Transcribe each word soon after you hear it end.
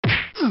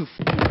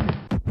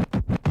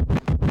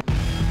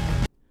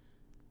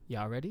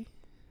Y'all ready?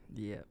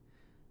 Yeah.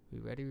 We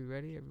ready?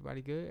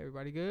 Everybody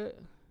good?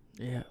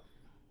 Yeah.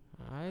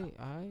 All right,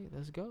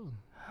 let's go.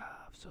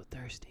 I'm so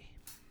thirsty.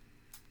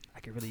 I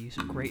could really use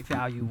some great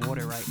value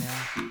water right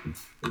now.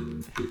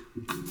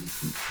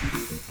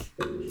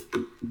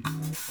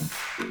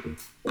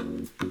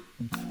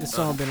 This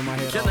song been in my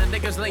head. Killing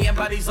niggas, laying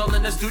bodies all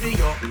in the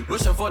studio.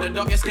 Wishing for the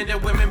darkest skinned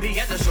women be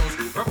at the shows.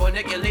 Purple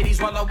naked ladies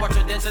while I watch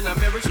her dance in the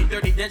mirror. She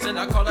dirty dancing,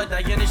 I call her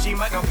Diana, she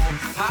microphone.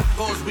 Pop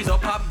goes, weasel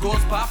pop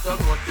goes, pop the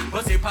gold.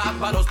 Pussy pop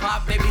bottles,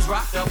 pop babies,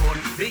 rock the board.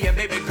 Be a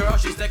baby girl,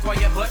 she stay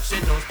quiet, but she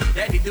knows.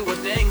 Daddy do his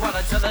thing while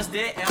I tell her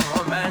stay at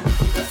home, man.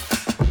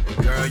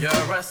 Girl,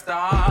 you're a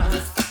star.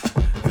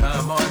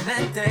 Come on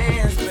and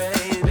dance,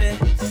 baby.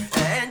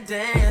 And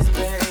dance,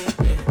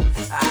 baby.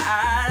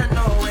 I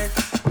know it.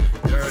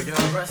 Girl,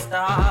 you're a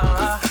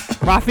star.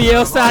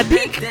 Raphael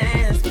Sadiq.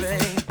 Dance,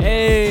 baby.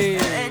 Hey.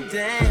 And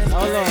dance,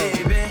 Hold on.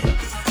 baby.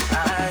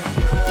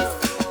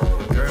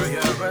 Girl,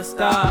 you're a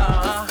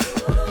star.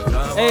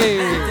 Hey.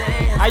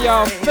 How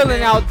y'all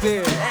feeling out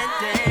there?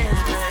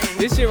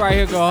 This shit right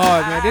here go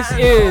hard, man. This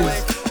is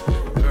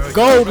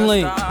Gold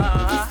Link.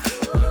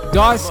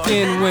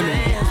 Dark-skinned women.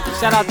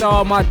 Shout out to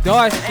all my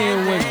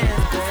dark-skinned women.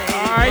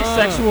 All right,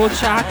 sexual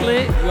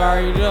chocolate. You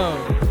already know.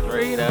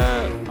 Straight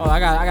up. Oh, I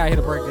gotta hit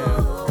a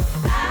breakdown.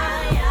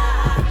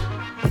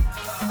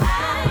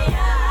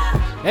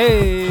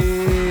 Hey.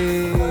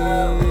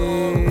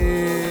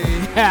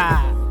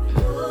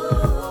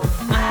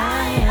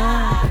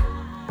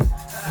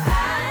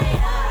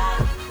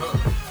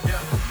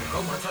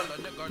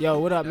 Yo,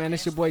 what up, man?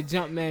 It's your boy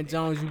Jumpman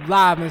Jones. You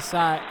live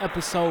inside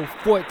episode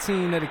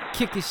 14 of the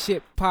Kickin'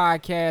 Shit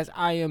podcast.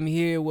 I am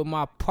here with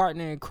my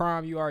partner in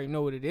crime. You already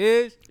know what it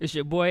is. It's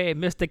your boy,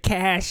 Mr.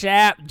 Cash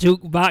App,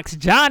 Jukebox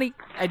Johnny.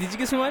 Hey, did you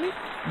get some money?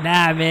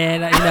 Nah,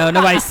 man. You know,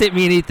 nobody sent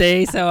me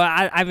anything. So,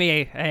 I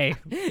mean, hey,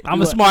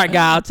 I'm a smart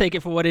guy. I'll take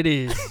it for what it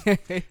is.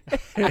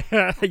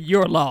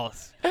 Your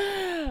loss.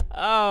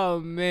 Oh,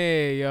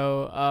 man,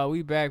 yo.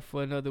 We back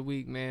for another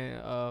week,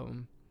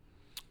 man.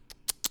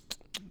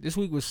 This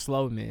week was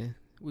slow, man.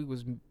 Week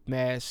was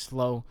mad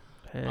slow.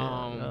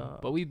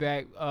 But we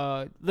back.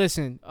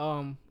 Listen,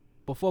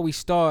 before we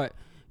start,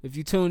 if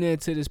you tune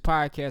into this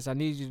podcast, I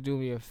need you to do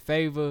me a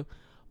favor.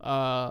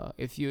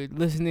 If you're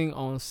listening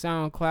on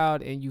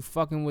SoundCloud and you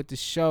fucking with the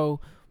show,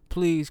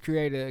 please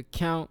create an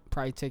account.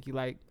 Probably take you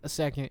like a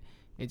second.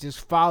 And just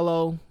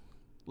follow,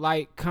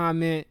 like,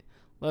 comment.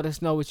 Let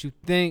us know what you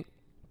think.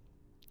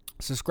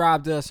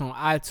 Subscribe to us on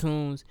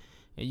iTunes.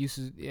 And you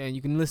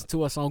can listen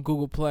to us on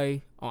Google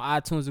Play. On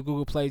iTunes or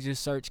Google Play,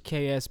 just search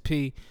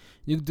KSP.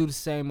 You can do the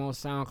same on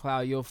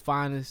SoundCloud. You'll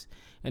find us.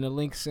 And the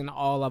links in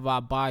all of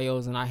our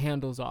bios and our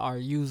handles are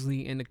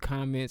usually in the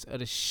comments of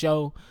the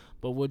show.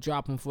 But we'll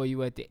drop them for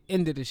you at the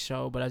end of the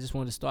show. But I just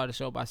wanted to start the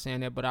show by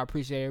saying that. But I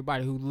appreciate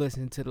everybody who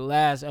listened to the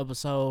last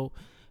episode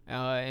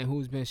and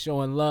who's been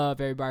showing love.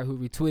 Everybody who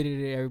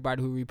retweeted it.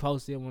 Everybody who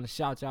reposted it. I want to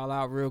shout y'all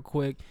out real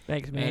quick.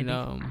 Thanks, man.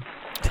 And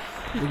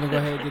we're going to go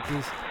ahead and get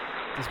this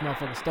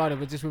motherfucker started.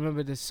 But just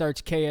remember to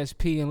search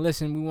KSP and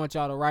listen. We want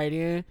y'all to write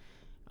in.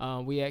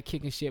 We at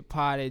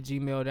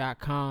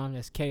kickingshitpod@gmail.com.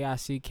 That's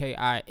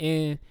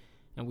KICKIN.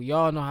 And we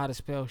all know how to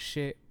spell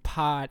shit.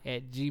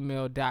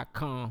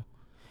 pod@gmail.com.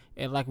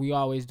 And like we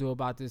always do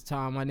about this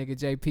time, my nigga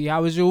JP,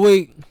 how was your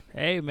week?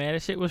 Hey, man,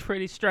 that shit was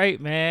pretty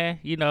straight, man.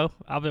 You know,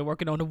 I've been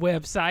working on the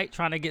website,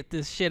 trying to get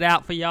this shit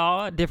out for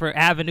y'all. A different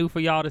avenue for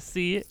y'all to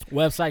see it.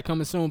 Website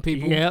coming soon,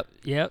 people.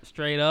 Yep,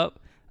 straight up.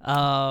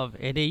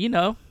 And then, you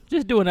know,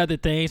 just doing other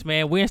things,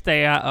 man.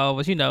 Wednesday, I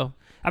was, you know,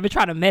 I've been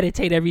trying to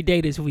meditate every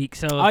day this week.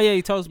 So oh, yeah,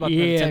 you told us about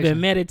meditation. Yeah, I've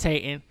been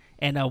meditating.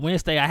 And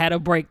Wednesday, I had a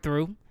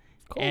breakthrough.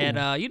 Cool.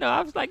 And, you know,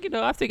 I was like, you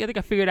know, I think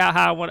I figured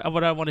out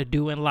what I want to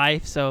do in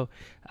life. So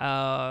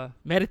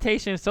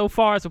meditation so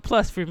far is a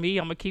plus for me.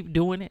 I'm going to keep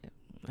doing it.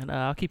 And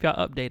I'll keep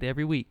y'all updated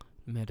every week.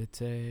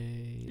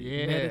 Meditate.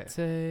 Yeah.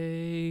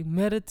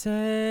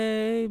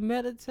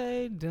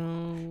 Meditate,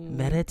 don't.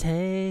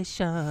 Meditation.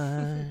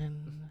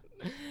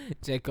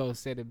 J. Cole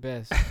said it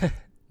best.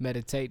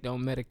 Meditate,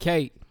 don't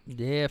medicate.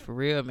 Yeah, for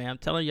real, man. I'm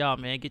telling y'all,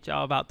 man, get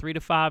y'all about 3 to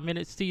 5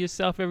 minutes to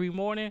yourself every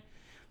morning.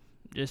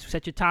 Just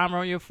set your timer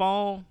on your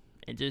phone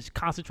and just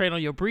concentrate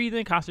on your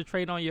breathing.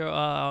 Concentrate on your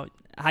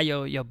how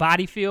your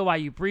body feel while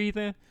you're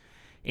breathing.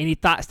 Any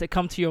thoughts that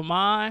come to your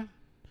mind,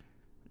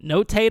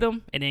 notate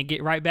them, and then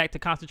get right back to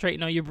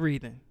concentrating on your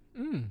breathing.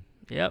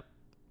 Yep.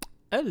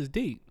 That is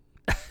deep.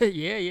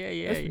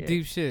 Yeah. That's some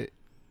deep shit.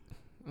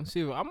 Let's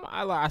see.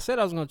 I said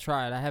I was gonna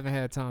try it. I haven't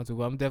had time to,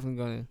 but I'm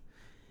definitely gonna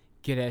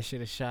get that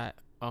shit a shot.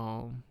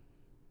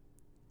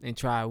 And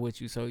try it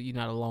with you, so you're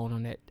not alone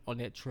on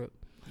that trip.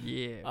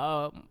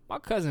 Yeah. My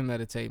cousin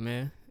meditate,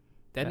 man.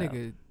 That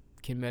nigga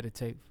can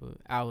meditate for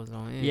hours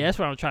on end. Yeah, that's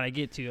what I'm trying to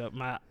get to.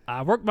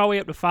 I worked my way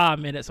up to 5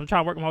 minutes. I'm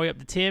trying to work my way up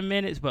to 10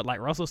 minutes, but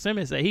like Russell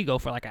Simmons said, he go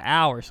for like an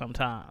hour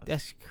sometimes.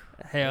 That's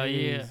crazy. Hell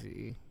yeah.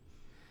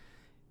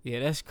 Yeah,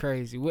 that's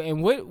crazy.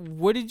 And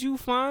what did you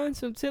find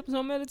some tips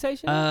on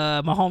meditation?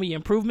 My homie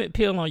Improvement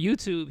Pill on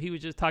YouTube, he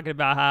was just talking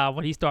about how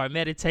when he started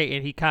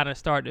meditating, he kind of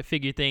started to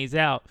figure things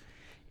out.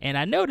 And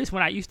I noticed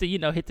when I used to,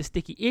 hit the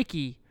sticky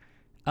icky,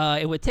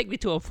 it would take me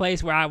to a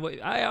place where I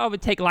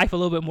would take life a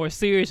little bit more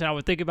serious, and I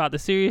would think about the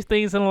serious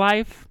things in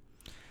life.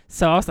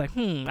 So I was like,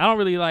 I don't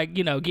really like,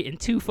 getting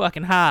too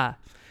fucking high.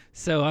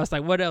 So I was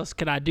like, what else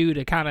can I do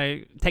to kind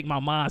of take my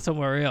mind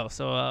somewhere else?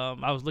 So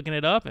I was looking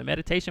it up, and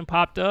meditation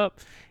popped up.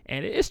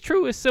 And it's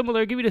true, it's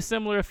similar, give you the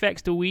similar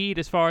effects to weed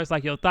as far as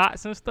like your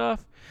thoughts and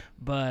stuff.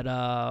 But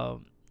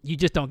you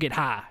just don't get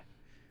high.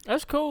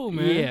 That's cool,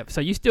 man. Yeah,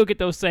 so you still get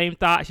those same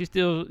thoughts. You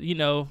still,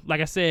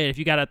 like I said, if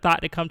you got a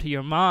thought that come to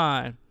your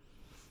mind,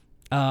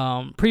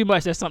 pretty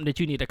much that's something that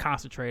you need to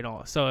concentrate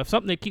on. So if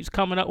something that keeps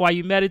coming up while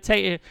you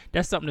meditating,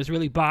 that's something that's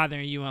really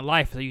bothering you in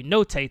life. So you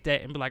notate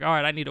that and be like, all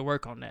right, I need to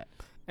work on that.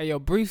 Hey, yo,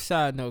 brief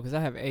side note, because I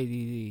have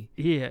ADD.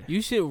 Yeah.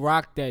 You should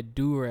rock that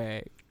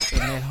do-rag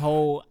and that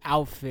whole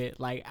outfit,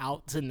 like,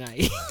 out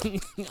tonight.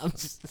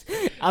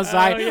 I'm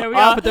sorry. Yeah, we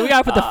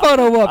gotta put the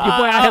photo up. Your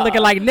boy out here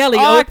looking like Nelly.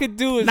 All I could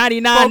do is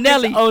 99 focus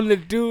Nelly on the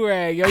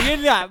do-rag. Yo, you're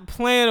not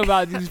playing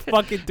about these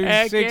fucking 360s.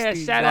 Heck yeah,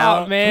 shout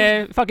dog. out,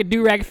 man. Fucking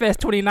Do-Rag Fest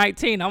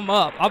 2019. I'm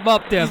up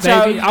there, You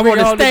try baby. to I'm bring on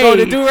the home to go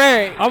to stage.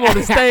 do-rag. I'm on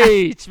the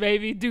stage,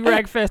 baby.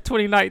 Do-Rag Fest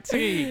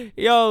 2019.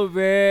 Yo,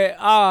 man.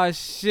 Oh,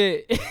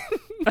 shit.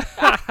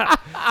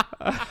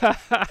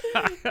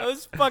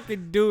 Those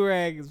fucking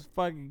do-rag is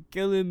fucking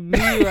killing me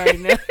right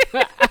now.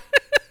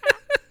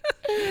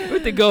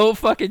 With the gold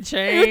fucking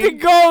chain. With the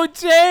gold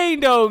chain,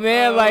 though,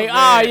 man. Oh, like,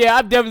 man. oh, yeah,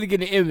 I'm definitely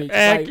getting an image.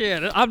 Heck Like,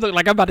 yeah. I'm looking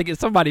like I'm about to get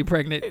somebody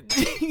pregnant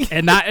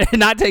and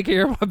not take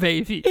care of my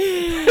baby.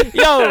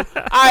 yo, all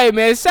right,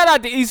 man. Shout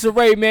out to Issa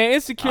Rae, man.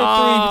 Insecure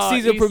 3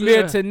 season Issa.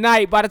 premiere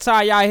tonight. By the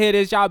time y'all hear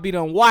this, y'all be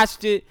done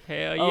watched it.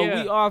 Hell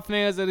yeah. We are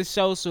fans of the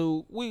show,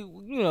 so we,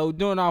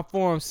 during our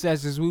forum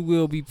sessions, we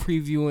will be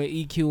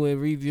previewing,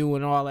 EQing,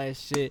 reviewing all that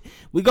shit.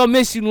 We gonna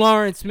miss you,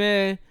 Lawrence,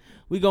 man.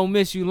 We gonna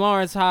miss you,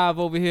 Lawrence Hive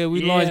over here.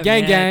 We Lawrence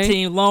gang man. gang.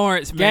 Team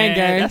Lawrence, man.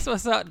 Gang. That's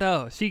what's up,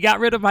 though. She got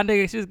rid of my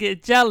nigga. She was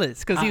getting jealous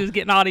because he was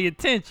getting all the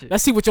attention.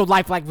 Let's see what your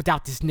life like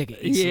without this nigga,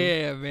 Issa.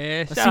 Yeah,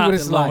 man. Let's Shout see out what to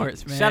it's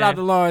Lawrence, like. man. Shout out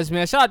to Lawrence,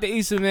 man. Shout out to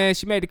Issa, man.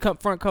 She made the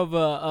front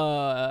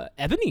cover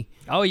Ebony.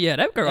 Oh, yeah.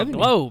 That girl Ebony.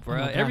 glow, Oh bro.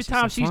 my gosh, Every she's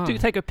time so she fine.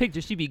 take a picture,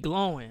 she be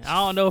glowing. I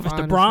don't know if it's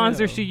the Fine as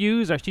bronzer hell. she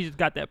used or she just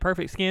got that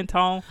perfect skin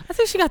tone. I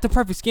think she got the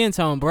perfect skin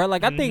tone, bro.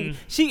 Like, I think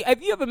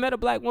have you ever met a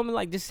black woman,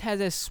 like, just has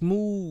that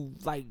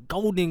smooth, like,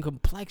 golden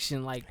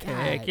complexion? Like, God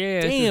Heck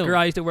yeah. This damn. girl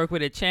I used to work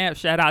with at Champ.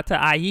 Shout out to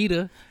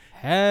Aida.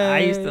 Hey. I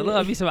used to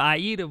love me some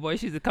Aida, boy.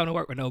 She used to come to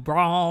work with no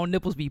bra on,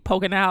 nipples be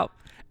poking out.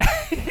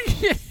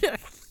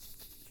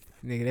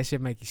 Nigga, that shit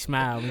make you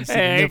smile when you see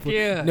Heck the nipples.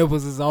 yeah.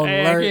 Nipples is on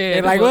Heck alert. yeah.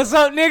 They like, Nipples- what's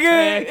up, nigga?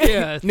 Heck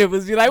yeah.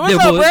 Nipples be like, what's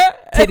Nipples,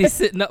 up, bro? Titties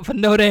sitting up for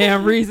no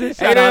damn reason.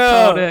 Shout Hey,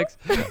 out no. to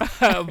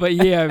Todex. But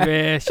yeah,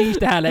 man, she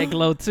used to have that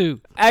glow too.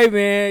 Hey,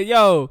 man,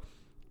 yo.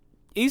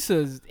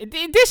 Issa's,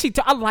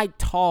 I like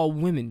tall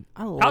women.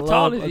 I love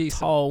tall is a Issa?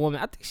 tall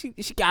woman. I think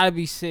she gotta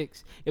be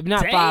 6, if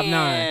not Damn.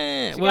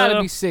 5'9". She Well,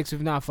 gotta be 6,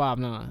 if not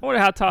 5'9". I wonder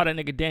how tall that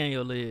nigga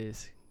Daniel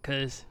is.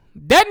 Cause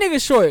That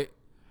nigga short.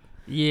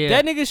 yeah,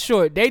 That nigga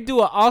short. They do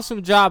an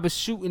awesome job of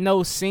shooting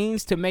those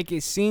scenes to make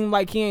it seem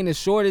like he ain't as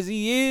short as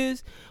he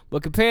is.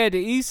 But compared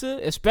to Issa,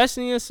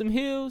 especially in some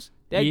heels,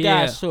 that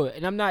Yeah. guy's short.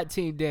 And I'm not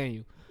Team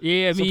Daniel.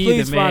 yeah, So me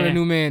please either, find man. a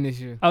new man this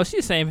year. Oh,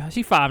 she's the same.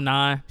 She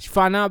 5'9". She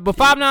 5'9", but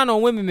 5'9"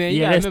 on women, man. You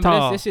Yeah, gotta that's remember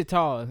tall. that shit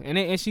tall.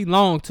 And she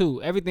long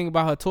too. Everything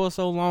about her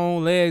torso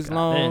long, legs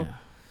long. Damn.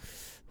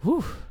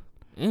 Whew.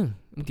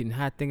 I'm getting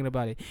hot thinking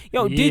about it.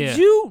 Yo, Yeah. did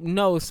you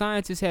know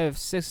scientists have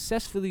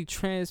successfully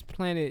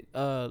transplanted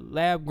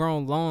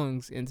lab-grown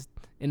lungs in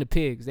the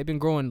pigs? They've been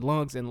growing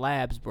lungs in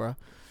labs, bro.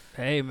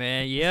 Hey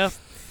man, yeah.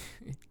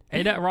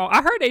 Ain't that wrong?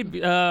 I heard they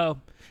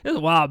it was a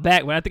while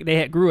back when I think they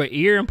had grew an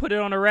ear and put it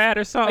on a rat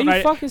or something. Are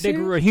you fucking They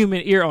grew a serious?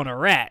 human ear on a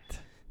rat.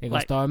 They gonna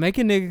Like- start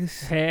making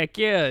niggas. Heck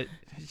yeah,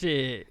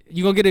 shit.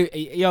 You gonna get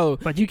yo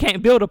But you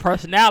can't build a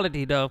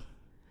personality though.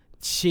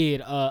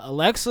 shit.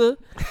 Alexa,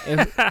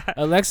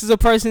 Alexa's a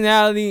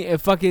personality,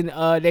 and fucking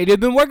they've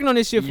been working on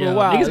this shit for a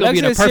while. Niggas gonna be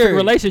in a Alexa perfect Siri.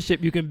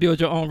 relationship. You can build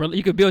your own.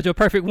 You can build your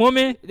perfect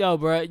woman. Yo,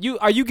 bro,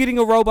 are you getting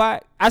a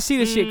robot? I see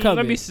this shit coming.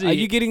 let me see. Are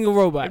you getting a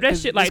robot? If that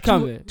 'Cause shit it's like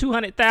coming.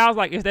 200,000,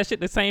 like is that shit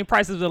the same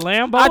price as a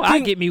Lambo? I I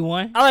think- get me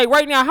one. I like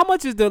right now. How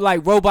much is the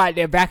like robot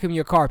that vacuum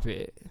your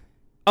carpet?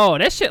 Oh,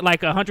 that shit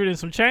like 100 and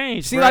some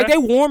change. See, bruh. like they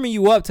warming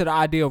you up to the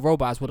idea of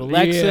robots with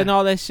Alexa Yeah. and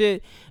all that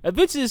shit.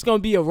 Eventually, it's gonna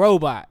be a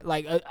robot,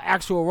 like an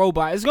actual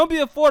robot. It's gonna be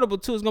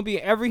affordable too. It's gonna be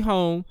in every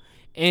home,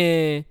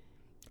 and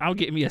I'm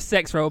getting me a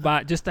sex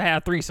robot just to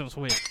have threesomes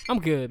with. I'm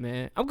good,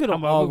 man. I'm good on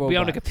I'm all gonna be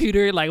on the robots.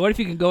 computer. Like, what if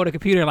you can go to the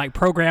computer and like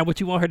program what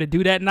you want her to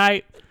do that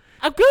night?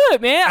 I'm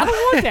good, man. I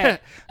don't want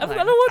that. I don't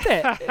want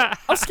that.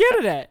 I'm scared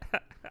of that.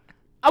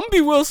 I'm gonna be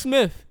Will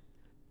Smith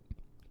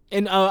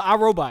in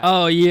iRobot.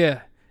 Oh yeah,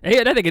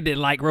 that nigga didn't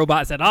like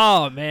robots at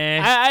all,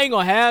 man. I ain't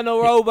gonna have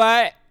no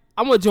robot.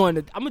 I'm gonna join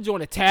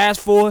the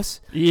task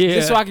force. Yeah.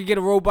 Just so I can get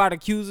a robot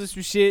accused of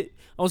some shit.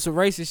 on some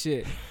racist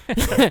shit.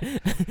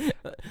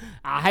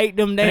 I hate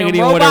them damn Nigga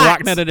didn't want to rock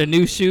robots. none of the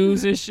new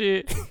shoes and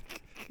shit.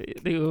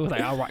 Nigga was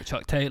like, I rock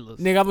Chuck Taylors.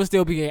 Nigga, I'm gonna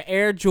still be in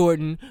Air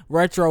Jordan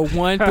Retro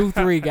 1 through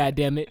 3.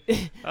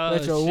 Goddammit. Oh,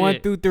 Retro shit. 1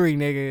 through 3,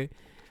 nigga.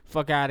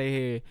 Fuck out of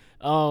here.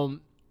 Oh,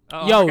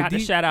 Yo, I got to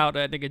shout out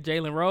that nigga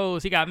Jalen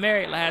Rose. He got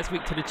married last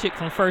week to the chick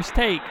from First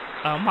Take,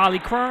 Molly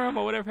Crum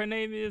or whatever her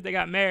name is. They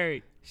got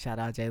married. Shout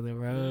out Jalen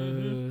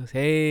Rose.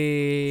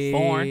 Hey.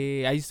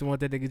 Foreign. I used to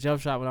want that nigga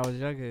jump shot when I was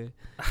younger.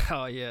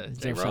 Oh yeah, Jalen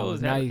Jump shot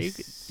was Rose.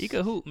 nice. He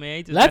could hoop, man.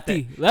 He just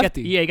Lefty. got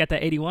Lefty. yeah, he got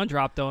that 81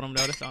 dropped on him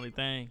though. That's the only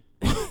thing.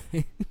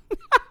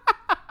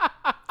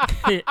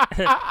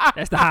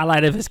 That's the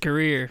highlight of his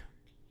career.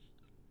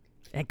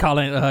 And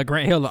calling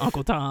Grant Hill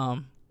Uncle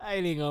Tom. I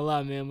ain't gonna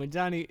lie, man. When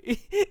Johnny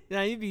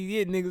you be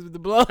hitting niggas with the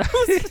blows.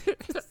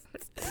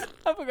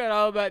 I forgot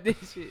all about this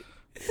shit.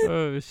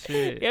 Oh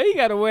shit. Yeah, he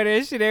gotta wear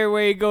that shit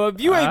everywhere he go.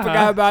 If you ain't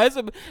forgot about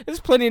it,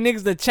 there's plenty of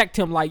niggas that checked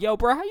him like, yo,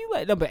 bro, how you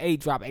let number 8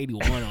 drop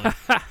 81 on you?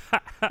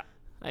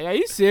 Like, are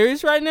you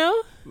serious right now?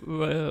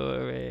 Well,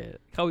 man.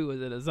 Kobe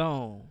was in a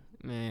zone.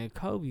 Man,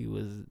 Kobe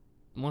was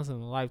once in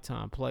a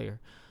lifetime player.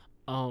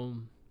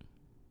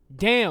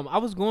 Damn, I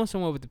was going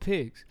somewhere with the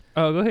pigs.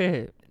 Oh, go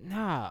ahead.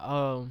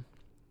 Nah,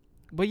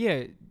 but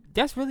yeah,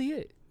 that's really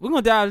it. We're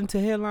gonna dive into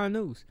headline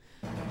news.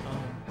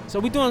 So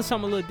we're doing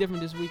something a little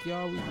different this week,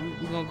 y'all.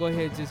 We're gonna go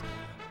ahead and just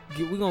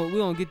we're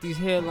gonna get these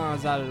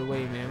headlines out of the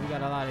way, man. We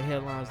got a lot of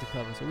headlines to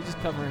cover, so we're just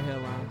covering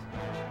headlines.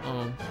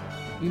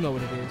 You know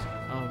what it is.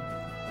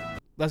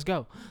 Let's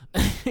go.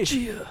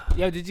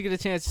 Yo, did you get a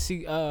chance to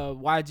see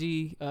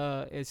YG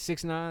at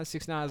 6ix9ine?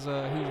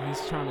 6ix9ine's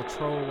he's trying to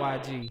troll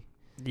YG.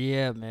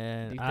 Yeah,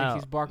 man. Do you think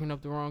he's barking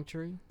up the wrong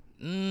tree?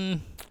 I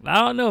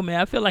don't know,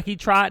 man. I feel like he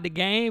tried the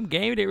game.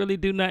 Game didn't really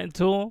do nothing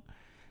to him.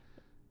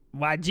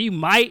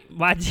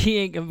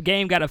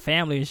 Game got a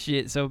family and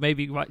shit, so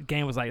maybe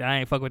Game was like, I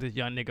ain't fuck with this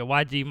young nigga.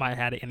 YG might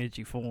have the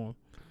energy for him.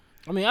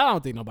 I mean, I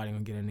don't think nobody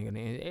gonna get a nigga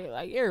in.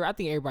 Like, I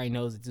think everybody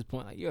knows at this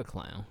point, like, you're a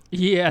clown.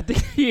 Yeah, I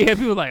think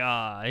people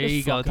like, here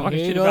you go, talking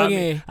shit about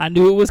again. me. I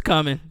knew it was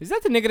coming. Is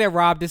that the nigga that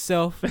robbed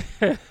himself?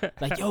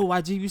 Like, yo,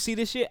 YG, you see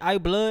this shit?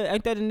 Blood.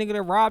 Ain't that the nigga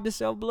that robbed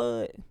himself,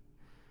 blood?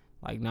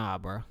 Like, nah,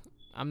 bro.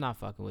 I'm not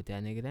fucking with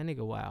that nigga. That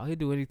nigga wild. He'll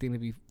do anything to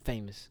be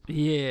famous.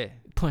 Yeah.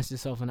 Punched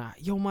himself in the eye.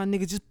 Yo, my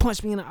nigga just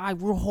punched me in the eye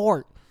real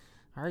hard.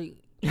 All right.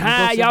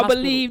 Y'all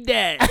believe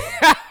that?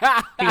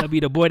 He gonna be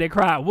the boy that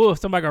cried wolf.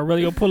 Somebody gonna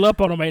really pull up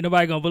on him. Ain't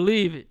nobody gonna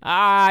believe it.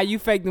 You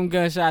fake them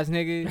gunshots,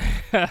 nigga.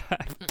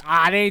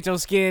 They ain't your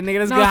skin, nigga.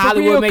 That's good for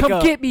Hollywood real,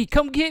 makeup.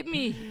 Come get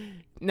me.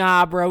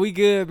 Nah, bro. We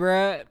good,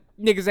 bro.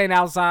 Niggas ain't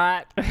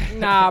outside.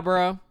 Nah,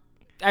 bro.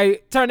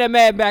 Hey, turn that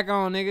mad back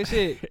on, nigga.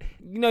 Shit.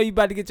 You know you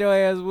about to get your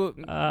ass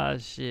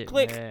whooped. Shit,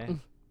 Click. man.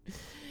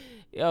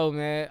 Yo,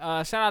 man.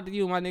 Shout out to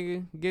you, my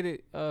nigga. Get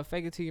it.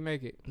 Fake it till you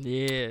make it.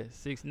 Yeah,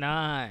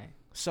 6ix9ine.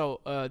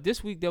 So,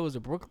 this week there was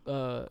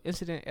a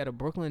incident at a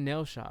Brooklyn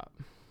nail shop.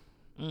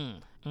 I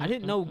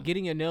didn't know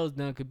getting your nails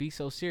done could be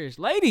so serious.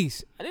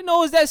 Ladies, I didn't know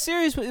it was that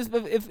serious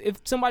if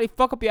somebody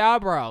fuck up your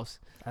eyebrows.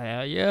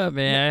 Hell yeah,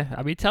 man.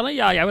 I be telling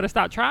y'all better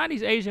stop trying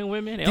these Asian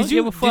women. They don't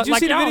you- give a fuck did you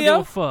like see the y'all video?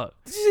 give a fuck.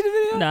 Did you see the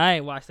video? Nah, I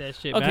ain't watched that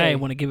shit, man. I Okay. ain't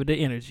want to give it the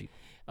energy.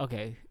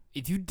 Okay,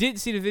 if you did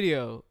see the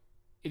video,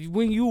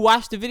 when you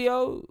watch the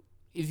video,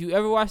 if you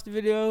ever watch the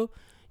video,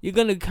 you're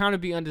gonna kind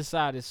of be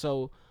undecided.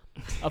 So,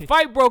 a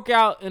fight broke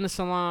out in a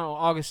salon on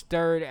August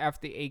 3rd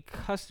after a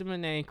customer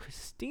named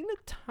Christina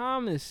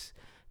Thomas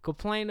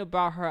complained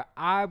about her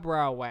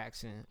eyebrow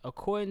waxing.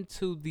 According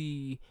to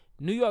the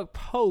New York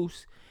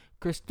Post,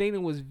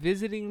 Christina was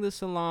visiting the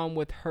salon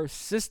with her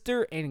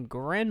sister and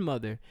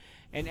grandmother.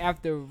 And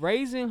after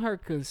raising her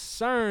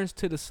concerns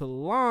to the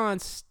salon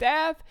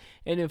staff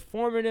and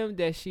informing them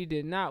that she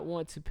did not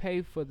want to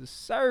pay for the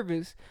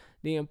service,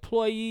 the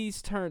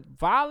employees turned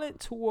violent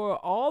toward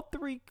all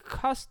 3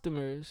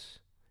 customers,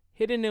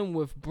 hitting them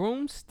with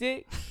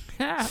broomsticks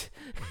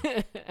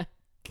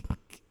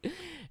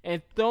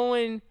and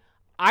throwing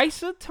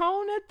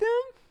isotone at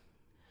them.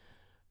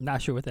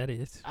 Not sure what that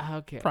is.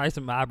 Okay. Probably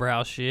some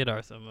eyebrow shit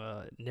or some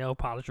nail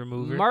polish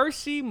remover.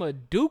 Mercy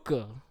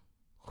Maduka,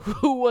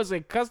 who was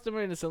a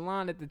customer in the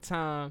salon at the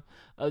time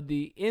of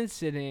the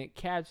incident,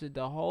 captured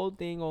the whole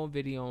thing on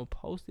video and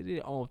posted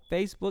it on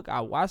Facebook.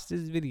 I watched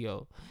this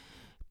video.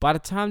 By the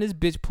time this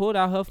bitch pulled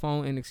out her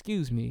phone and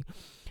excuse me,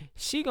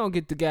 she gonna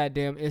get the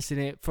goddamn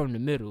incident from the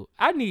middle.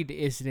 I need the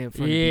incident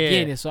from the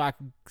beginning so I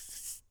can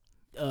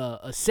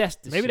assess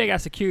the Maybe shit. they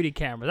got security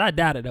cameras. I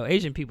doubt it though.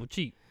 Asian people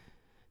cheap.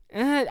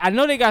 I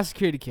know they got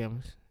security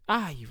cameras.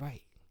 You're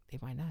right. They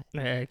might not.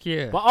 Heck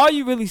yeah. But all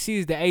you really see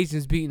is the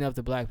Asians beating up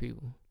the black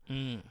people.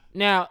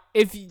 Now,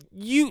 if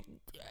you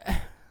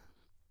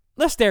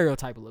let's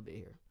stereotype a little bit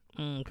here.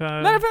 Okay.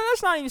 Matter of fact,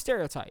 let's not even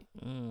stereotype.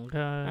 Okay.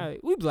 All right,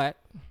 we black.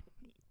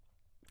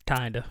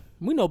 Kinda.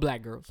 We know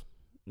black girls.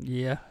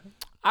 Yeah.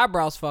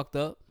 Eyebrows fucked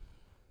up.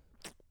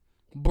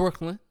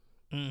 Brooklyn.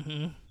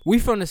 Mm-hmm. We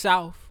from the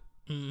South.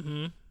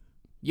 Mm-hmm.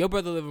 Your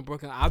brother live in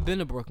Brooklyn. I've been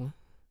to Brooklyn.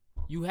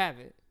 You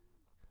haven't.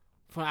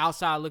 From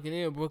outside looking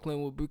in,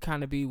 Brooklyn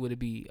would it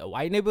be a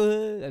white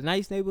neighborhood, a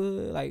nice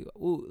neighborhood? Like,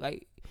 ooh,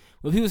 like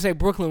When people say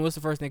Brooklyn, what's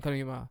the first thing coming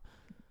to your mind?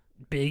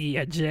 Biggie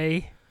or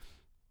Jay.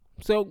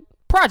 So,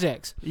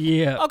 projects.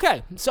 Yeah.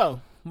 Okay,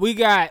 so we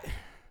got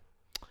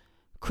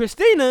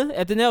Christina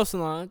at the nail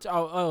salon.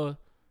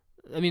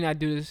 Let me not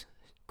do this.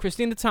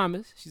 Christina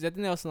Thomas, she's at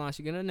the nail salon.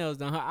 She getting her nails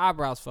done. Her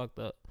eyebrows fucked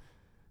up.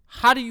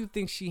 How do you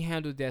think she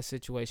handled that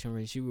situation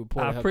when she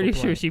reported her I'm pretty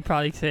complaint? sure she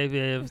probably said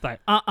it was like,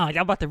 y'all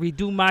about to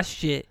redo my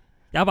shit.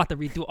 Y'all about to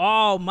redo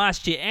all my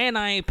shit, and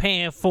I ain't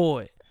paying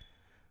for it.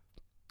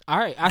 All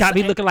right. Got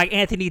me looking like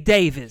Anthony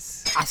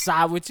Davis. I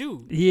side with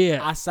you.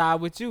 Yeah. I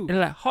side with you. And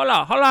like, hold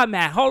on,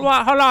 man. Hold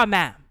on,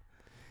 man.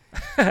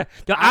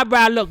 Your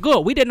eyebrow look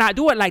good. We did not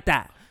do it like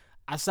that.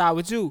 I side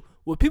with you.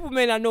 What people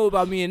may not know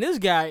about me and this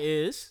guy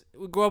is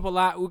we grew up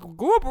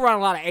around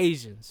a lot of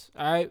Asians,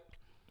 all right?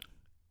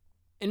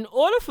 In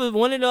order for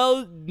one of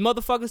those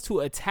motherfuckers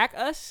to attack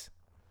us,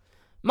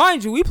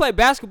 mind you, we played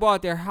basketball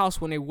at their house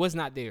when they was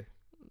not there.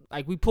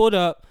 Like, we pulled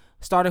up,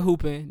 started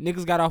hooping,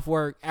 niggas got off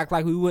work, act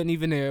like we wasn't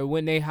even there,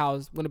 went in their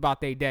house, went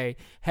about their day.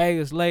 Hey,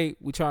 it's late,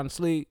 we trying to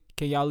sleep,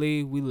 can y'all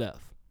leave? We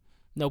left.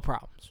 No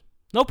problems.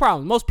 No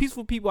problems. Most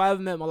peaceful people I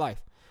ever met in my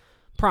life.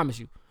 Promise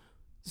you.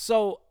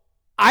 So,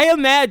 I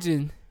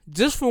imagine,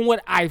 just from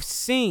what I've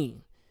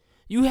seen,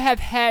 you have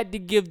had to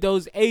give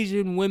those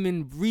Asian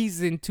women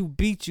reason to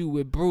beat you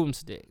with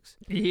broomsticks.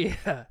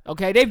 Yeah.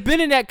 Okay, they've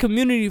been in that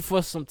community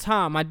for some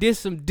time. I did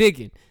some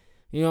digging.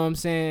 You know what I'm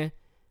saying?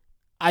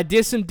 I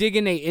did some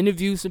digging. They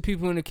interviewed some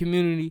people in the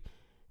community.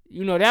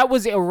 You know, that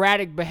was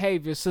erratic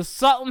behavior. So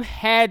something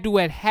had to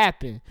have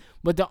happened.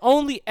 But the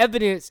only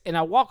evidence, and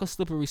I walk a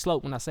slippery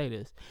slope when I say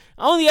this,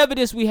 the only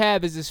evidence we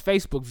have is this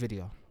Facebook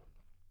video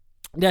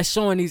that's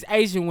showing these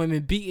Asian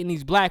women beating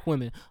these black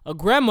women. A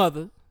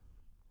grandmother,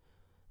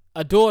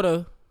 a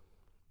daughter,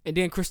 and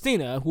then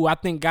Christina, who I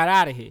think got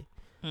out of here.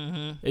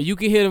 Mm-hmm. And you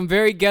can hear them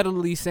very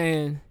ghettoly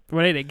saying,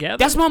 were they together?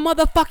 "That's my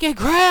motherfucking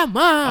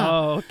grandma."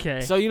 Oh,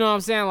 okay. So, you know what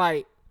I'm saying?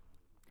 Like,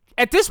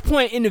 at this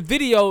point in the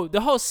video,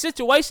 the whole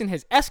situation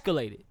has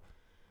escalated.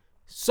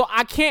 So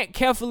I can't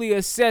carefully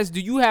assess,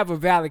 do you have a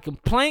valid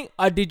complaint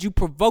or did you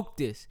provoke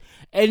this?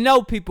 And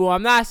no, people,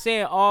 I'm not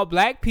saying all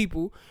black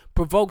people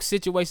provoke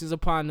situations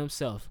upon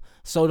themselves.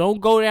 So don't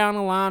go down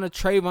the line of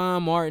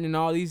Trayvon Martin and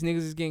all these niggas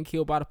is getting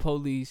killed by the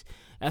police.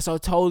 That's a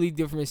totally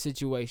different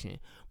situation.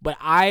 But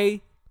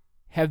I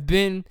have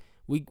been,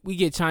 we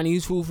get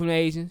Chinese food from the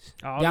Asians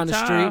all down the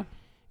time. street.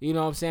 You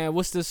know what I'm saying?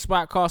 What's the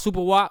spot called? Super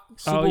Wok?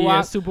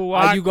 Super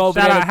Wok. You go over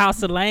Shout there. out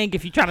House of Lang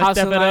if you trying to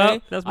step it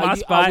up. That's my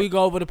spot. We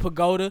go over to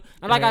Pagoda.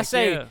 And like I Heck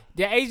say, yeah.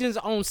 the Asians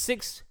own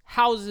 6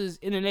 houses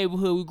in the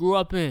neighborhood we grew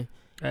up in.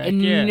 Heck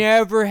and yeah.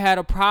 never had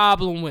a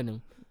problem with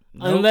them.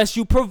 Nope. Unless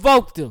you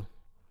provoked them.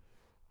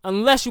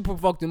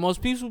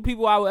 Most peaceful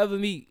people I will ever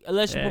meet,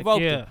 unless you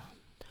provoke them.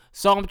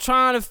 So I'm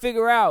trying to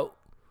figure out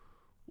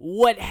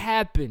what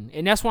happened.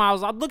 And that's why I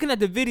was looking at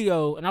the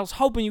video, and I was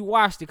hoping you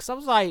watched it. Because I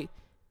was like,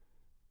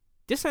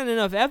 this ain't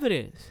enough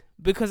evidence.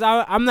 Because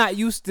I'm not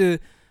used to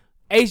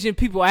Asian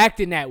people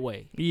acting that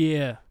way.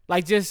 Yeah.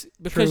 Like, just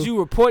because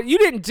True. you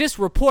didn't just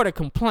report a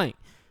complaint.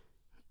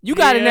 You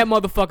got in that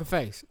motherfucking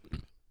face.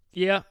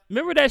 Yeah.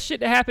 Remember that shit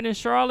that happened in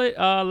Charlotte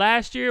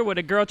last year where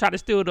the girl tried to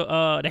steal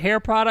the hair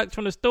products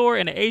from the store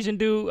and the Asian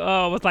dude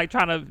was like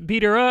trying to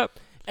beat her up?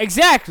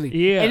 Exactly.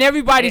 Yeah. And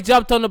everybody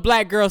jumped on the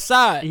black girl's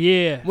side.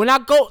 Yeah. When I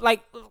go,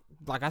 like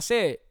I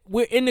said,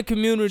 we're in the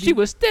community. She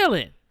was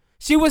stealing.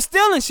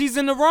 She's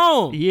in the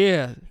wrong.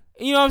 Yeah.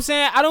 You know what I'm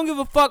saying? I don't give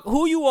a fuck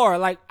who you are.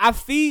 Like, I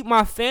feed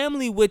my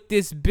family with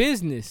this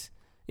business.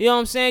 You know what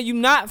I'm saying? You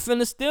not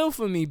finna steal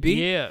from me,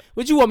 B. Yeah.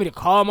 What, you want me to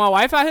call my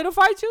wife out here to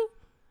fight you?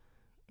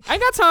 I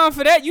ain't got time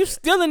for that. You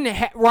stealing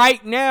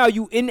right now.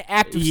 You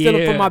inactive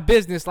stealing from my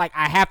business. Like,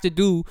 I have to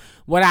do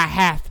what I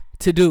have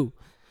to do.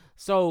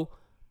 So,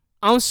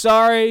 I'm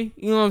sorry.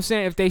 You know what I'm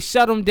saying? If they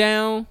shut them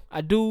down,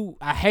 I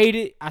hate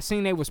it. I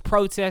seen they was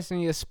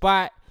protesting your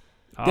spot.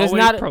 There's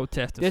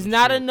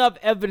not enough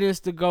evidence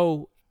to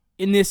go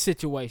in this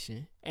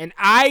situation. And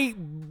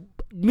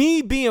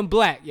me being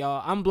black,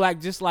 y'all, I'm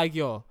black just like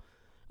y'all.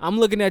 I'm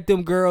looking at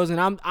them girls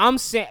and I'm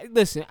saying,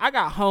 listen, I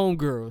got home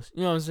girls,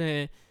 you know what I'm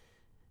saying?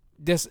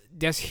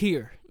 That's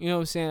here. You know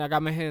what I'm saying? I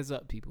got my hands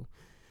up, people.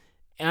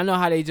 And I know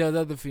how they judge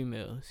other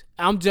females.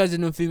 I'm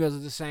judging them females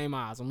with the same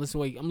eyes. I'm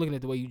looking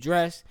at the way you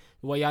dress,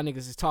 the way y'all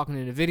niggas is talking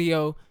in the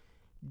video.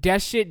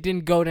 That shit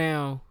didn't go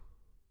down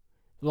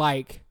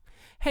like,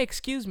 hey,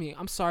 excuse me,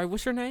 I'm sorry,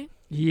 what's your name?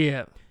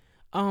 Yeah.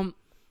 My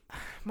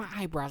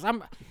eyebrows.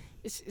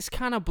 It's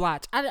kind of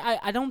blotched.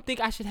 I don't think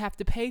I should have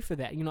to pay for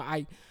that. You know,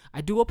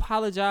 I do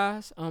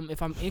apologize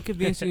if I'm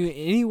inconveniencing you in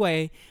any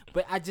way,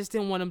 but I just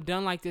didn't want them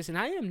done like this, and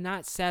I am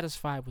not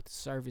satisfied with the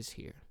service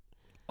here.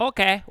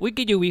 Okay, we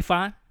give you a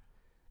refund.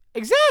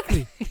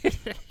 Exactly.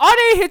 Or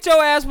they hit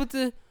your ass with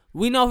the,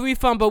 we know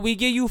refund, but we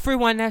give you a free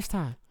one next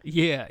time.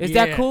 Yeah. Is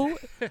that cool?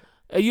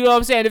 You know what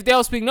I'm saying? If they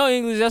don't speak no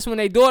English, that's when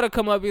their daughter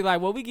come up and be like,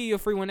 well, we give you a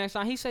free one next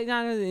time. He say,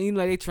 nah, and you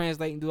know, they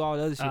translate and do all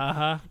the other shit.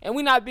 Uh-huh. And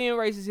we not being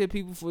racist here,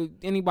 people, for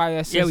anybody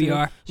that's sensitive.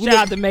 Yeah, we are. Shout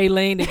out to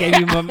Maylene.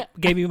 They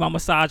gave me my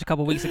massage a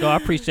couple weeks ago. I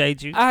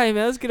appreciate you. All right,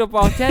 man. Let's get up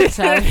off that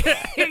side.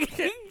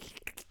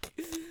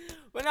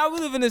 But now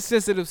we live in a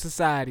sensitive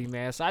society,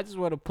 man. So I just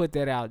want to put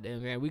that out there,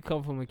 man. We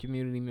come from a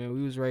community, man.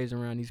 We was raised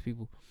around these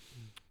people.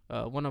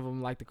 One of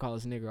them like to call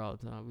us nigger all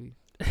the time.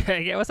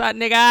 Yeah, what's up,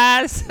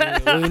 niggas?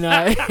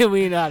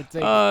 We know how to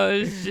take it.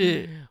 Oh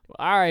shit.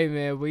 All right,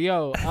 man. But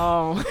yo,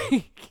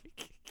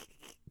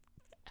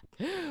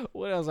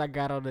 what else I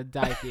got on the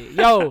docket?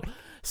 Yo,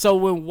 so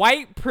when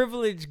white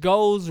privilege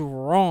goes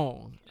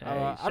wrong, Hey,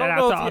 I shout don't out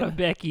know to if all you- the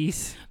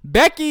Beckys.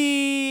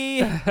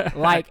 Becky,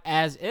 like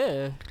as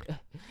if,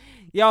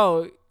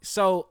 yo.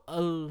 So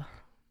how do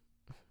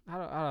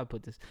I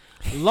put this?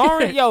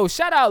 Lauren, yo,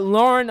 shout out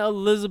Lauren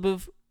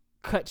Elizabeth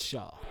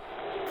Cutshaw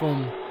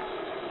from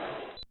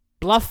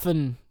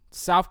Bluffin,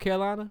 South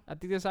Carolina. I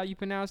think that's how you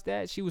pronounce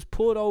that. She was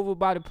pulled over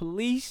by the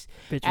police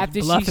Bitch after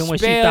was she bluffing when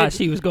she sped thought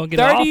she was gonna get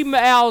 30 off.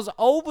 miles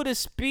over the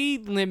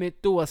speed limit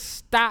through a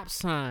stop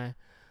sign.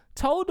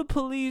 Told the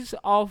police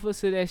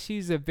officer that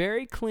she's a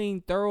very clean,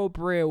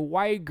 thoroughbred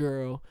white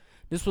girl.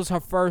 This was her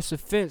first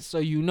offense, so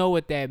you know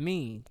what that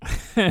means.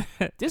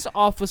 This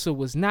officer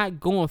was not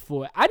going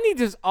for it. I need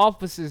this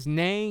officer's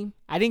name.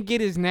 I didn't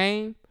get his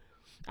name.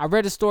 I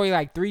read the story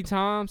like 3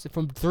 times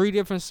from 3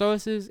 different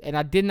sources, and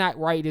I did not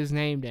write his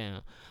name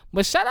down.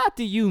 But shout out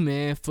to you,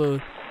 man,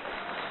 for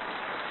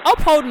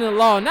upholding the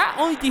law. Not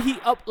only did he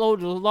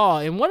uphold the law,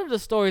 in one of the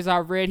stories I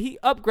read, he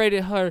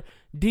upgraded her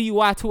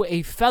DUI to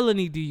a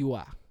felony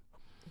DUI.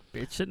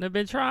 Bitch shouldn't have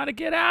been trying to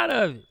get out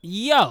of it.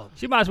 Yo,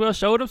 She might as well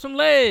showed him some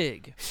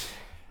leg.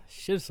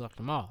 should have sucked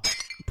him off.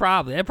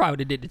 Probably. That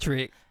probably did the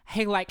trick.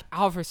 Hey, like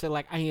Alfred said,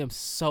 like, I am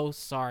so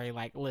sorry.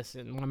 Like,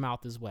 listen, my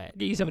mouth is wet.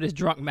 Give you some of this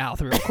drunk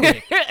mouth real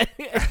quick.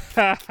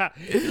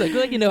 He's like,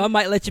 well, you know, I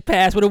might let you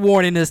pass with a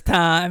warning this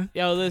time.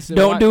 Yo, listen.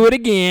 Don't do it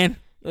again.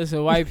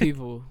 Listen, white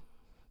people,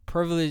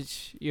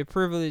 your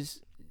privilege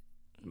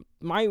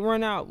might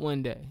run out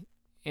one day.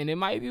 And it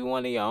might be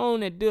one of your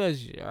own that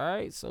does you, all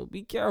right? So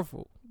be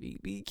careful.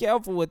 Be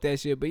careful with that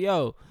shit. But,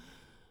 yo,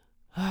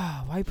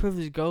 white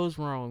privilege goes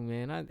wrong,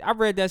 man. I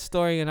read that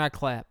story and I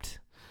clapped.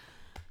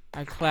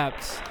 I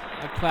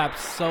clapped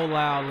so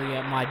loudly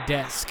at my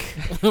desk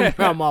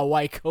around my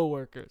white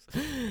coworkers.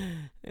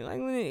 They're like,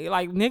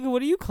 nigga,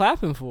 what are you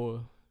clapping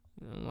for?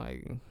 And I'm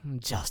like,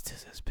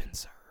 justice has been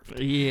served.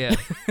 Yeah.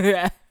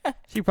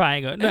 She probably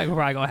ain't gonna, nothing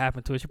probably gonna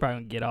happen to her. She probably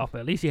gonna get off, but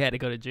at least she had to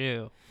go to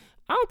jail.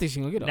 I don't think she's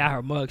gonna get off. Now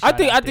her mug. I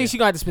think she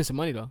gonna have to spend some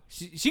money though.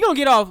 She gonna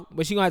get off,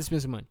 but she gonna have to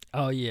spend some money.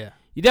 Oh yeah.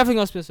 You definitely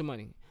gonna spend some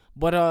money.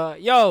 But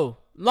yo,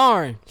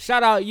 Lauren,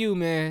 shout out you,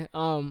 man.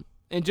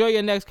 Enjoy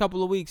your next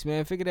couple of weeks,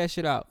 man. Figure that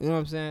shit out. You know what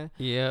I'm saying?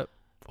 Yep.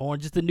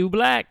 Orange is the new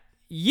black.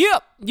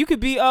 Yep. You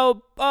could be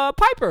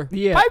Piper.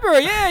 Yeah. Piper,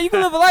 yeah, you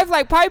can live a life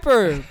like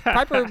Piper.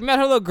 Piper met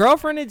her little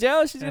girlfriend in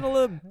jail. She's getting a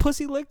little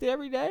pussy licked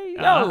every day.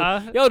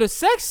 Yo, the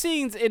sex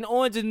scenes in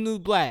Orange is the New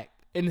Black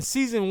in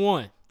season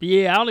 1.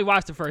 Yeah, I only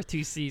watched the first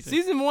 2 seasons.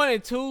 Season 1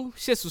 and 2,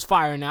 shit was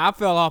fire now. I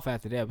fell off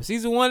after that. But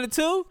season 1 and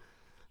 2,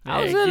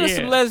 I was into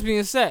some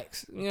lesbian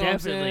sex. You know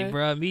Definitely, what I'm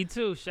bro. Me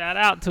too. Shout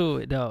out to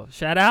it, though.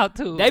 Shout out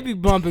to They it. be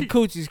bumping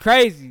coochies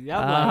crazy.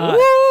 I'm like,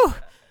 woo.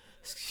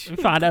 We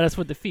find out that's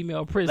what the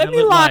female prison Let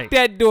me look lock like.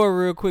 that door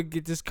real quick.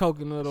 Get this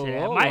coconut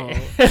oil.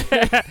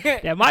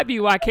 That might be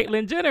why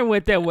Caitlyn Jenner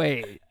went that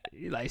way.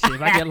 He's like, shit,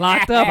 if I get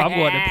locked up, I'm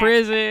going to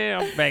prison.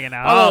 I'm banging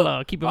out all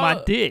of keeping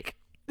my dick.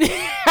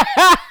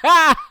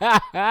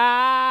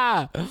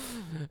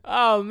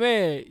 Oh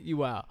man, you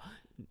wow.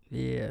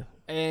 Yeah.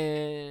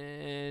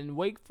 And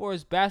Wake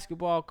Forest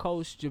basketball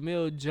coach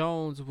Jamil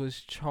Jones was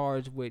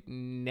charged with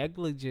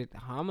negligent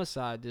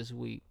homicide this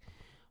week.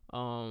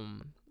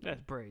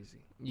 That's crazy.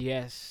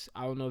 Yes,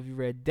 I don't know if you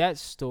read that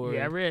story.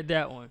 Yeah, I read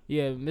that one.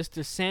 Yeah,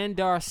 Mr.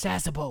 Sandar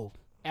Sasabo,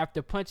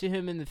 after punching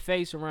him in the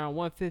face around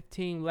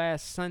 1:15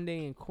 last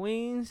Sunday in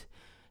Queens,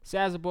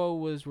 Sasabo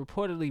was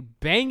reportedly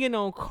banging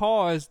on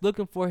cars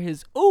looking for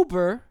his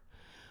Uber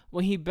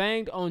when he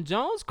banged on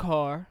Jones'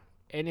 car,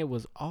 and it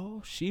was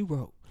all she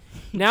wrote.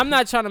 Now, I'm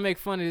not trying to make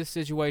fun of this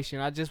situation.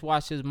 I just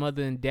watched his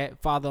mother and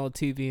father on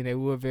TV, and they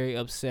were very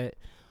upset.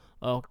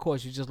 Of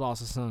course, you just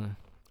lost a son.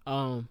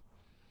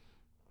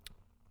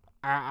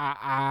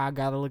 I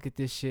gotta look at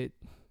this shit.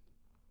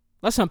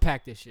 Let's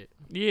unpack this shit.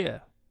 Yeah.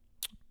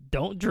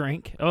 Don't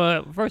drink.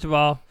 First of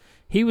all,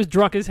 he was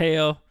drunk as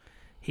hell.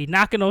 He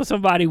knocking on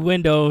somebody's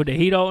window that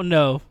he don't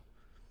know,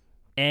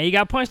 and he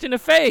got punched in the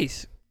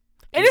face.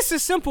 And it's a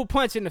simple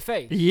punch in the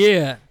face.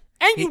 Yeah.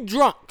 And you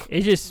drunk.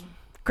 It's just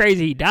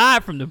crazy he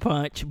died from the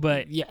punch,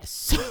 but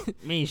Yes. I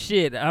mean,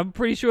 shit, I'm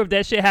pretty sure if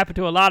that shit happened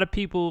to a lot of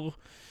people,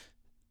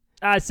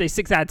 I'd say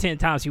 6 out of 10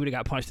 times he would have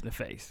got punched in the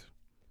face.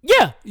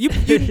 Yeah.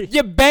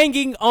 You're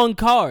banging on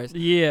cars.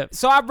 Yeah.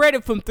 So I read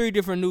it from 3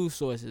 different news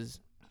sources.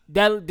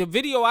 The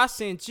video I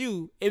sent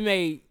you, it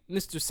made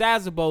Mr.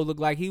 Sasabo look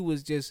like he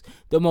was just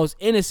the most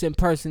innocent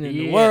person in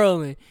the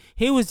world, and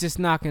he was just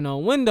knocking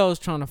on windows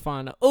trying to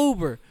find an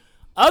Uber.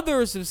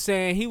 Others are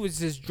saying he was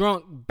just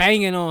drunk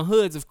banging on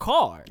hoods of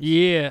cars.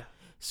 Yeah.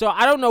 So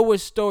I don't know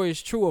which story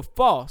is true or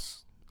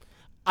false.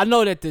 I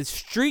know that the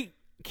street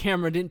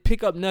camera didn't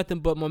pick up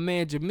nothing but my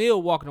man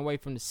Jamil walking away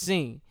from the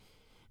scene.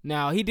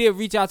 Now, he did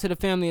reach out to the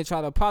family and try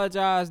to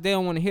apologize. They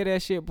don't want to hear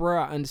that shit,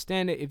 bro. I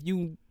understand it. If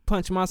you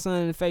punched my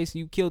son in the face and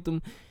you killed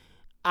him,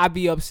 I'd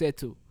be upset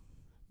too.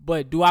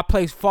 But do I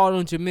place fault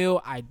on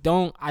Jamil? I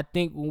don't. I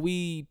think when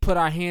we put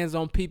our hands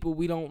on people,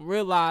 we don't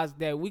realize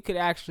that we could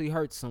actually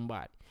hurt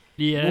somebody.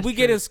 Yeah,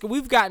 when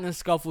we've gotten in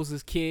scuffles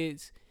as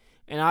kids,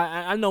 and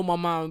I know my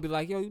mom would be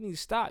like, yo, you need to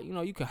stop. You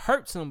know, you could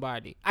hurt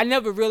somebody. I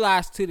never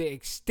realized to the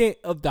extent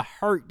of the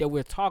hurt that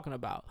we're talking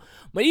about.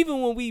 But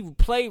even when we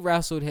play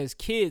wrestled as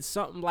kids,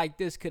 something like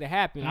this could have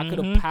happened. I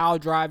could have power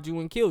drived you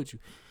and killed you.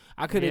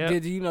 I could have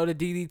did, the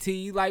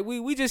DDT. Like,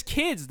 we just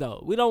kids,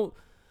 though. We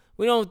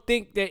don't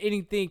think that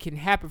anything can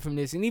happen from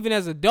this. And even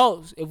as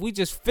adults, if we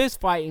just fist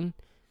fighting,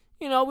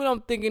 we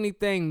don't think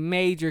anything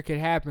major could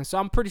happen. So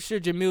I'm pretty sure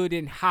Jamil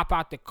didn't hop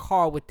out the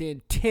car with the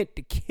intent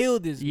to kill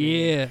this man.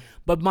 Yeah.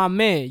 But my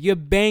man, you're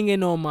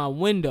banging on my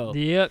window.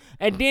 Yep.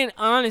 And then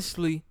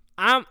honestly,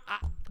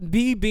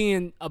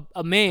 being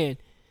a man,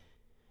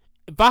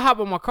 if I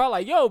hop on my car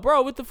like, yo,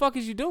 bro, what the fuck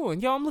is you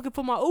doing? Yo, I'm looking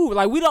for my Uber.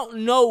 Like, we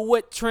don't know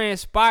what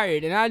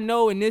transpired. And I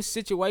know in this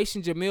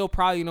situation, Jamil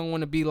probably don't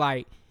want to be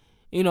like,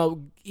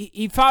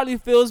 he probably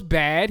feels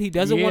bad. He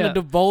doesn't want to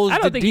divulge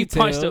the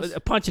details. I don't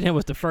think punching him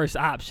was the first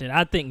option.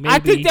 I think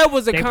that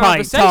was a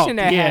conversation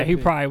that happened. Yeah, he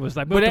probably was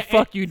like, what the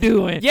fuck you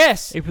doing?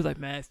 Yes. He was like,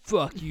 man,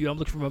 fuck you. I'm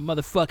looking for my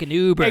motherfucking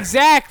Uber.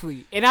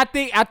 Exactly. And I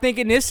think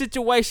in this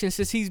situation,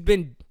 since he's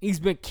been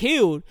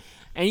killed,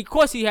 and of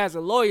course he has a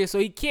lawyer, so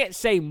he can't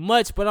say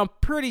much, but I'm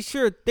pretty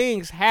sure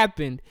things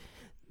happened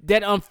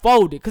that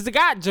unfolded. Because the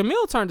guy,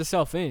 Jamil, turned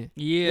himself in.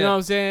 Yeah. You know what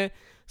I'm saying?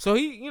 So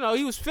he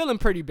was feeling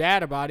pretty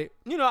bad about it.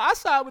 I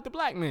side with the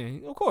black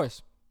man, of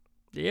course.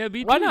 Yeah,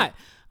 me too. Why not?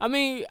 I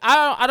mean,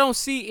 I don't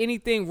see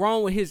anything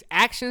wrong with his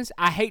actions.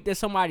 I hate that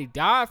somebody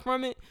died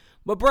from it.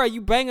 But, bro, you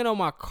banging on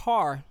my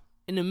car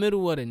in the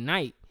middle of the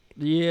night.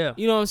 Yeah.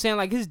 You know what I'm saying?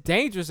 Like, it's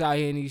dangerous out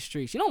here in these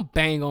streets. You don't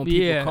bang on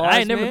people's cars, I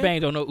ain't never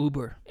banged on no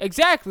Uber.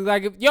 Exactly.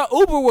 Like, if your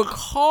Uber would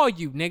call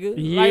you, nigga.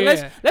 Yeah.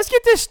 Like, let's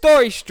get this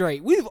story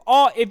straight.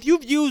 If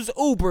you've used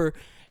Uber,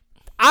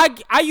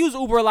 I use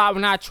Uber a lot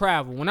when I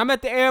travel. When I'm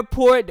at the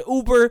airport, the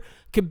Uber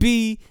could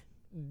be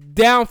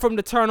down from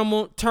the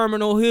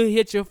terminal. He'll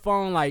hit your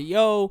phone like,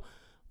 yo,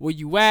 where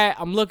you at?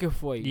 I'm looking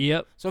for you.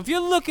 Yep. So if you're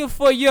looking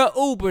for your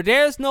Uber,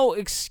 there's no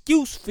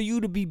excuse for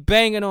you to be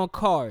banging on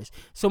cars.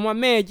 So, my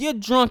man, you're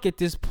drunk at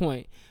this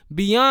point,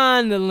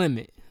 beyond the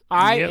limit. All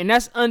right? Yep. And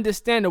that's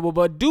understandable.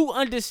 But do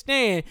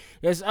understand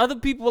there's other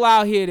people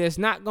out here that's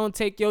not going to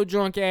take your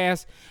drunk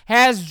ass,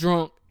 has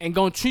drunk, and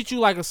gonna treat you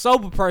like a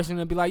sober person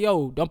and be like,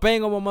 yo, don't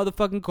bang on my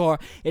motherfucking car,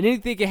 and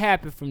anything can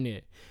happen from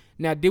there.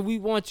 Now, did he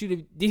want you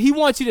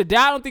to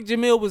die? I don't think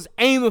Jamil was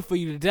aiming for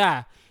you to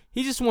die.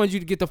 He just wanted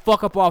you to get the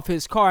fuck up off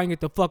his car and get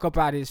the fuck up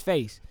out of his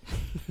face.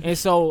 And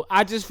so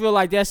I just feel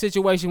like that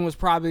situation was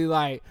probably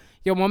like,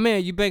 yo, my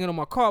man, you banging on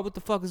my car. What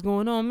the fuck is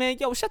going on, man?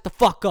 Yo, shut the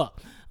fuck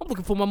up. I'm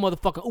looking for my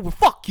motherfucking Uber.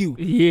 Fuck you.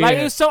 Yeah. Like,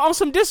 it's on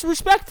some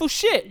disrespectful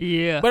shit.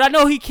 Yeah. But I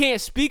know he can't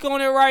speak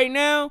on it right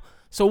now,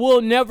 so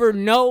we'll never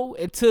know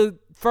until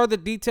further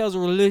details are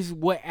released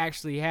what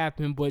actually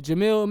happened. But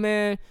Jamil,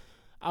 man,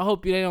 I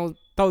hope they don't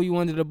throw you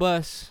under the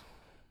bus.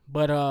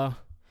 But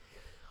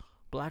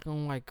black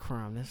on white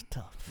crime, that's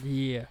tough.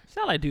 Yeah.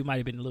 Sound like dude might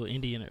have been a little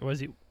Indian. Or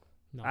was he?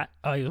 No.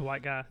 He was a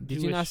white guy.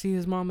 Did you not see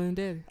his mama and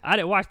daddy? I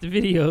didn't watch the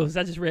videos.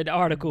 I just read the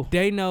article.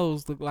 They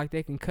nose look like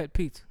they can cut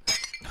pizza.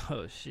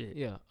 Oh shit.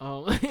 Yeah.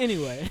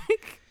 Anyway.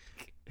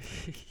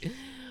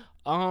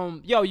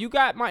 Yo, you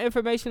got my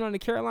information on the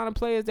Carolina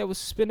players that was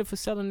suspended for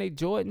selling their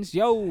Jordans.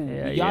 Yo,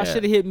 y'all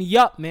should have hit me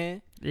up,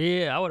 man.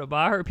 Yeah, I would have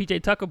bought. I heard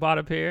PJ Tucker bought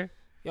a pair.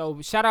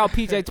 Yo, shout out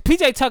PJ.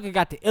 PJ Tucker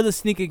got the illest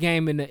sneaker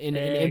game in the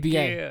NBA.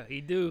 Yeah,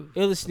 he do.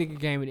 Illest sneaker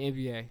game in the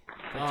NBA.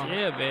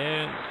 Yeah,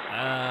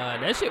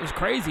 man. That shit was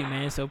crazy,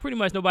 man. So pretty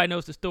much nobody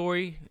knows the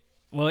story.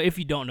 Well, if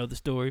you don't know the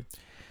story.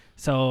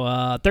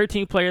 So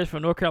 13 players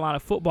from North Carolina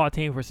football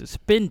team were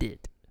suspended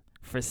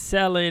for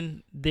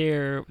selling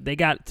they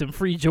got some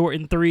free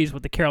Jordan 3s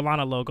with the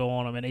Carolina logo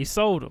on them, and they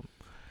sold them.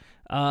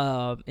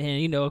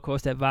 And, of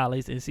course, that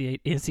violates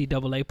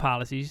NCAA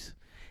policies.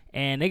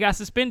 And they got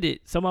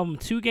suspended, some of them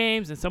 2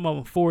 games and some of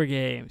them 4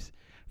 games,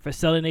 for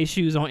selling their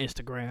shoes on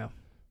Instagram.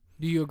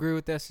 Do you agree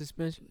with that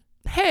suspension?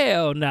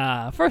 Hell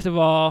nah. First of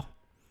all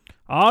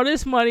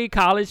this money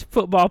college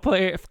football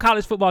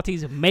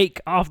teams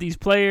make off these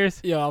players.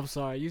 Yo, I'm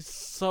sorry. You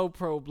so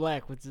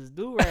pro-black with this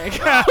do-rag.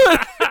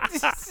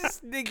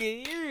 this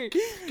nigga here.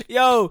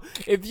 Yo,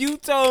 if you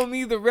told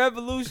me the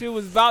revolution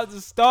was about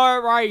to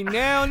start right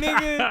now,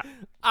 nigga,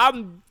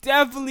 I'm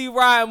definitely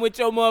riding with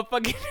your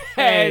motherfucking ass,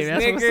 hey,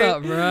 that's nigga. What's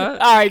up, bro?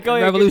 All right, go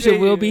ahead. Revolution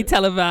will be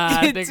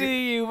televised, nigga. To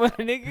you, my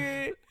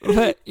nigga.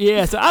 But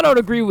yeah, so I don't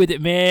agree with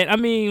it, man. I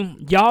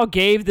mean, y'all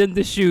gave them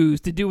the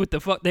shoes to do what the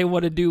fuck they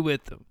want to do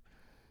with them.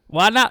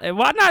 Why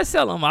not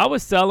sell them? I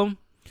would sell them.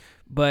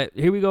 But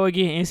here we go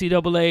again,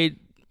 NCAA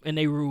and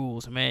they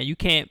rules, man. You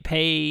can't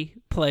pay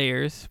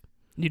players.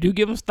 You do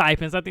give them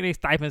stipends. I think they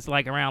stipends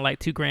like around like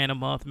 $2,000 a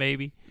month,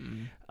 maybe.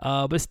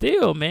 But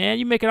still, man,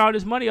 you making all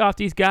this money off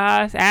these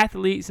guys,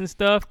 athletes and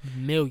stuff.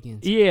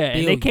 Millions. Yeah, Billions.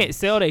 and they can't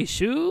sell their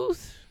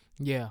shoes.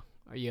 Yeah.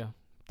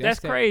 That's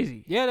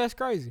crazy. Yeah, that's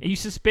crazy. And you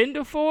suspend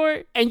them for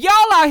it? And y'all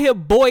out here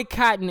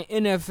boycotting the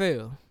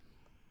NFL.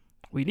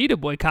 We need a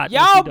boycott.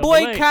 Y'all the NCAA.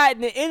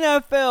 boycotting the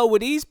NFL where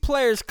these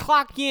players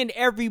clock in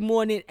every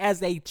morning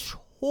as a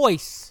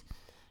choice.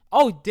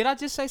 Oh, did I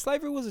just say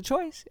slavery was a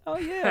choice? Oh,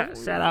 yeah.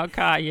 Shout out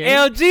Kanye.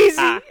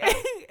 LGZ.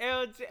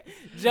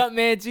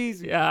 Jumpman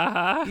Jeezy.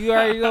 Yeah. You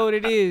already know what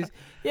it is.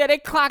 Yeah, they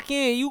clock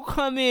in. You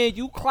come in.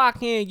 You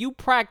clock in. You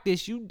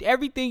practice.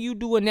 Everything you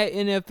do in that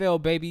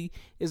NFL, baby,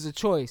 is a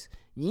choice.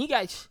 You ain't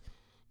got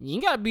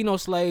to be no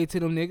slave to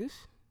them niggas.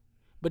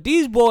 But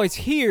these boys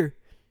here,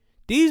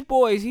 they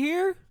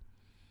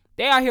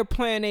out here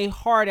playing their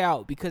heart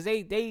out because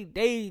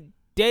they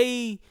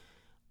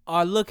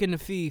are looking to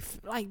feed.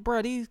 Like,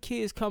 bro, these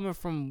kids coming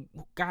from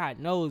God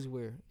knows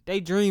where. They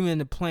dreaming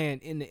of playing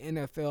in the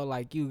NFL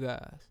like you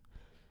guys.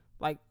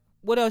 Like,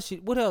 what else?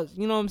 You know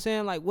what I'm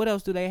saying? Like, what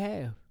else do they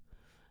have?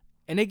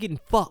 And they getting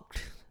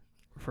fucked.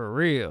 For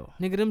real.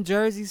 Nigga, them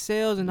jersey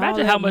sales and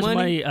Imagine all that how much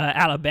money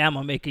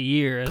Alabama make a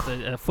year as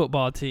a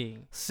football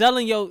team.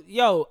 Selling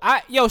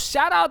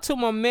shout out to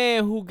my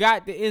man who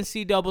got the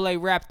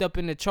NCAA wrapped up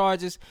in the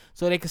charges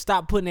so they could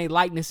stop putting their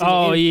likeness in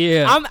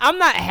yeah. I'm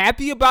not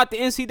happy about the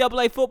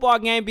NCAA football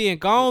game being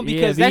gone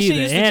because that shit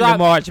used to drop. The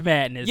March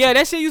Madness. Yeah,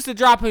 that shit used to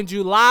drop in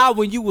July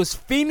when you was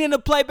fiending to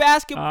play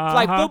basketball,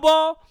 like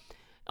football.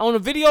 On a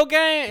video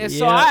game, and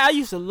so I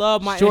used to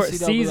love my short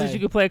NCAA. seasons. You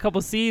could play a couple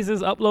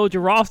seasons, upload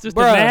your rosters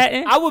Bruh, to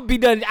Madden. I'd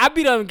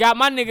be done. Got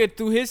my nigga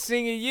through his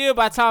senior year.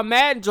 By the time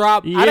Madden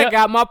dropped, I done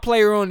got my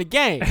player on the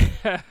game.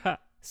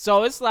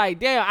 So it's like,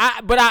 damn.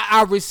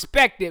 I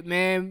respect it,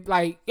 man.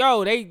 Like,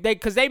 yo,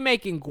 cause they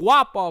making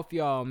guap off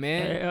y'all,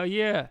 man. Hell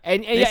yeah.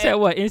 And they said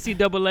what?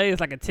 NCAA is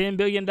like a $10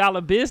 billion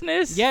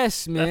business.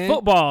 Yes, man.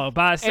 Football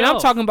by itself. And I'm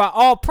talking about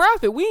all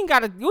profit. We ain't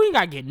gotta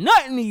get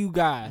nothing to you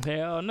guys.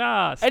 Hell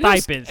nah.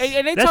 Stipends.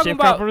 And they that talking shit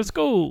about come from the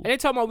school. And they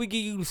talking about we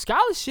give you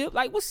scholarship.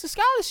 Like, what's the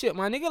scholarship,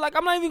 my nigga? Like,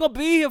 I'm not even gonna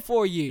be here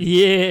for you.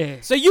 Yeah.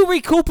 So you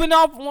recouping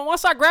off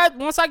once I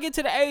get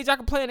to the age I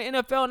can play in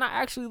the NFL and I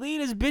actually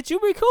lead this bitch. You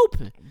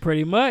recouping.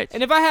 Pretty much.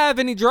 And if I have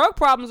any drug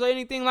problems or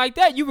anything like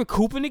that, you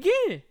recouping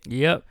again.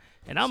 Yep.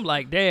 And I'm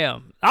like,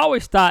 damn. I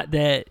always thought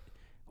that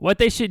what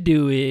they should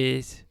do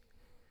is,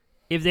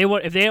 if they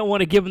don't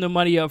want to give them the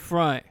money up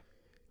front,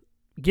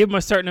 give them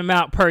a certain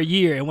amount per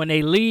year, and when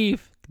they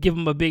leave, give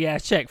them a big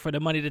ass check for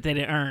the money that they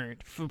didn't earn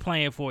for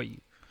playing for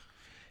you.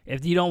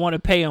 If you don't want to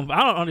pay them,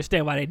 I don't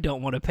understand why they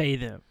don't want to pay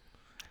them.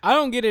 I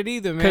don't get it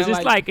either, man. Because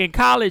it's like in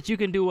college, you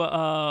can do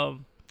I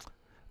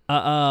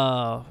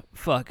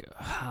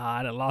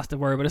done lost the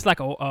word, but it's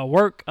like a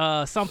work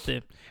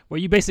something where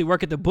you basically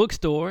work at the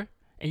bookstore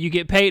and you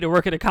get paid to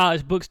work at a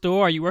college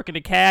bookstore, or you work in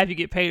the CAV, you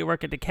get paid to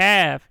work at the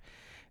CAV.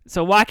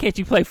 So why can't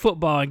you play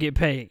football and get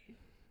paid?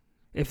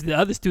 If the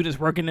other students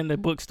working in the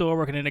bookstore,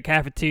 working in the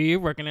cafeteria,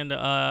 working in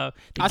the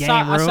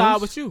game rooms, I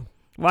side with you.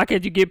 Why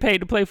can't you get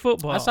paid to play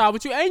football? I side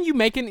with you, and you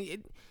making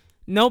it.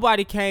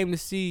 Nobody came to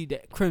see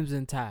that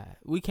Crimson Tide.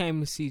 We came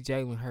to see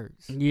Jalen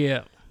Hurts.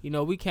 Yeah. You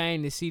know, we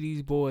came to see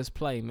these boys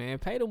play, man.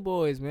 Pay them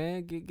boys,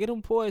 man. Get them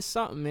boys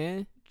something,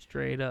 man.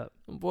 Straight up.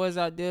 Them boys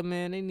out there,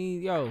 man, they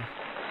need,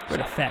 For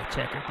the fact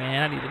checker,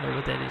 man. I need to know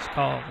what that is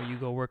called when you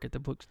go work at the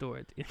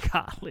bookstore in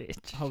college.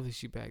 Hopefully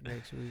she back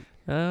next week.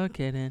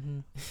 Okay,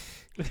 then.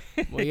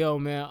 Well,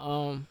 man,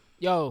 I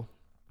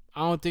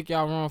don't think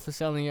y'all wrong for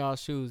selling y'all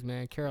shoes,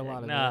 man.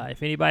 Carolina. Nah,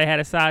 if anybody had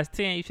a size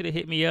 10, you should have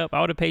hit me up. I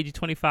would have paid you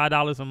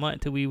 $25 a month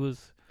until we were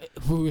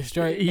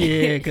straight.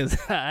 Yeah, because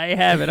I ain't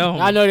have it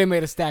on. I know they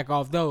made a stack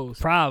off those.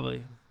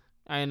 Probably.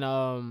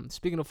 And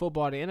speaking of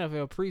football, the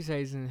NFL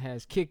preseason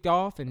has kicked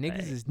off, and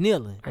niggas is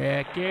kneeling.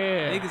 Heck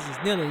yeah. Niggas is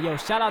kneeling. Yo,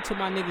 shout out to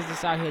my niggas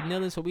that's out here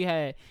kneeling. So we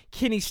had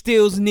Kenny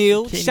Stills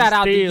kneel. Shout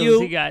out to you.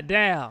 He got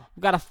down.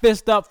 We got a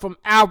fist up from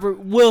Albert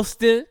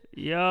Wilson.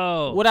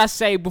 Yo. What I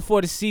say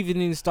before the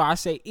season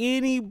starts, I say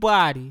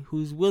anybody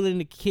who's willing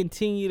to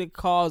continue the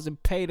cause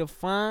and pay the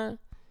fine,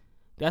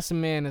 that's a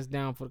man that's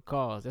down for the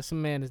cause.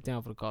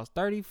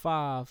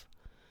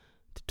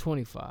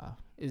 35-25.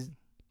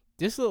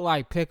 This look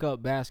like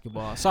pickup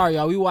basketball. Sorry,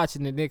 y'all. We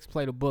watching the Knicks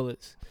play the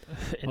Bullets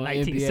in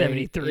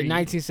 1973. In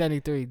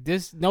 1973.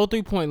 This no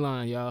 3-point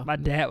line, y'all. My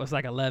dad was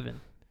like 11.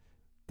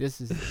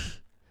 This is.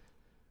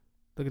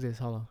 Look at this.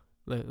 Hold on.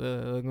 Look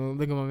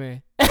at my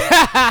man.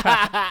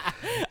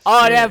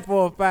 All that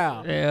for a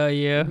foul. Hell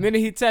yeah. The minute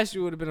he touched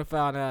you would have been a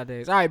foul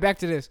nowadays. All right, back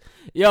to this.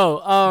 Yo,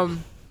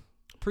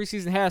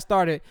 preseason has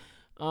started.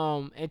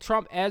 And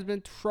Trump has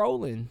been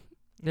trolling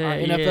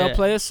NFL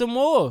players some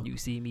more. You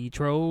see me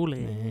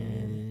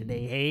trolling.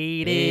 They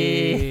hate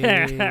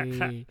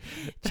it.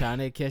 Trying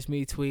to catch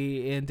me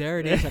tweeting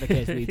dirty. Trying to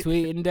catch me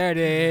tweeting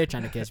dirty.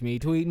 Trying to catch me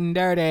tweeting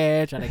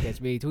dirty. Trying to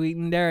catch me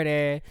tweeting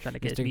dirty. Trying to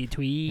catch me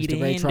tweeting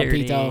Mr.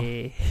 Ray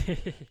dirty.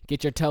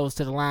 Get your toes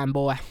to the line,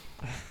 boy.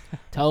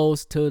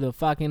 Toes to the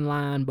fucking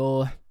line,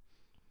 boy.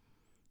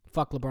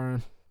 Fuck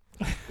LeBron.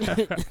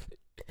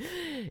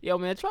 Yo,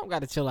 man, Trump got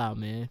to chill out,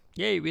 man.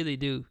 Yeah, he really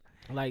do.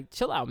 Like,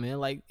 chill out, man.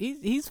 Like,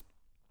 he's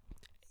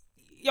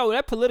yo,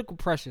 that political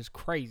pressure is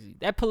crazy.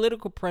 That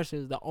political pressure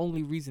is the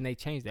only reason they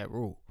changed that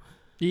rule.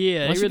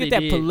 Yeah, Once they really you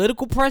get that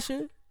political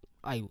pressure,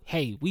 like,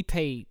 hey, we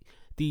paid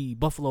the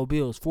Buffalo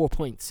Bills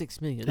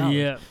 $4.6 million.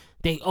 Yeah.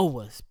 They owe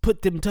us.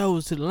 Put them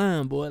toes to the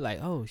line, boy. Like,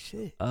 oh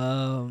shit.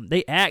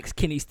 They asked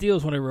Kenny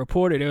Stills when they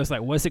reported. It was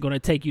like, what's it going to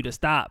take you to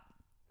stop?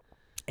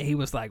 And he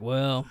was like,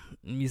 well,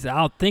 he said,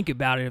 I'll think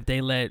about it if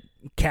they let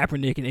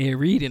Kaepernick and Ed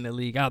Reed in the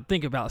league. I'll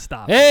think about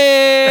stopping.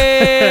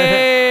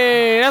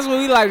 Hey, that's what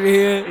we like to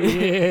hear.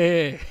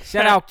 Yeah.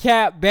 Shout out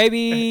Cap,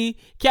 baby.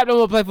 Cap don't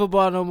want to play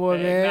football no more,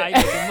 man. Now you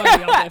get the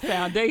money off that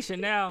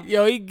foundation now.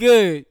 Yo, he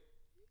good.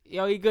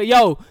 Yo,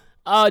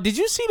 did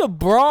you see the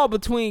brawl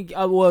between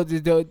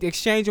the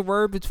exchange of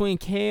word between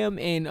Cam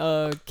and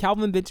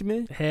Calvin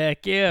Benjamin?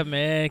 Heck yeah,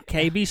 man.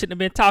 KB shouldn't have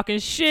been talking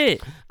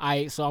shit. All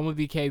right, so I'm gonna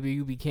be KB,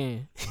 you be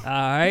Cam. All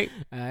right.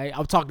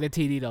 I'm talking to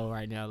TD though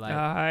right now. Like,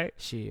 all right.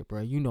 Shit,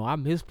 bro. You know I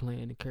miss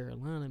playing in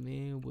Carolina,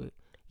 man. But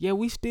yeah,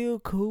 we still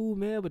cool,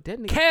 man. But that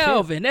nigga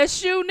Calvin,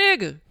 that's you,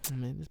 nigga.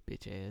 Man, this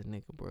bitch ass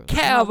nigga, bro.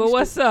 Calvin,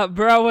 what's up,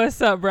 bro?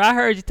 What's up, bro? I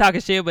heard you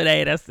talking shit, but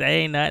hey, that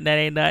ain't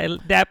nothing.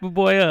 Dap your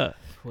boy up.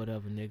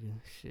 Whatever, nigga.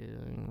 Shit.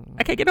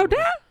 I can't get no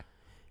down.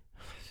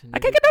 Nigga, I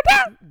can't get no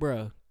down,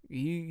 bro.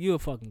 You a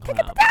fucking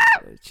clown.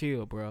 Bro.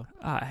 Chill, bro.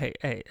 Hey,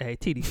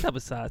 TD, step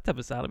aside.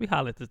 Let me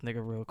holler at this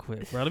nigga real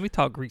quick, bro. Let me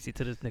talk greasy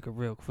to this nigga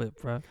real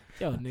quick, bro.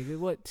 Yo, nigga,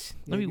 what?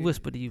 Let me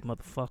whisper to you,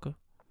 motherfucker.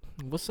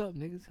 What's up,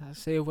 niggas? I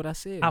said what I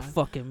said. I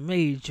fucking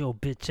made your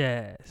bitch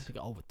ass.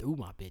 Nigga overthrew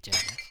my bitch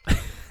ass.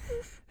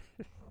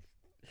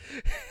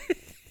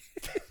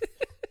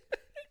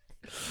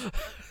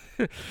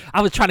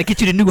 I was trying to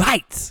get you to new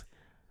heights.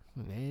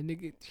 Man,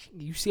 nigga,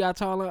 you see how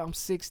tall I am? I'm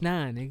 6'9",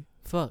 nigga.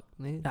 Fuck,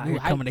 man. Now you're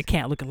coming to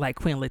camp looking like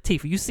Queen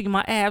Latifah. You see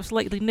my abs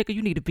lately, nigga?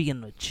 You need to be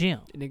in the gym.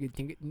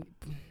 Nigga,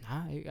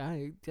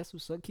 I that's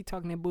what's up. Keep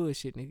talking that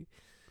bullshit, nigga.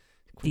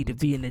 Need to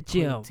be in the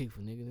gym. Latifah,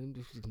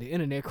 nigga. The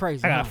internet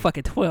crazy. I got a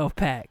fucking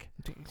 12-pack.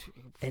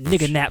 And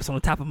nigga naps on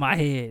the top of my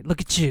head.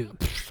 Look at you.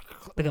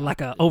 Looking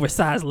like an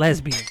oversized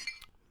lesbian.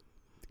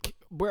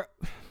 Bro,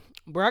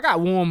 I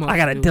got warm ups. I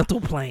got a dental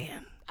plan.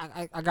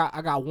 I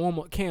got warm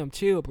up. Cam,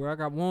 chill, bro. I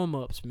got warm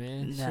ups,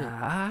 man.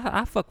 Nah,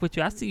 I fuck with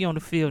you. I see you on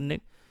the field, nigga.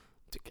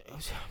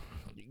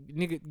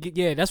 Nigga,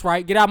 yeah, that's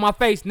right. Get out my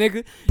face,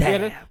 nigga.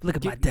 Damn, look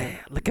at my dad.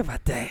 Look at my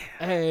dad.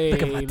 Hey,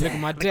 look at my dad. Look at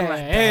my Look at my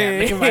dad. dad.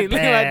 Hey,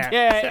 Look at my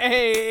dad.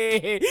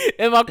 Hey,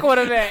 that's my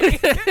quarterback.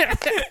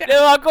 That's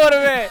my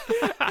quarterback.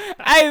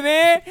 Hey,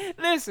 man,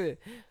 listen.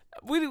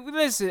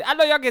 Listen, I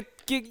know y'all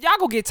y'all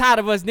gonna get tired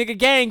of us, nigga.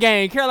 Gang.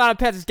 Carolina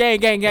Panthers, gang.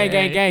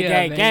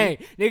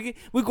 Nigga,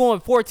 we going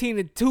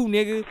 14-2,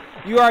 nigga.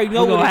 You already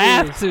know what it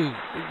have is. to.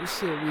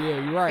 Shit,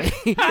 yeah, you right.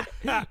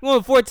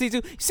 Going 14-2.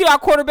 You see our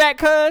quarterback,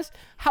 cuz?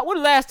 When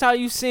the last time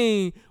you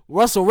seen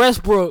Russell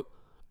Westbrook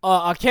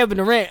or Kevin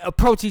Durant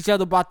approach each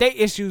other about their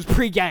issues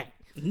pre-game?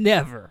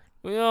 Never.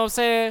 You know what I'm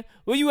saying?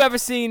 Will you ever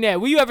seen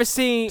that? Will you ever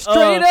seen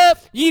straight up?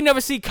 You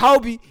never see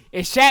Kobe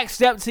and Shaq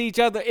step to each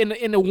other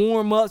in the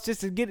warm ups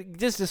just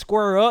to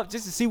square up,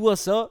 just to see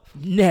what's up?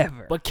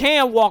 Never. But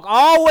Cam walk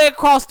all the way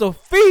across the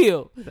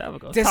field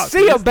to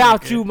see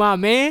about you, my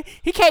man.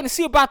 He came to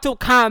see about your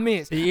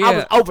comments. Yeah. I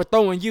was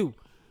overthrowing you.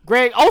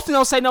 Greg Olsen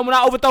don't say no when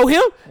I overthrow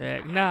him.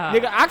 Heck nah.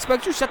 Nigga, I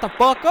expect you to shut the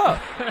fuck up.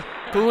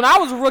 Cause when I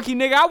was a rookie,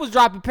 nigga, I was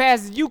dropping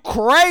passes. You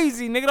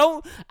crazy,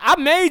 nigga. I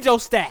made your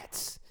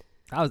stats.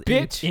 I was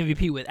bitch.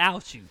 MVP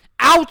without you.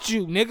 Out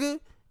you, nigga.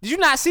 Did you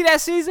not see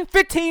that season?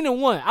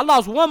 15-1. I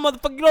lost one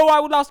motherfucker. You know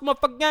why we lost the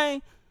motherfucking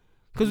game?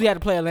 Because we had to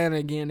play Atlanta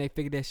again. They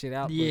figured that shit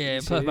out. Yeah,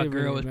 but plus shit, my it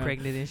girl really was matter.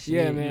 pregnant and shit.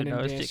 Yeah, man. You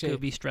know, shit could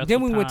be stressful.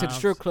 Then we went to the times.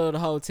 strip club the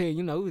whole team.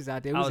 You know, we was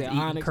out there. We I was was at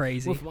eating Onyx.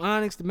 crazy. Went from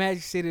Onyx to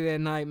Magic City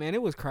that night, man.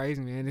 It was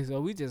crazy, man. And so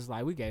we just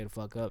we gave the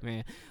fuck up,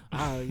 man.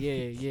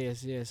 Yeah.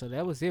 So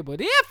that was it. But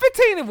yeah,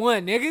 15-1,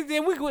 niggas.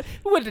 Then we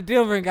went to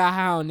Denver and got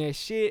high on that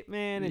shit,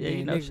 man. And Yeah, then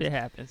you know, niggas, shit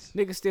happens.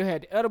 Niggas still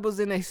had the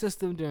edibles in their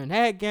system during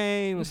that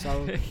game. And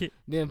so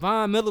then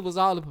Von Miller was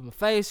all up in my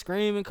face,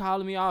 screaming,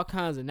 calling me all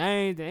kinds of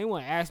names. Then they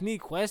want to ask me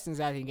questions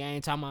after the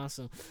game, talking about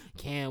some,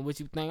 Cam, what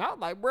you think? I was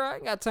like, bro, I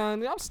ain't got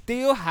time. I'm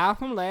still high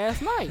from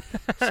last night.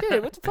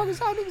 Shit, what the fuck is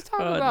y'all niggas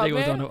talking about, Nigga man?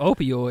 was on the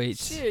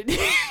opioids. Shit.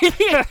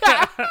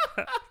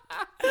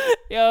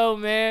 Yo,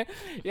 man.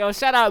 Yo,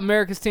 shout out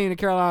America's team, the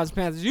Carolina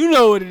Panthers. You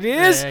know what it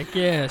is. Heck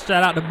yeah.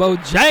 Shout out to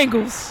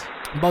Bojangles.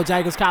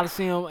 Bojangles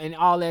Coliseum and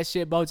all that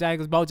shit.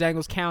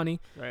 Bojangles County.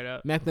 Right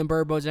up.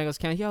 Mecklenburg, Bojangles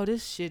County. Yo,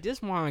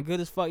 this wine good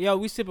as fuck. Yo,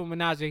 we sipping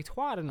Menage a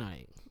Trois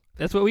tonight.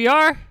 That's what we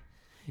are?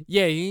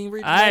 Yeah, you ain't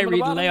read the I label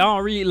ain't on the read bottom? I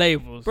don't read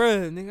labels.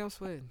 Bruh, nigga, I'm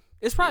sweating.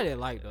 It's probably that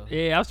light, though.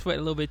 Yeah, I was sweating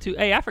a little bit, too.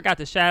 Hey, I forgot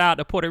to shout out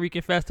the Puerto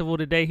Rican Festival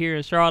today here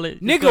in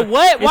Charlotte. Nigga,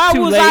 what? Why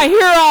was I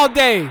here all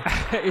day?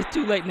 It's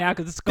too late now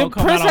because it's going The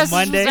to come out on princesses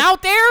Monday. was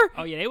out there?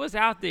 Oh, yeah, they was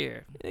out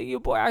there. Nigga, your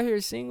boy out here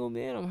single,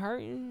 man. I'm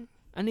hurting.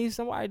 I need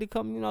somebody to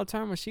come,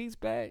 turn my sheets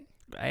back.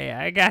 Hey,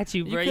 I got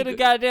you, bro. You could have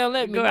goddamn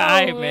let me go. know, All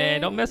right,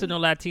 man. Don't mess with no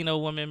Latino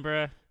woman,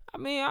 bro. I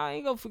mean, I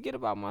ain't gonna forget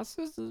about my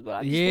sisters, but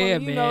I just Yeah,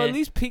 want to, man. at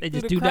least peek They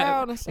through just the do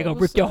crowd that. and say, They gonna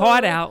 "What's rip your up?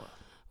 heart out.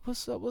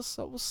 What's up?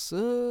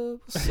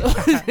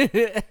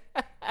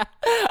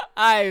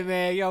 Alright,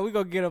 man. Yo, we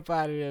gonna get up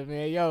out of there,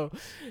 man. Yo,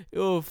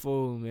 you a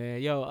fool,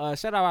 man. Yo,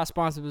 shout out our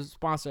sponsor,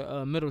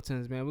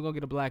 Middleton's, man. We're gonna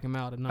get a black and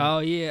mild tonight. Oh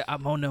yeah,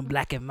 I'm on them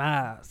black and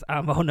miles.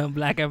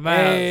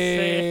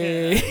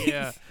 Hey.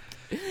 Yeah.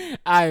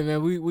 Alright,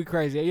 man. We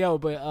crazy. Yo,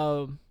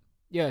 but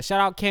yeah, shout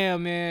out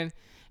Cam, man.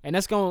 And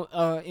that's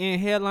gonna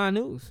end headline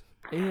news.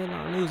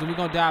 And we're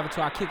gonna dive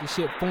into our kicking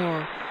shit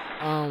forum.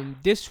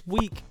 This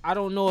week, I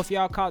don't know if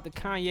y'all caught the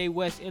Kanye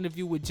West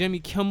interview with Jimmy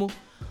Kimmel,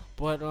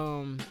 but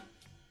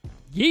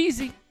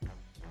Yeezy.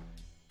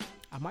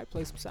 I might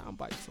play some sound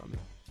bites from it.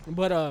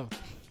 But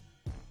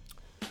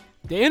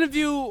the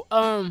interview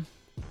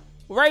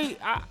raised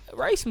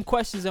some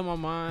questions in my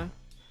mind.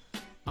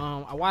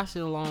 I watched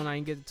it alone. I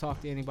didn't get to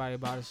talk to anybody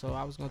about it, so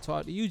I was gonna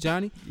talk to you,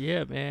 Johnny.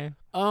 Yeah, man.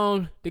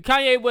 The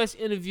Kanye West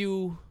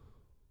interview,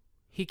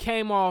 he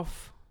came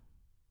off.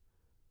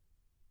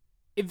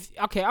 Let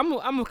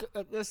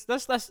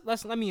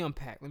me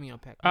unpack.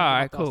 All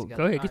right, cool.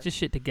 Go ahead, get your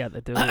shit together,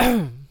 dude.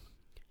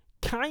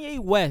 Kanye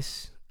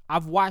West,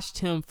 I've watched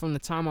him from the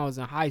time I was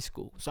in high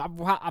school, so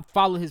I've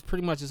followed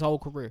pretty much his whole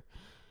career.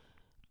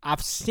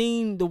 I've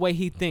seen the way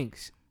he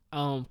thinks.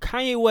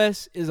 Kanye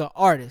West is an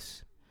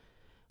artist.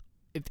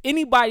 If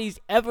anybody's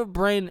ever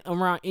been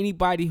around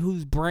anybody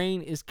whose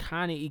brain is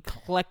kind of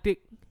eclectic,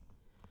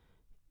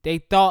 their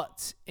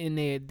thoughts and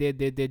their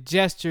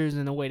gestures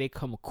and the way they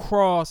come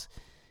across,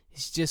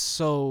 it's just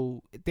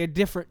so, they're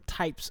different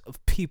types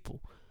of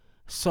people.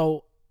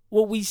 So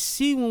what we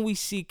see when we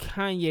see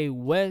Kanye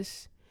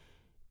West,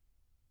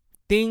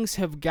 things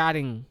have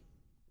gotten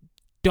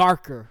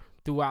darker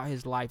throughout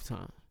his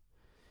lifetime.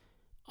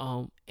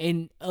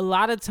 And a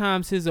lot of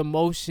times his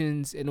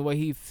emotions and the way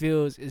he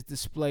feels is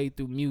displayed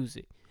through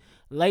music.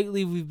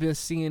 Lately, we've been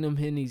seeing him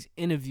in these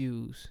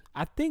interviews.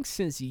 I think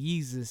since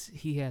Yeezus,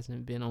 he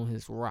hasn't been on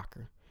his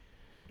rocker.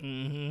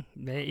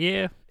 Mm-hmm.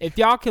 Yeah. If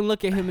y'all can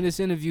look at him in this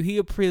interview, he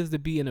appears to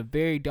be in a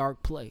very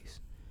dark place.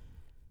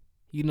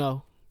 You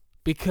know,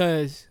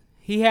 because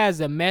he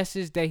has a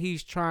message that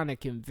he's trying to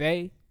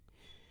convey,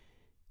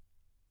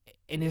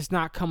 and it's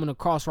not coming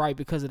across right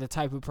because of the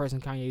type of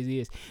person Kanye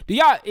is.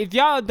 If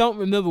y'all don't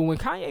remember, when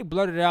Kanye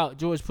blurted out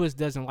George Bush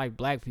doesn't like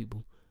black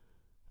people,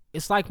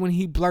 it's like when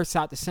he blurts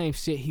out the same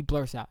shit he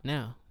blurts out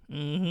now.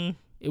 Mm-hmm.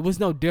 It was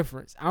no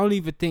difference. I don't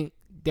even think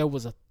there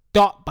was a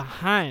thought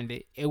behind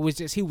it. It was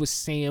just he was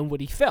saying what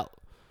he felt.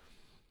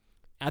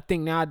 I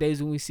think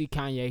nowadays when we see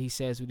Kanye, he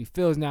says what he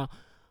feels. Now,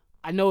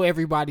 I know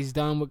everybody's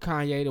done with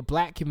Kanye. The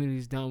black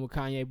community's done with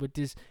Kanye. But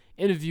this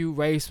interview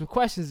raised some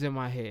questions in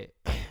my head.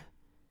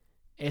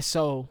 And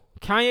so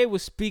Kanye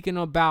was speaking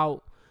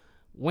about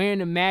wearing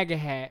the MAGA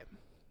hat.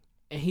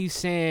 And he's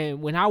saying,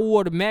 when I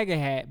wore the MAGA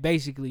hat,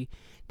 basically,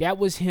 that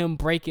was him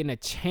breaking a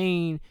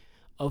chain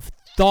of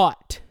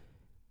thought.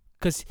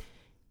 Because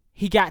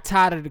he got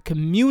tired of the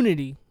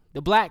community,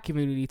 the black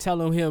community,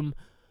 telling him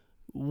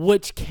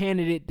which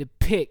candidate to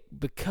pick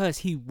because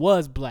he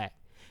was black.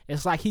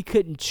 It's like he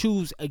couldn't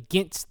choose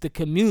against the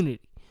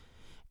community.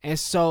 And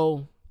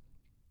so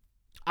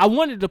I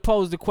wanted to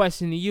pose the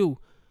question to you.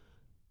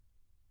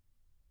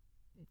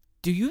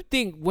 Do you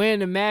think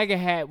wearing the MAGA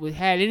hat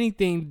had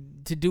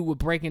anything to do with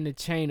breaking the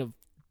chain of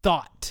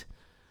thought?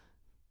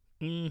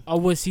 Or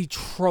was he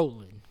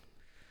trolling?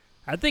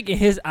 I think in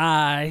his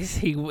eyes,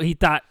 he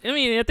thought,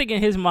 I think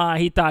in his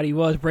mind, he thought he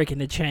was breaking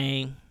the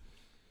chain.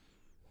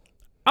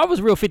 I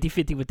was real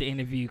 50-50 with the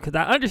interview because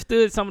I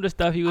understood some of the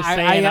stuff he was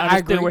saying. I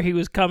understood where he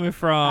was coming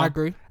from. I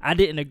agree. I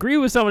didn't agree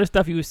with some of the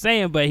stuff he was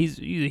saying, but he's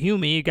a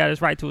human. He got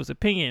his right to his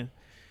opinion.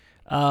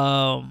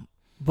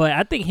 But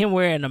I think him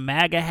wearing a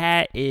MAGA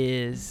hat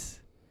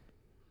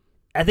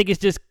I think it's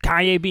just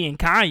Kanye being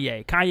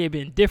Kanye. Kanye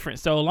been different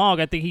so long.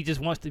 I think he just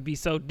wants to be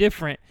so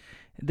different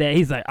that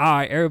he's like, all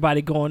right,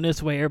 everybody going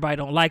this way. Everybody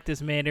don't like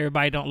this man.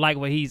 Everybody don't like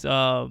what he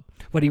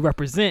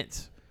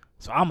represents.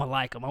 So I'm going to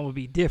like him. I'm going to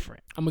be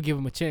different. I'm going to give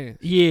him a chance.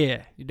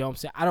 Yeah. You know what I'm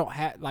saying? I don't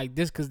have like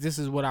this because this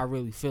is what I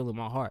really feel in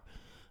my heart.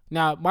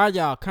 Now, mind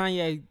y'all,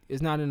 Kanye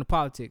is not into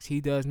politics.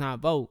 He does not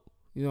vote.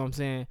 You know what I'm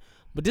saying?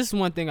 But this is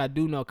one thing I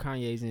do know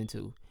Kanye's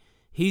into.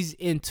 He's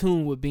in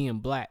tune with being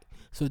black.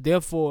 So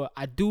therefore,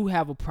 I do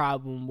have a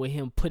problem with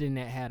him putting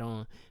that hat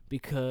on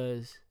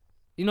because,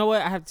 you know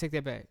what? I have to take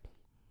that back.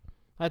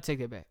 Let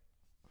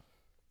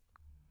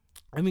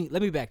me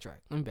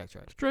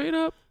backtrack. Straight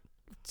up.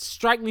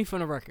 Strike me from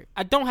the record.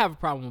 I don't have a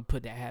problem with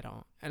putting that hat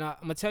on. And I'm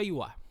going to tell you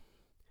why.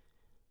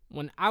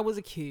 When I was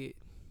a kid,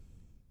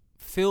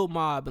 Phil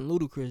Mobb and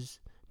Ludacris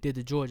did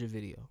the Georgia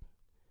video.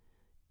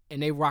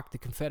 And they rocked the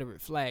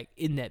Confederate flag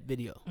in that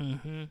video.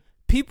 Mm-hmm.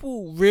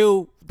 People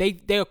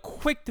they're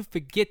quick to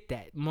forget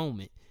that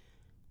moment.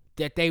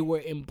 That they were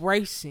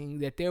embracing,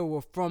 that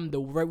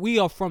we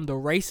are from the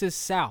racist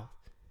South.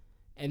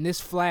 And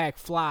this flag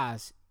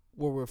flies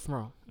where we're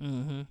from.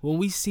 Mm-hmm. When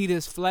we see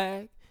this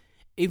flag,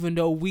 even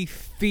though we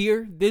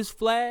fear this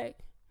flag,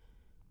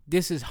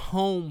 this is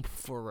home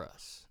for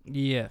us.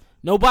 Yeah.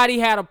 Nobody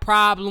had a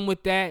problem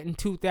with that in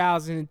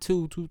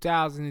 2002,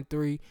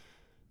 2003.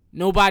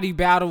 Nobody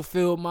battled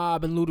Phil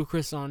Mobb and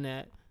Ludacris on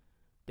that.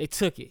 They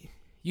took it.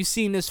 You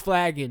seen this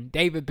flag in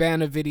David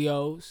Banner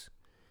videos.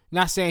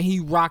 Not saying he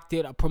rocked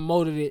it or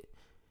promoted it,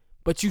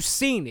 but you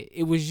seen it.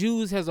 It was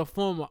used as a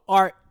form of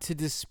art to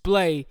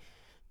display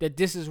that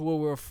this is where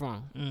we're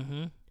from.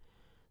 Mm-hmm.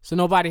 So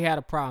nobody had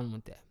a problem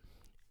with that.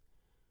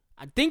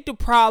 I think the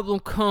problem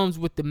comes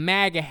with the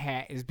MAGA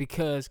hat is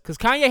because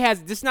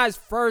Kanye this is not his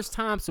first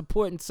time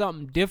supporting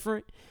something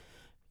different.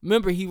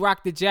 Remember, he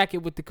rocked the jacket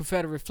with the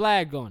Confederate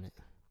flag on it.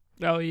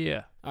 Oh,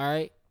 yeah. All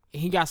right?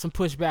 And he got some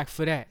pushback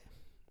for that.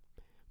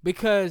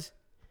 Because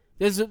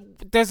there's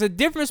a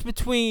difference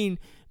between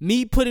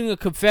me putting a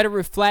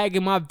Confederate flag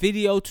in my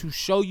video to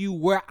show you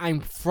where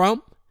I'm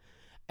from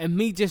and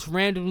me just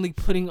randomly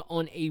putting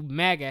on a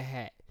MAGA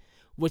hat,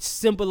 which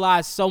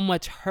symbolized so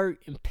much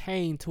hurt and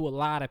pain to a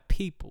lot of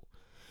people.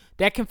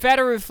 That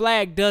Confederate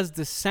flag does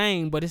the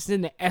same, but it's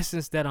in the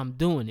essence that I'm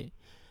doing it.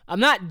 I'm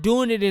not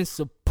doing it in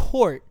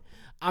support.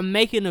 I'm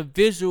making a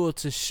visual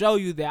to show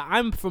you that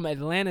I'm from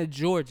Atlanta,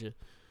 Georgia.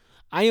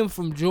 I am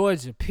from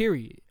Georgia,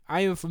 period.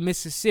 I am from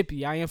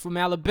Mississippi. I am from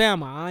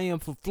Alabama. I am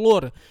from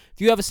Florida. If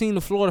you ever seen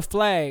the Florida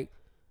flag,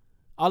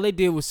 all they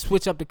did was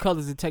switch up the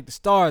colors and take the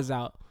stars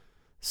out.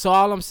 So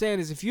all I'm saying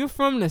is if you're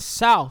from the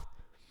South,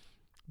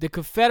 the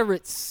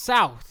Confederate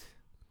South,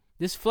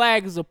 this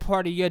flag is a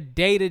part of your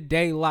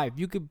day-to-day life.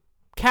 You could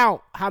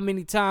count how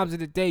many times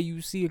in a day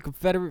you see a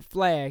Confederate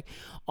flag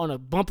on a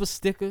bumper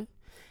sticker,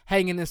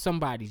 hanging in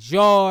somebody's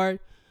yard,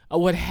 or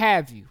what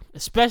have you,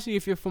 especially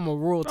if you're from a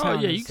rural town.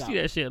 Oh, yeah, you can see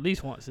that shit at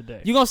least once a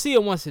day. You're going to see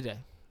it once a day.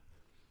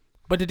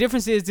 But the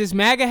difference is this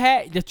MAGA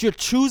hat that you're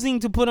choosing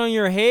to put on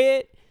your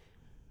head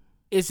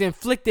is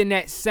inflicting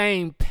that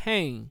same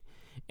pain.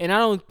 And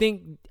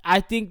I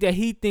think that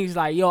he thinks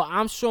like, yo,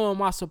 I'm showing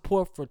my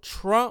support for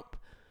Trump,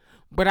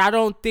 but I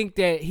don't think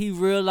that he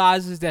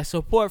realizes that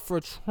support for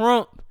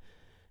Trump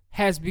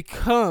has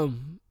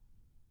become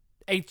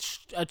a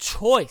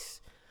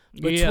choice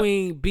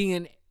between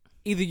being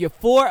either you're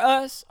for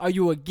us or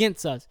you're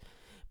against us.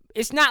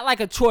 It's not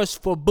like a choice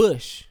for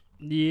Bush.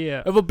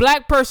 Yeah. If a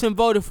black person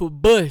voted for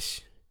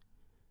Bush,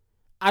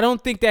 I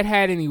don't think that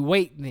had any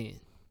weight then.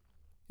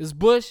 It was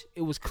Bush,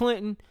 it was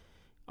Clinton,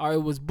 or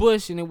it was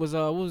Bush, and it was,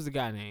 what was the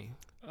guy name?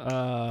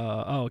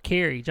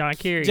 Kerry, John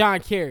Kerry. John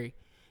Kerry.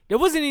 There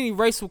wasn't any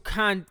racial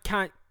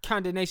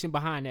condemnation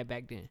behind that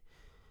back then.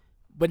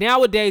 But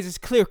nowadays, it's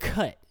clear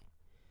cut.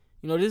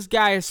 You know, this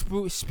guy is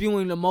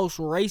spewing the most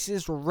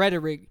racist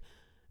rhetoric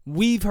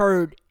we've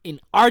heard in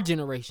our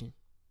generation.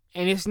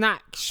 And it's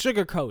not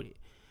sugar-coated.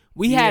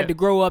 We had to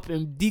grow up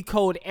and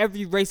decode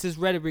every racist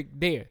rhetoric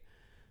there.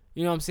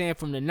 You know what I'm saying?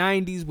 From the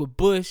 90s with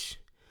Bush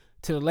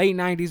to the late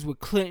 90s with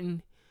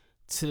Clinton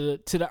to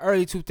the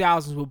early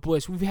 2000s with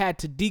Bush. We've had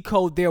to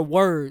decode their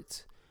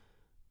words,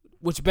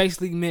 which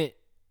basically meant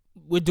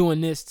we're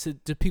doing this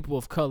to people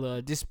of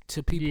color, just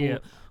to people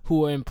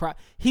who are in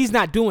He's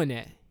not doing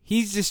that.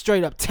 He's just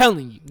straight up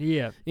telling you.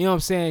 Yeah. You know what I'm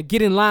saying?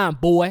 Get in line,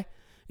 boy.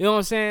 You know what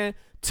I'm saying?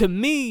 To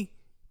me,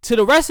 to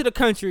the rest of the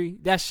country,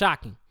 that's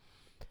shocking.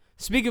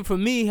 Speaking for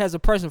me as a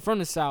person from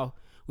the South,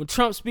 when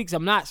Trump speaks,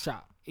 I'm not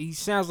shocked. He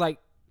sounds like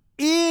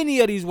any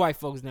of these white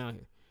folks down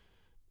here.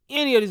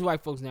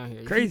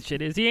 Crazy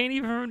shit is he ain't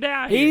even from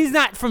down here. He's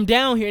not from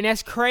down here, and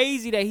that's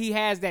crazy that he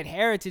has that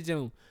heritage in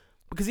him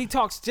because he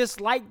talks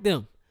just like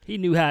them. He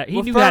knew how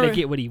to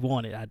get what he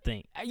wanted, I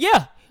think.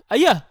 Yeah.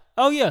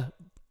 Oh, yeah.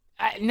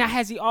 Now,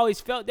 has he always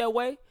felt that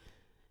way?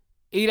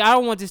 I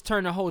don't want this to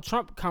turn the whole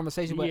Trump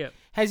conversation, but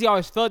has he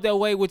always felt that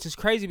way, which is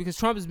crazy because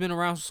Trump has been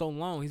around for so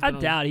long. I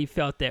doubt he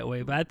felt that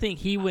way, but I think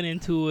he went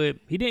into it.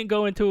 He didn't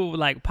go into it with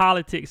like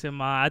politics in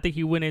mind. I think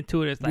he went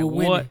into it as like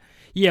what?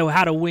 Yeah,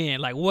 how to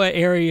win. Like what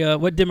area,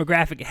 what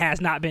demographic has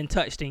not been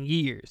touched in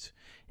years.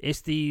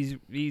 It's these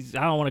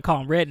I don't want to call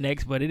them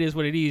rednecks, but it is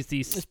what it is.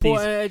 These poor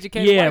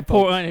uneducated white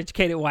poor folks.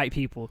 Uneducated white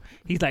people.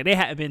 He's like, they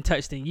haven't been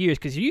touched in years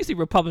because usually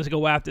Republicans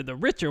go after the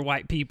richer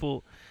white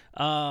people.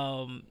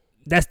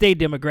 That's their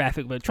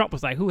demographic, but Trump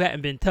was like, who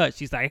hadn't been touched?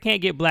 He's like, I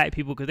can't get black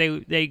people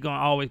because they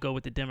gonna always go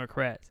with the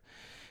Democrats.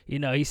 You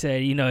know, he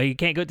said, you know, he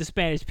can't go with the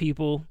Spanish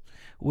people,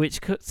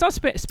 which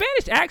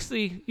Spanish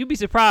actually, you'd be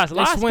surprised. A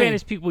lot of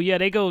Spanish people, they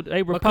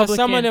Republican. Because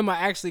some of them are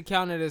actually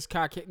counted as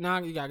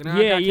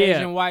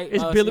Caucasian white.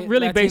 It's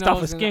really based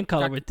off of skin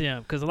color with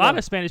them because a lot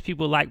of Spanish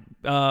people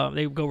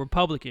they go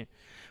Republican.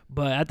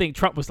 But I think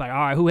Trump was like, all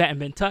right, who hadn't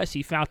been touched?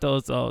 He found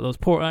those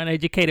poor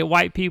uneducated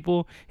white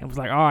people and was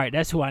like, all right,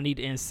 that's who I need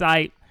to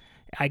incite.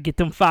 I get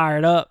them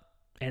fired up,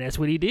 and that's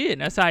what he did.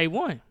 And that's how he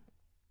won.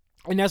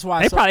 And that's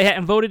why they probably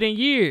hadn't voted in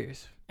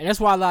years. And that's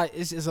why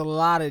it's a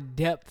lot of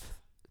depth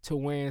to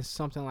win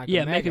something like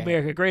Make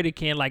America Great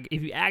Again. Like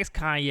if you ask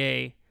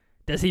Kanye,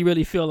 does he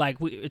really feel like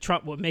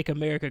Trump would make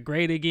America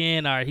great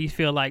again, or he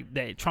feel like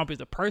that Trump is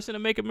the person to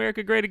make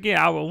America great again?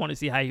 I would want to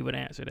see how he would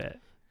answer that.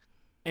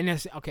 And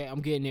that's okay.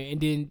 I'm getting there.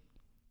 And then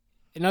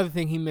another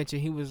thing he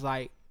mentioned, he was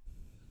like,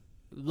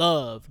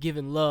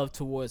 giving love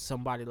towards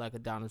somebody like a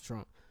Donald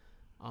Trump.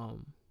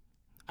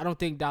 I don't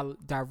think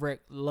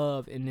direct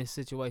love in this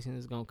situation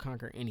is going to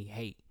conquer any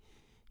hate.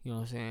 You know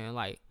what I'm saying?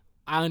 Like,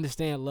 I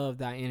understand love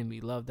thy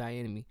enemy.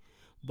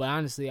 But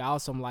honestly, I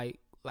also am like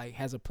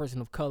as a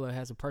person of color,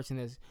 as a person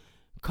that's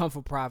come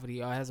from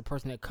poverty, or as a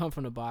person that come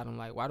from the bottom,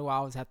 like, why do I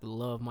always have to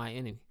love my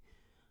enemy?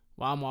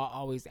 Why am I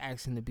always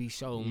asking to be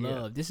shown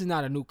love? This is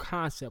not a new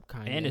concept,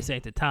 Kanye. And this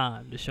ain't the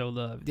time to show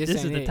love. This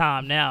is ain't the it.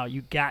 time now.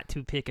 You got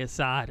to pick a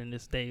side in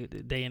this day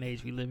and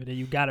age we live in.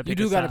 You got to pick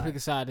a side. You do got to pick a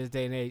side this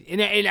day and age.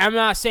 And I'm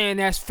not saying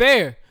that's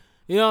fair.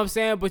 You know what I'm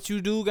saying? But you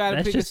do got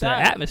to pick a side. That's just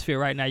the atmosphere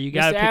right now. You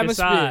got to pick a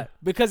side.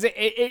 Because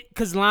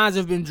because lines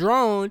have been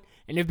drawn,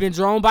 and they've been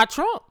drawn by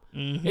Trump.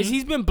 Mm-hmm.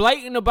 He's been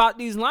blatant about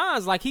these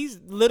lines. Like, he's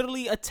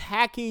literally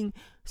attacking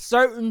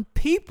certain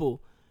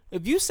people.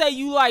 If you say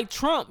you like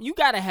Trump, you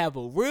got to have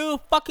a real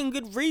fucking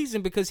good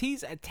reason, because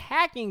he's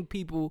attacking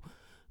people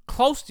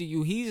close to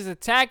you. He's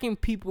attacking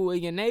people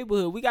in your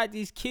neighborhood. We got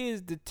these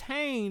kids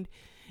detained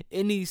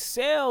in these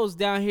cells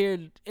down here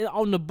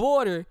on the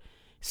border,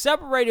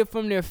 separated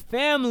from their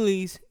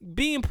families,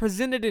 being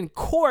presented in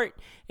court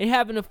and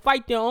having to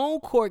fight their own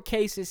court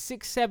cases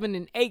 6, 7,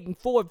 and 8, and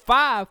 4, and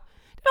 5.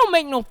 That don't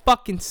make no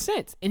fucking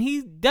sense. And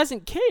he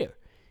doesn't care.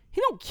 He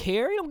don't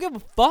care. He don't give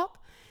a fuck.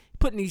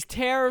 Putting these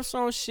tariffs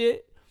on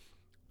shit.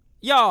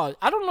 Y'all,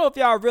 I don't know if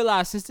y'all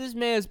realize, since this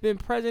man's been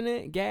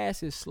president,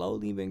 gas has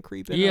slowly been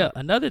creeping up.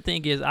 Another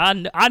thing is,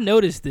 I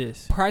noticed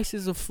this.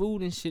 Prices of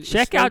food and shit.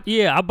 Check out,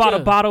 I bought a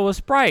bottle of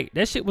Sprite.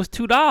 That shit was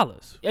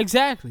 $2.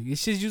 Exactly.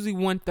 This shit's usually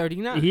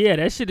 $1.39. Yeah,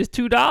 that shit is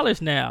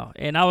 $2 now.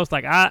 And I was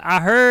like, I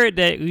heard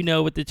that,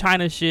 with the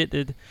China shit,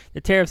 the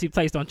tariffs he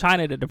placed on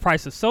China, that the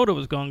price of soda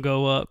was going to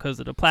go up because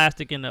of the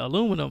plastic and the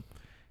aluminum.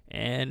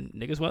 And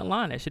niggas wasn't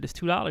lying. That shit is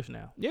 $2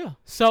 now. Yeah.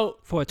 So,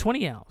 for a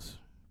 20 ounce.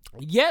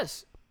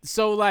 Yes.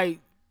 So, like,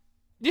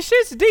 this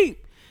shit's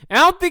deep. And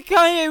I don't think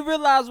Kanye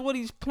realized what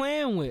he's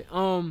playing with.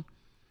 And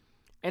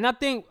I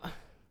think...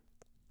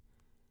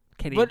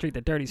 Can't even drink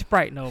the dirty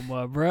Sprite no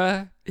more,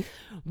 bruh.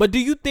 But do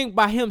you think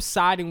by him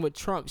siding with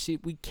Trump,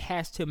 we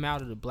cast him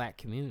out of the black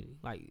community?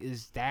 Like,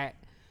 is that...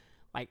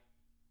 Like,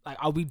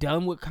 are we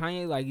done with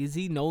Kanye? Like, is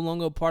he no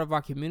longer a part of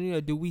our community,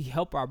 or do we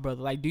help our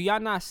brother? Like, do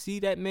y'all not see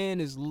that man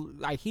is...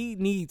 Like, he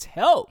needs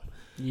help.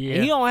 Yeah,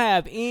 and he don't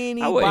have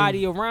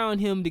anybody around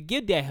him to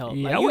get that help.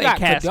 Yeah, like, I you wouldn't got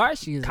cast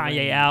Kardashians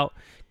Kanye out.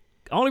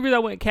 Only reason I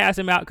wouldn't cast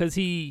him out because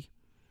he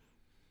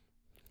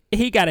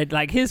got it.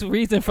 Like, his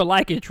reason for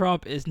liking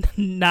Trump is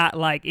not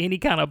like any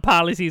kind of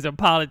policies or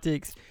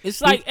politics.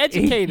 It's like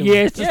educate him.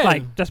 Yeah, it's just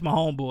like, that's my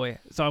homeboy,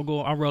 so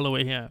I'm rolling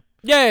with him.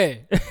 Yeah,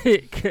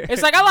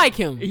 it's like, I like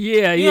him.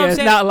 Yeah, you know it's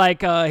not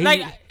like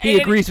he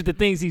agrees with the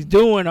things he's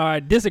doing or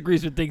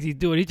disagrees with things he's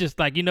doing. He's just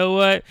like, you know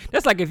what?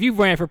 That's like if you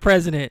ran for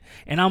president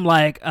and I'm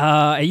like,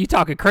 and you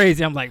talking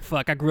crazy, I'm like,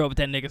 fuck, I grew up with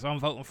that nigga, so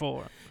I'm voting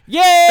for him.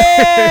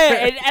 Yeah,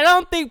 and I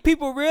don't think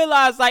people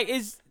realize, like,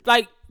 it's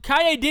like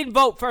Kanye didn't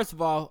vote. First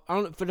of all,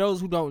 for those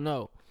who don't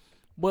know,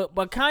 but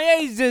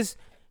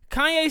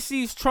Kanye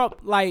sees Trump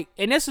like,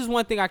 and this is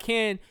one thing I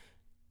can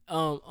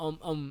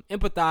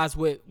empathize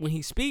with when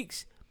he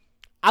speaks.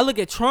 I look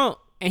at Trump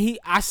and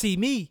I see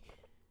me.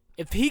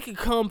 If he could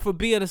come from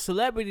being a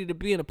celebrity to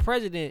being a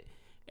president,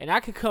 and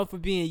I could come from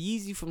being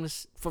Yeezy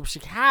from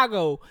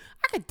Chicago,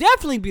 I could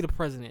definitely be the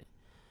president.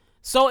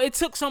 So it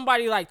took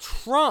somebody like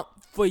Trump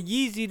for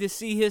Yeezy to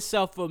see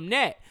himself from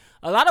that.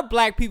 A lot of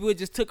black people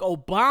just took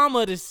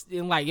Obama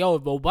and like, yo,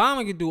 if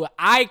Obama can do it,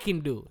 I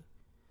can do it.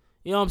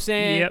 You know what I'm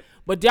saying? Yep.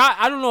 But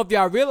I don't know if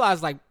y'all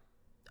realize, like,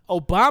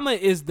 Obama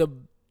is the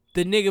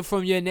nigga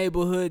from your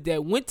neighborhood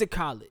that went to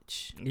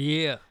college.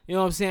 Yeah. You know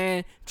what I'm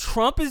saying?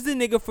 Trump is the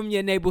nigga from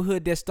your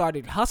neighborhood that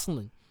started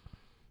hustling.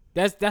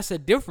 That's a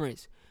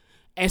difference.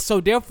 And so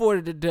therefore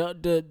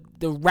the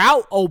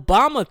route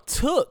Obama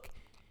took,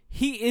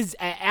 he is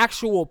an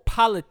actual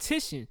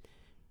politician.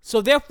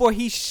 So therefore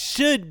he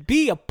should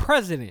be a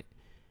president.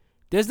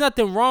 There's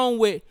nothing wrong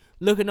with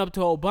looking up to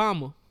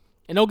Obama.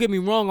 And don't get me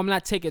wrong, I'm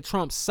not taking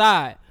Trump's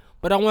side.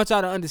 But I want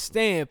y'all to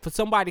understand, for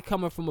somebody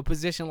coming from a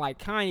position like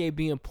Kanye,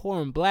 being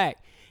poor and black,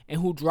 and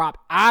who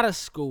dropped out of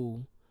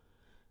school,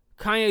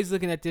 Kanye's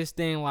looking at this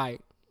thing like,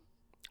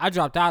 I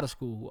dropped out of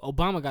school.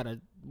 Obama got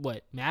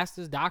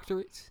master's,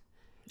 doctorates?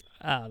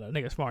 I don't know,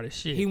 nigga smart as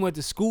shit. He went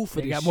to school for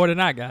this. He got more than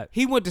I got.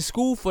 He went to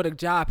school for the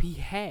job he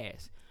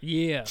has.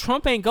 Yeah.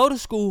 Trump ain't go to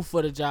school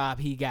for the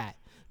job he got,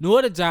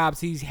 nor the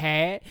jobs he's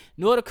had,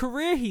 nor the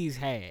career he's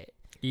had.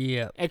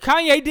 Yeah. And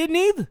Kanye didn't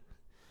either.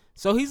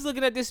 So he's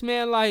looking at this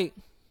man like,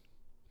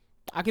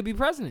 I could be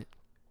president.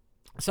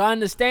 So I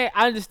understand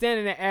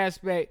in the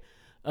aspect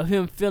of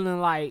him feeling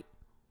like,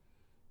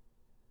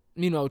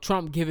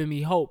 Trump giving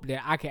me hope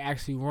that I could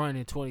actually run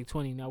in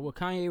 2020. Now, will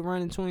Kanye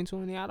run in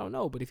 2020? I don't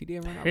know. But if he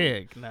did run,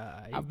 heck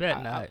nah, you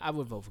bet not. I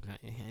would vote for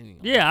Kanye.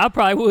 Yeah, I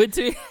probably would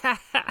too.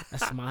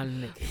 That's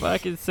smiling nigga.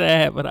 Fucking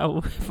sad, but I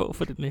would vote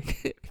for the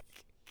nigga.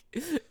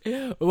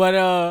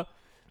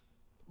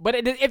 But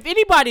if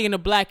anybody in the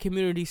black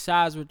community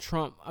sides with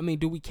Trump, I mean,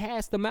 do we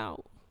cast them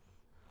out?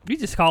 We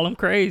just call him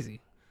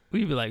crazy.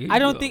 We be like, I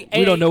don't think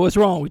we don't know what's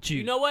wrong with you.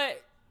 You know what?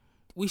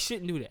 We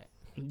shouldn't do that.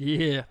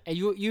 Yeah. And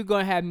you're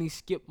gonna have me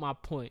skip my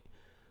point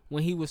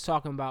when he was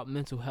talking about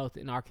mental health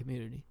in our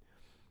community.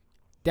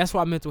 That's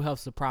why mental health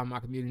is a problem in our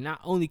community.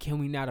 Not only can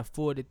we not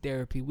afford the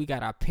therapy, we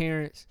got our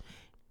parents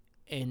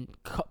and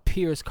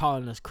peers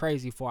calling us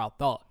crazy for our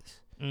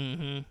thoughts.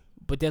 Mm-hmm.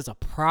 but there's a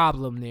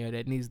problem there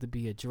that needs to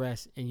be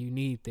addressed, and you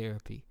need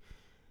therapy.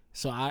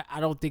 So I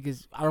don't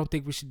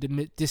think we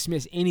should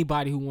dismiss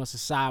anybody who wants to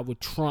side with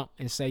Trump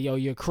and say, yo,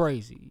 you're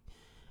crazy.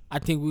 I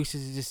think we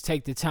should just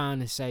take the time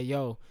to say,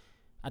 yo,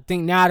 I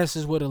think now this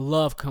is where the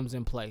love comes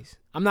in place.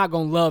 I'm not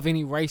going to love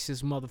any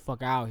racist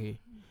motherfucker out here.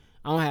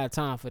 I don't have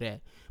time for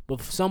that.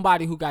 But for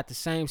somebody who got the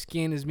same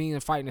skin as me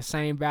and fighting the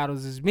same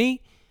battles as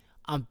me,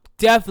 I'm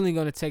definitely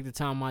going to take the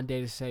time one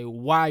day to say,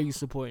 why are you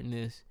supporting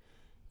this?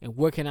 And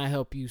where can I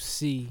help you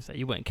see? So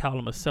you wouldn't call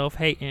him a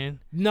self-hating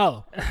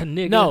No.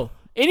 nigga? No.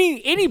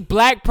 Any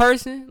black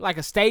person, like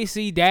a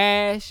Stacey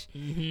Dash,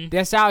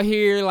 that's out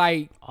here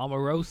like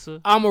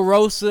Omarosa,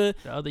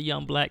 the other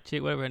young black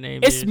chick, whatever her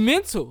name it's is.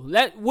 mental.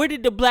 Where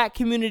did the black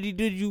community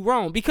do you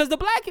wrong? Because the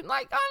black,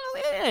 like,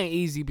 honestly, it ain't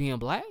easy being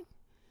black.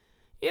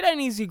 It ain't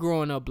easy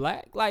growing up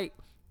black. Like,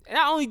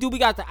 not only do we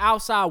got the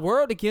outside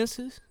world against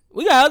us,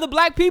 we got other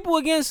black people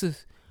against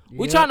us.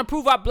 We trying to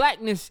prove our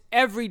blackness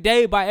every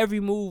day by every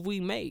move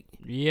we make.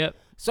 Yep.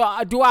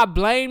 So do I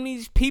blame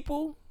these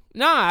people?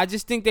 Nah, I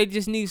just think they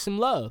just need some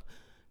love.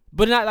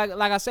 But not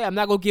like I say, I'm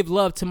not gonna give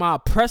love to my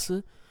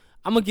oppressor.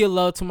 I'm gonna give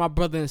love to my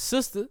brother and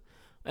sister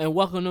and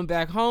welcome them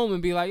back home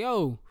and be like,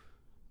 yo,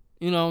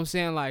 you know what I'm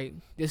saying? Like,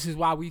 this is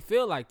why we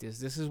feel like this.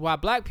 This is why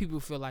black people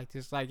feel like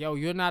this. Like, yo,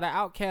 you're not an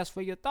outcast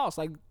for your thoughts.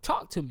 Like,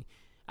 talk to me.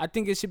 I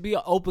think it should be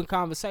an open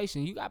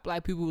conversation. You got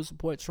black people who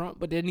support Trump,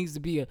 but there needs to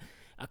be a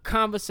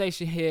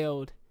conversation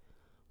held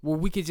where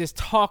we could just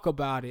talk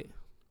about it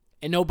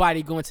and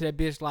nobody going to that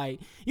bitch like,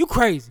 you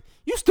crazy,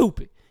 you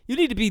stupid. You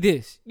need to be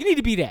this. You need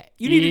to be that.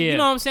 You need to, you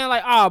know what I'm saying?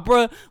 Like,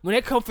 bro, when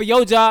they come for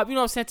your job, you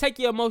know what I'm saying? Take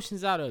your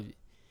emotions out of it.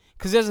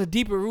 Because there's a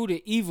deeper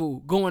rooted evil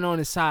going on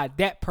inside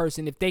that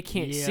person if they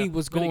can't see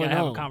what's going on.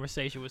 Have a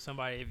conversation with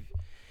somebody.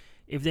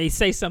 If they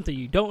say something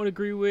you don't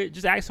agree with,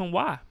 just ask them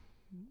why.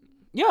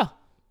 Yeah.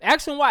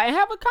 Ask them why and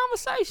have a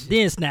conversation.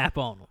 Then snap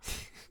on them.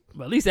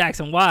 But at least ask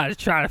them why to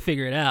try to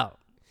figure it out.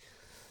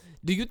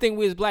 Do you think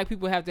we as black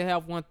people have to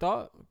have one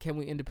thought? Or can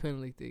we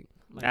independently think?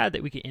 Like, I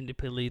think we can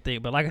independently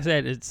think, but like I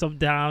said,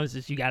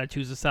 sometimes you got to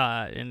choose a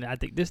side, and I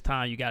think this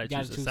time you got to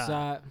choose a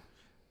side.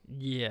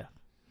 Yeah,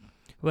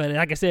 but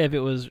like I said, if it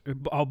was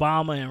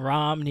Obama and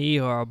Romney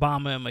or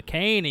Obama and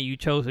McCain, and you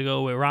chose to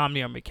go with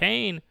Romney or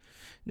McCain,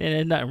 then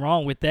there's nothing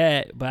wrong with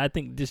that. But I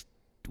think just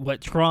what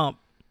Trump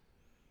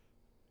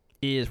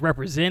is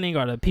representing,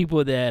 or the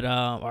people that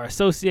are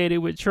associated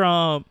with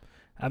Trump.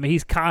 I mean,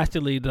 he's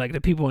constantly, like, the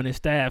people in his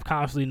staff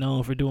constantly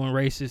known for doing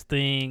racist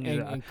things,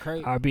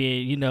 are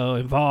being,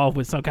 involved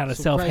with some kind of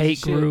self-hate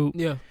group.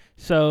 Yeah.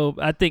 So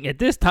I think at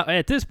this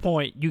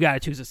point, you got to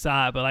choose a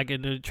side. But like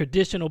in the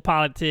traditional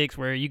politics,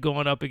 where you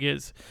going up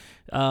against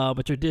a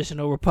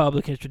traditional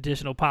Republican,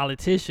 traditional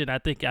politician, I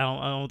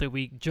don't think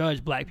we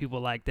judge black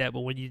people like that.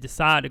 But when you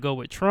decide to go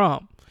with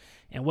Trump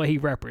and what he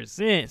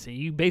represents, and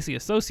you basically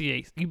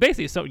associate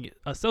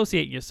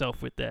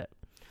yourself with that.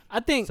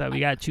 I think so.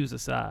 We got to choose a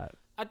side.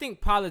 I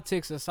think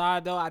politics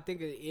aside, though, I think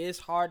it is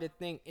hard to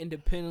think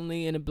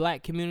independently in the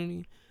black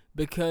community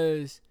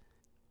because,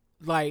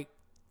 like,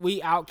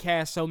 we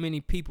outcast so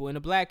many people. In the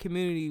black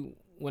community,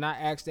 when I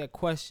asked that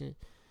question,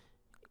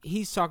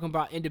 he's talking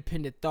about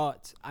independent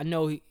thoughts. I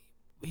know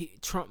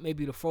Trump may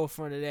be the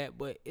forefront of that,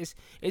 but it's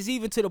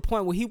even to the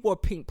point where he wore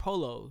pink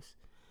polos,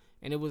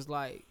 and it was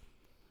like,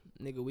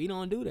 nigga, we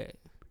don't do that.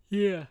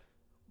 Yeah.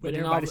 But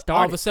then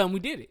all of a sudden we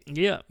did it.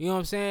 Yeah. You know what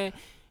I'm saying?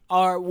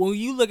 Or when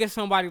you look at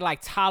somebody like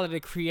Tyler, the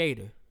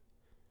Creator.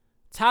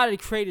 Tyler, the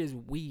Creator is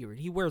weird.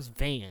 He wears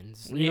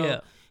Vans. You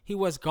know? He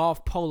wears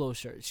golf polo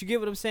shirts. You get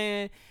what I'm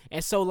saying?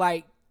 And so,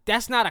 like,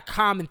 that's not a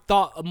common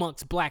thought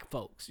amongst black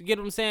folks. You get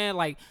what I'm saying?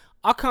 Like,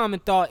 our common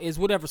thought is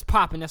whatever's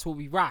popping, that's what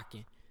we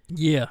rocking.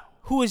 Yeah.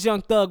 Who is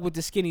Young Thug with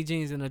the skinny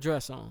jeans and a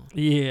dress on?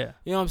 Yeah.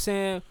 You know what I'm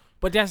saying?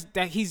 But that's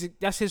his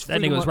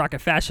freedom. That nigga was rocking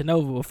Fashion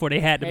Nova before they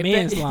had the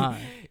men's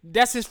line.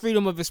 That's his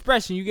freedom of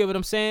expression. You get what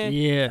I'm saying?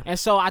 Yeah. And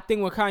so I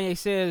think when Kanye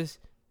says,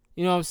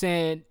 you know what I'm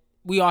saying,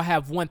 we all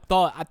have one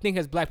thought. I think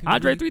as black people,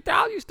 Andre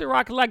 3000 used to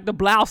rock like the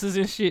blouses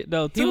and shit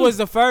though too. He was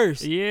the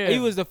first. Yeah. He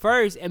was the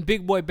first, and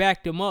Big Boy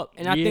backed him up.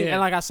 And I think, and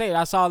like I say,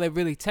 that's all it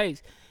really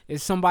takes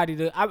is somebody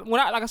to.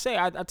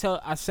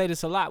 I say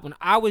this a lot. When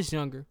I was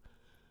younger,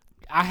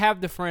 I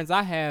have the friends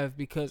I have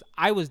because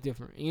I was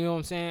different. You know what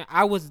I'm saying?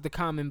 I was the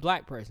common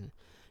black person.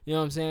 You know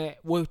what I'm saying?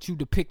 What you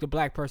depict a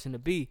black person to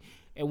be.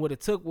 And what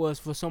it took was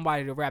for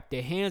somebody to wrap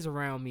their hands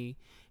around me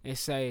and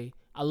say,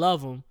 I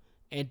love them.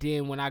 And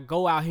then when I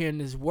go out here in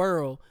this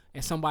world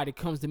and somebody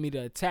comes to me to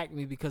attack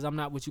me because I'm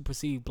not what you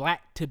perceive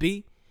black to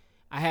be,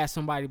 I had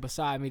somebody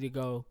beside me to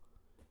go,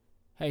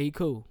 hey, he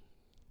cool.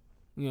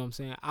 You know what I'm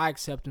saying? I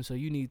accept him, so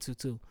you need to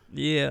too.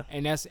 Yeah.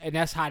 And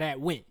that's how that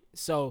went.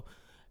 So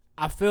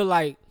I feel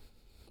like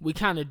we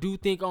kind of do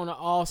think on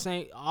all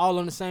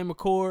on the same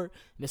accord.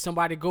 And if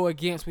somebody go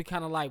against, we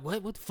kind of like,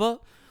 what the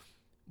fuck?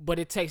 But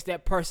it takes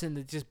that person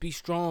to just be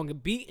strong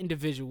and be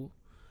individual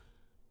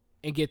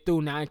and get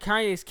through. Now, in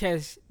Kanye's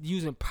case,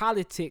 using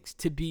politics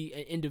to be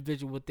an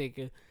individual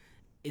thinker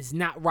is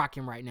not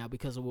rocking right now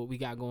because of what we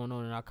got going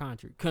on in our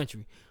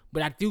country.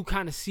 But I do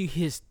kind of see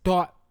his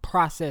thought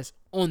process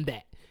on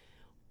that.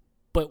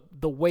 but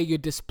the way you're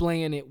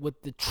displaying it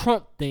with the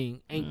Trump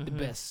thing ain't the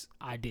best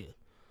idea.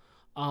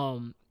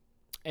 And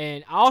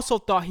I also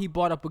thought he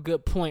brought up a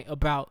good point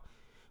about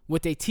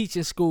what they teach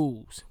in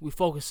schools. We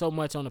focus so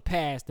much on the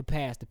past.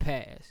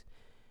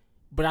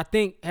 But I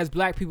think as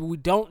black people, we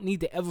don't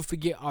need to ever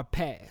forget our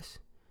past.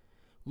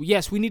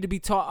 Yes, we need to be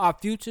taught our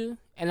future.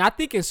 And I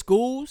think in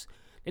schools,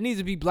 there needs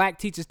to be black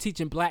teachers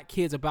teaching black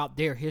kids about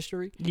their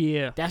history.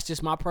 Yeah. That's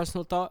just my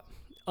personal thought.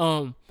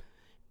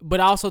 But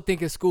I also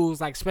think in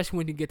schools, like especially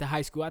when you get to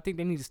high school, I think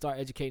they need to start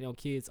educating on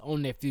kids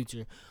on their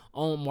future,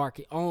 on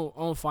market,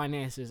 on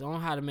finances,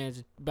 on how to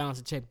manage, balance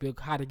a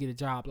checkbook, how to get a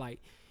job. Like,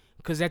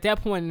 because at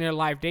that point in their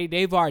life,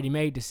 they've already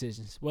made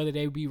decisions, whether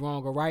they be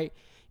wrong or right.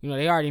 You know,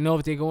 they already know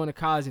if they're going to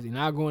college, if they're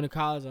not going to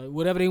college, or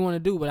whatever they want to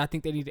do. But I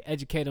think they need to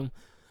educate them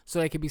so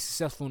they can be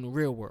successful in the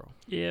real world.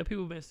 Yeah,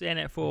 people been saying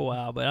that for a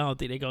while, but I don't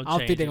think they're going to change I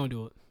don't think they're going to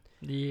do it.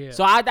 Yeah.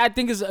 So I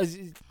think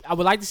I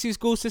would like to see the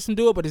school system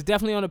do it, but it's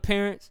definitely on the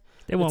parents.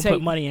 They won't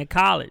put money in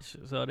college,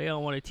 so they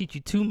don't want to teach you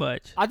too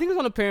much. I think it's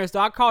on the parents, though.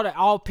 I call it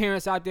all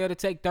parents out there to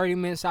take 30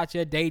 minutes out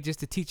your day just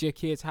to teach your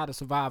kids how to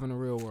survive in the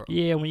real world.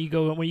 Yeah, when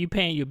you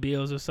paying your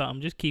bills or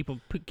something, just keep them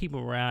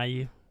around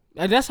you.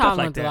 And that's how Stuff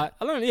I learned like a lot.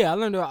 I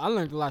learned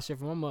a lot of shit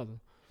from my mother.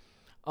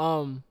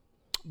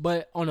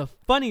 But on a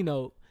funny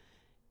note,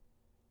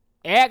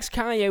 ask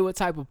Kanye what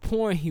type of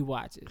porn he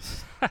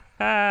watches. Shout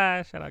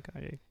out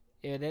Kanye.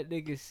 Yeah, that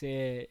nigga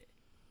said,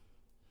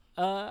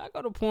 I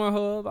go to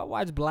Pornhub, I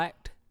watch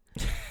Blacked.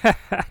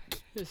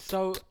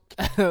 So,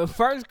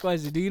 first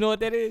question, do you know what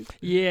that is?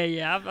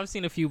 Yeah, I've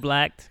seen a few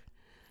Blacked.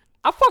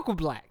 I fuck with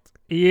Blacked.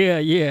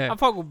 Yeah. I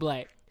fuck with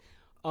Blacked.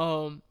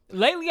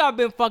 Lately I've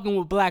been fucking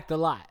with Blacked a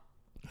lot.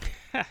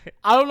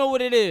 I don't know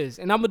what it is,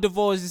 and I'm gonna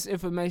divulge this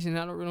information.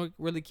 I don't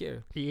really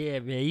care. Yeah,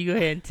 man, you go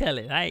ahead and tell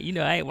it. I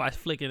ain't watched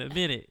Flick in a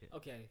minute.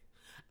 Okay,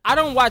 I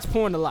don't watch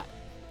porn a lot,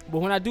 but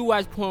when I do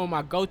watch porn,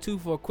 my go-to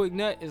for a quick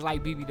nut is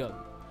like BBW.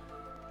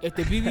 If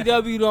the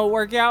BBW don't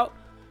work out,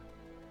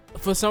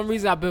 for some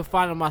reason I've been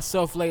finding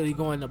myself lately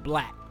going to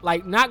Black.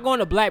 Like, not going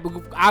to Black, but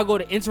I'll go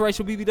to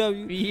interracial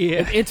BBW. Yeah.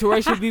 If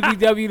interracial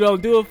BBW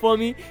don't do it for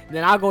me,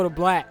 then I'll go to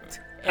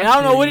Blacked. And I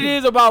don't know what it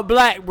is about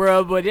Black,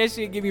 bro, but that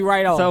shit get me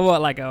right off. So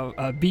what, like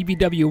a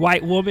BBW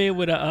white woman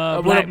with a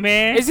black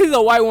man? It's either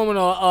a white woman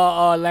or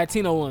a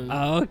Latino woman.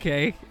 Oh,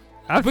 okay.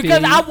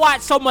 Because I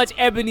watched so much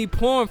ebony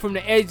porn from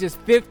the ages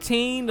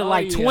 15 to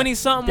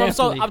 20-something.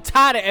 I'm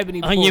tired of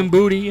ebony porn. Onion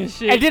booty and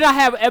shit. And then I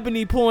have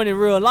ebony porn in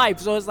real life,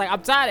 so it's like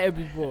I'm tired of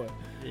ebony porn.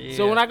 Yeah.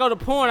 So when I go to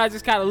porn, I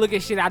just kind of look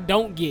at shit I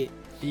don't get.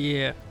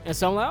 Yeah. And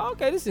so I'm like,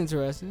 okay, this is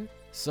interesting.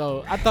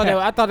 So I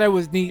thought that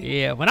was neat.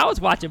 Yeah, when I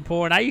was watching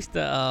porn, I used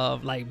to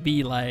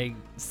be like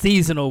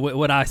seasonal with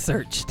what I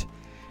searched.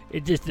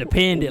 It just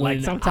depended. When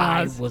like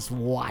sometimes I was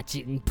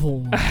watching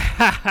porn.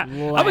 I'm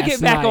gonna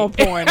get back on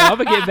porn. I'm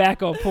gonna get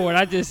back on porn.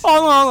 I just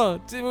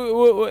hold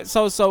on.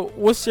 So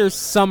what's your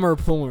summer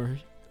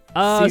porn?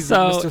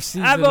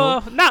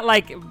 Not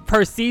like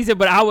per season,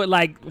 but I would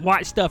like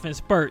watch stuff in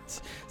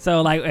spurts.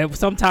 So like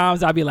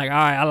sometimes I'll be like, all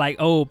right, I like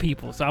old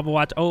people, so I'm gonna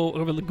watch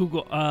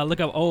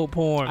look up old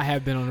porn. I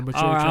have been on the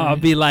mature train. I'll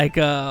be like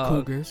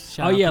cougars.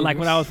 Cougars. Like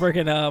when I was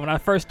working when I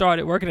first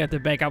started working at the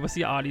bank, I would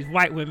see all these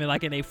white women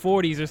like in their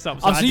 40s or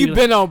something. So you've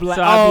been on Black.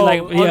 So I'd be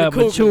like,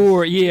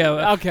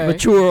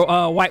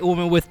 mature white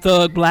woman with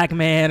thug black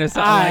man or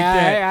something like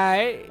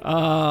that.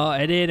 All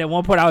right. And then at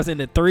one point I was in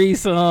the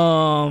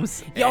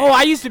threesomes. Yo,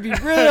 I used to be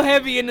real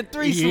heavy in the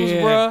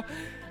threesomes, bro.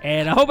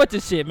 And a whole bunch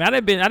of shit, man. I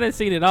didn't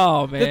seen it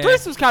all, man. The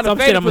threesomes kind of some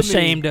shit I'm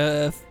ashamed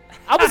of.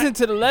 I was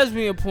into the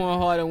lesbian porn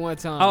hard at one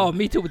time. Oh,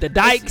 me too with the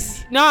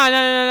dykes.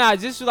 No.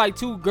 Just like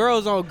two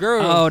girls on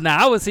girls. Oh, no.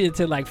 I was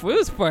into it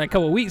was for a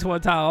couple of weeks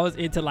one time. I was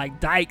into like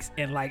dykes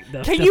and like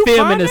the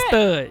film and the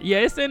stud. Yeah,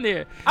 it's in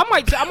there. I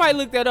might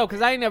look that up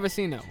because I ain't never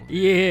seen that one.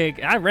 Yeah,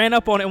 I ran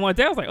up on it one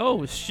day. I was like,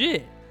 oh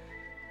shit.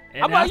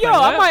 I might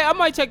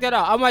check that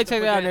out. I might check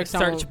that out next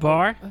time. Search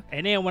bar.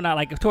 And then when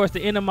I towards the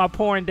end of my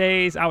porn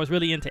days, I was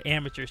really into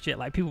amateur shit,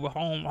 like people with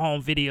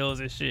home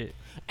videos and shit.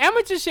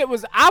 Amateur shit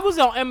I was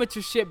on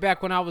amateur shit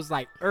back when I was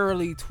like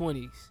early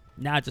 20s.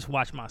 Now I just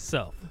watch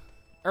myself.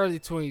 Early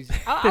 20s.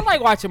 I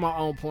like watching my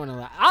own porn a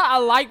lot. I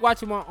like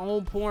watching my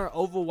own porn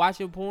over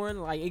watching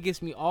porn. Like, it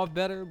gets me off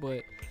better,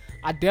 but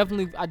I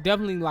definitely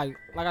like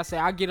I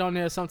said, I get on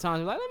there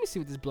sometimes like, let me see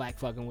what this black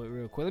fucking with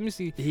real quick. Let me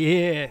see.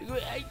 Yeah.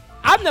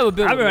 I've never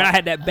been. I remember I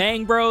had that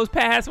Bang Bros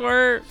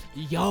password.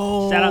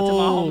 Yo. Shout out to my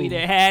homie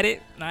that had it.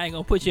 I ain't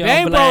gonna put you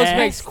Bang on blast. Bros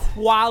makes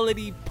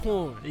quality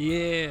porn.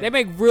 Yeah. They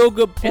make real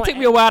good porn. It took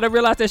me a while to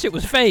realize that shit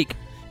was fake.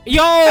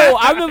 Yo,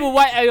 I remember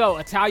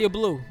Italia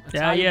Blue. Blue.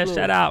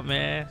 Shout out,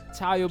 man.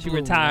 Italia Blue. She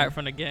retired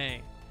from the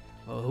game.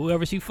 Well,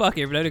 whoever she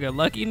fucking, that nigga,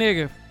 lucky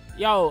nigga.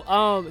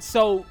 Yo,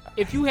 so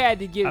if you had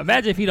to give,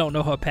 imagine if he don't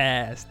know her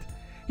past.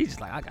 He's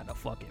just like, I got the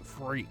fucking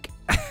freak.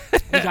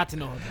 You got to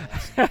know her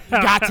past. You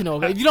got to know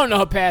her. If you don't know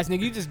her past,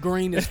 nigga, you just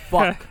green as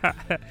fuck.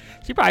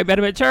 She probably met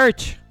him at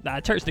church. Nah,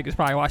 church niggas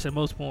probably watching the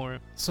most porn.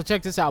 So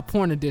check this out,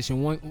 porn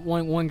edition.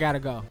 One gotta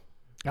go.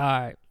 All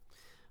right.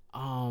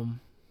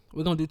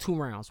 We're gonna do 2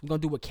 rounds. We're gonna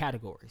do with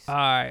categories. All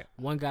right.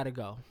 One gotta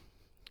go.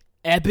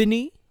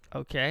 Ebony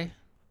Okay.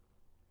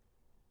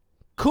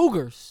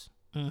 Cougars.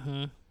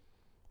 Mm-hmm.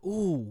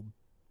 Ooh,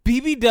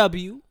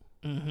 BBW.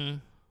 Mm-hmm.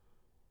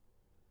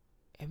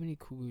 Ebony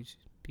Cougars,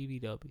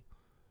 BBW.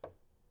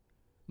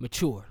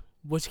 Mature.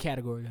 Which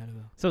category gotta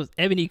go? So is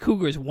Ebony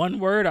Cougars one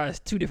word or it's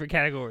two different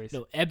categories?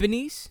 No,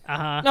 Ebony's.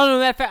 Uh-huh. No,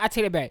 matter of fact, I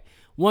take it back.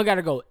 One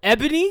gotta go.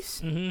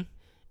 Ebony's, Mm-hmm.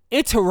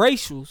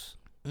 interracials,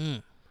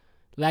 Mm.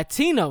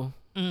 Latino,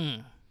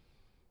 Mm.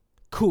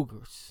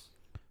 Cougars.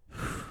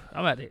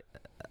 I'm at it.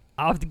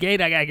 Off the gate,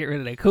 I gotta get rid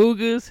of the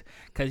Cougars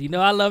because you know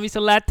I love me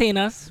some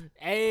Latinas.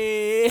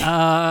 Hey.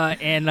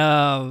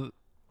 And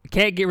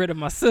can't get rid of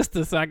my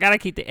sister, so I gotta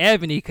keep the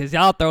Ebony because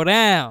y'all throw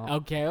down.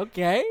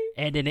 Okay.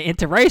 And then the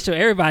interracial,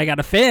 everybody got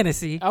a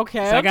fantasy.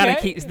 Okay, So I gotta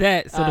okay. keep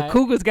that. So the Alright.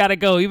 Cougars gotta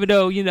go, even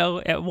though, you know,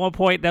 at one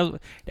point that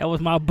was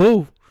my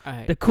boo. All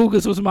right. The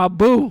Cougars was my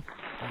boo.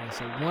 All right,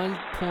 so one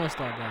porn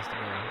star got to go.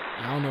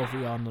 I don't know if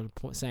we all know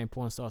the same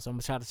porn star, so I'm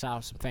going to try to shout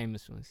out some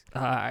famous ones.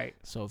 All right.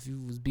 So if you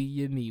was be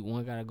your meat,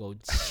 one got to go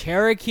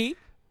Cherokee,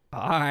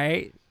 All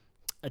right.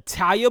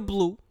 Italia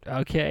Blue.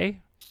 Okay.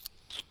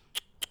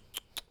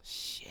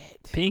 Shit.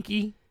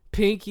 Pinky.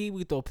 Pinky,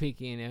 we throw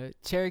Pinky in there.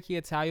 Cherokee,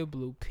 Italia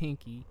Blue,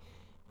 Pinky.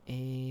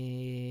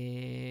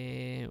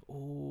 And,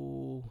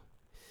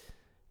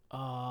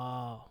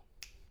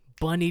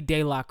 Bunny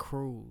De La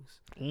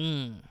Cruz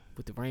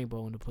with the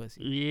rainbow in the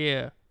pussy.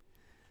 Yeah.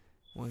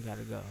 One got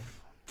to go.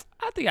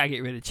 I think I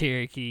get rid of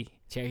Cherokee.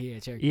 Cherokee.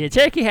 Yeah,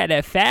 Cherokee had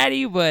that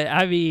fatty, but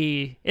I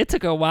mean, it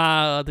took her a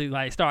while to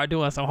like start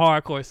doing some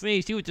hardcore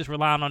scenes. She was just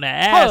relying on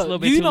that ass a little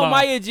bit you too know long.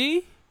 Maya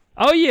G?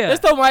 Oh yeah.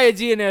 Let's throw Maya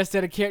G in there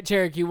instead of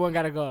Cherokee. One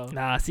gotta go.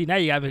 Nah, see now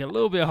you gotta make it a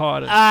little bit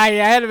harder. Yeah, I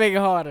had to make it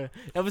harder.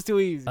 That was too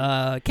easy.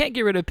 Can't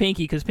get rid of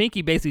Pinky because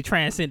Pinky basically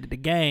transcended the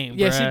game.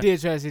 Yeah, bruh. she did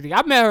try to.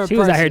 I met her in She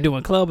was out here person.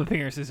 doing club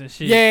appearances and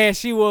shit. Yeah,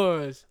 she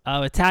was.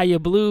 Italia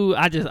Blue,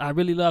 I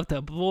really loved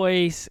her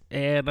voice,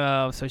 and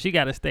so she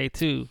got to stay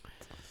too.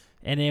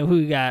 And then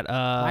who got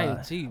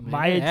Maya G, man.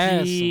 Maya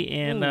That G, ass.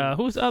 and Ooh.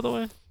 who's the other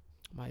one?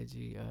 Maya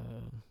G,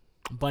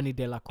 Bunny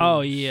De La Cruz.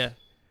 Oh yeah,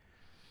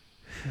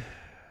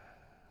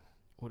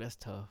 Oh, that's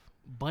tough.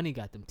 Bunny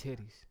got them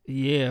titties.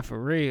 yeah, for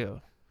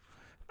real.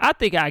 I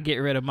think I get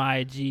rid of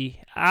Maya G.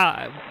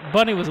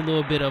 Bunny was a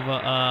little bit of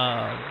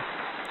a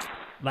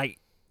like.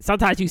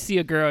 Sometimes you see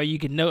a girl, you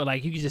can know,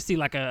 like you can just see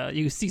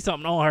you see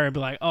something on her and be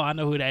like, oh, I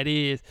know who that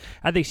is.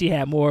 I think she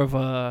had more of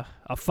a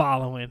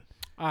following.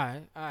 All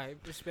right.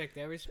 Respect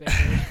that.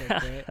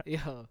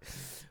 Yo,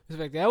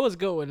 respect that. That was a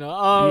good one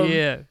though.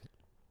 Yeah.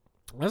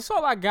 That's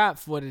all I got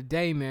for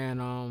today,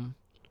 man.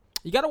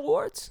 You got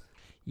awards?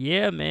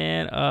 Yeah,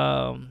 man.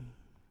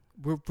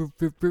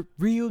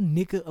 Real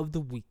nigga of the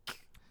week.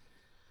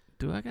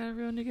 Do I got a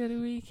real nigga of the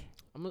week?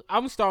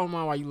 I'm starting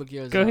mine while you look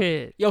yours Go up.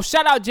 ahead. Yo,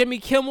 shout out Jimmy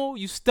Kimmel.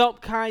 You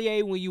stumped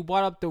Kanye when you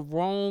brought up the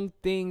wrong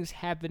things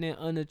happening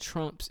under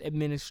Trump's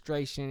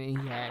administration, and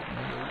he had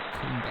no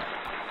comeback.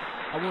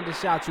 I wanted to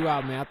shout you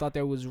out, man. I thought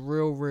that was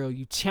real.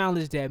 You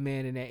challenged that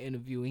man in that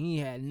interview, and he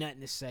had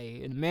nothing to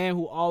say. And the man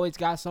who always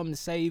got something to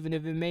say, even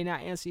if it may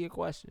not answer your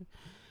question,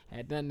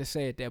 had nothing to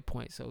say at that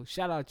point. So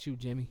shout out to you,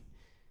 Jimmy.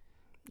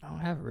 I don't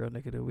have a real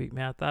nigga of the week,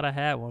 man. I thought I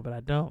had one, but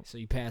I don't. So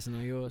you passing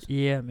on yours?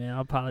 Yeah, man.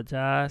 I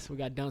apologize. We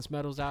got dunce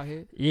medals out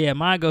here. Yeah,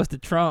 mine goes to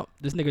Trump.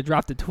 This nigga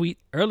dropped a tweet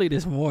early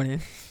this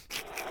morning.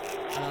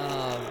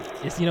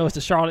 It's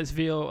the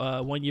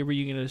Charlottesville 1 year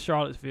reunion of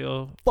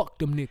Charlottesville, Fuck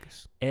them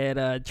niggas.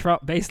 and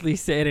Trump basically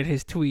said in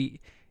his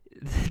tweet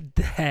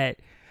that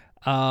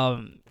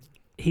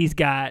he's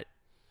got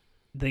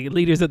the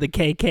leaders of the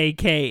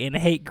KKK and the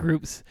hate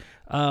groups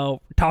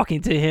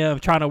talking to him,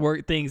 trying to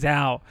work things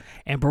out,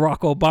 and Barack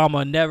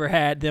Obama never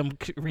had them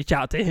reach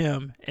out to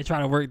him and try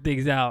to work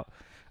things out.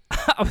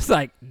 I was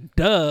like,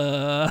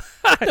 duh.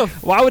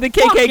 Why would the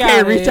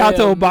KKK reach out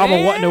to Obama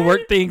man? wanting to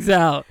work things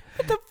out?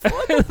 What the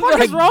fuck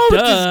Like, is wrong with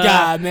duh. this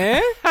guy,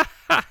 man?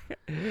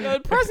 Yo, the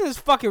person is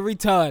fucking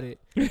retarded.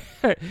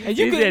 And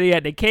you He said he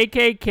had the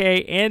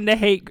KKK and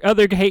the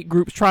other hate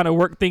groups trying to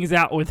work things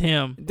out with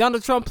him.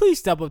 Donald Trump, please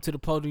step up to the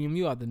podium.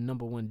 You are the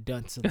number one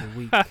dunce of the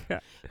week.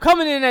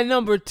 Coming in at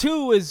number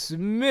 2 is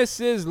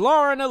Mrs.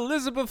 Lauren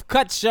Elizabeth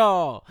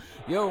Cutshaw.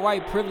 Your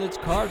white privilege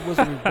card was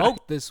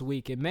revoked this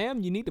week. And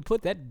ma'am, you need to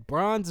put that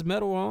bronze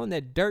medal on,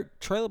 that dirt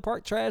trailer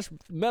park trash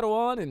medal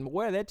on, and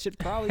wear that shit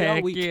probably all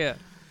Heck week. yeah.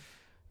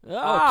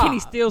 Ah. Oh,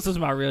 Kenny Stills was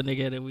my real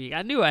nigga of the week.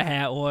 I knew I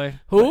had one.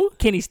 Who?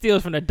 Kenny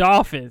Stills from the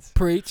Dolphins.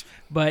 Preach.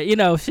 But,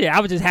 shit,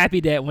 I was just happy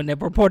that when the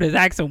reporters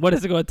asked him what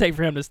is it going to take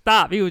for him to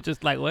stop, he was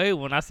just like, well,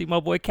 when I see my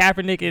boy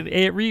Kaepernick and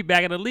Ed Reed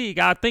back in the league,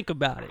 I'll think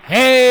about it.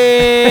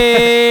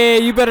 Hey,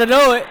 you better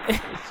know it.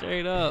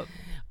 Straight up.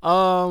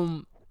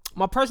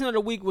 My person of the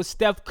week was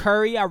Steph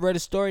Curry. I read a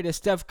story that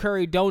Steph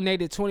Curry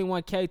donated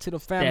 $21K to the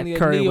family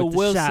Steph of Curry Nia with the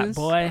Wilson's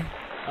shot, boy.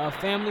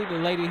 Family, the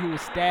lady who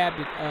was stabbed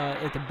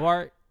at the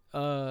BART.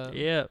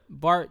 Yeah.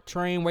 BART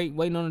train,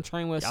 waiting on the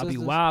train with her Y'all be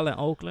sisters. wild in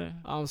Oakland.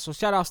 So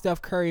shout out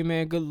Steph Curry,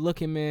 man. Good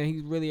looking, man.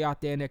 He's really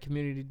out there in that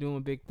community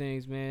doing big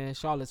things, man.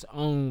 Charlotte's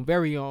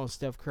very own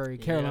Steph Curry.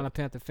 Yeah. Carolina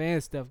Panther fan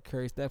Steph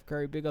Curry. Steph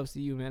Curry, big ups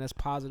to you, man. That's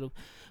positive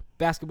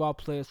basketball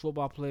players,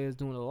 football players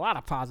doing a lot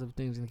of positive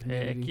things in the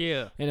community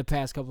in the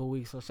past couple of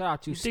weeks. So shout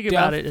out to Think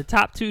about it. The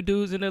top 2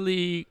 dudes in the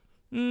league.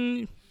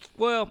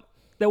 Well,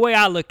 the way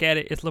I look at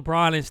it, it's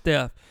LeBron and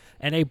Steph,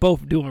 and they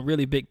both doing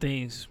really big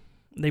things.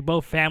 They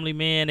both family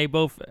men. They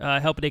both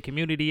helping their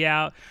community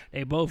out.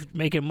 They both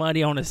making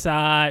money on the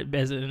side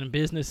as in a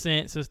business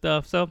sense and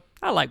stuff. So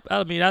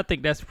I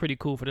think that's pretty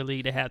cool for the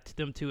league to have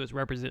them two as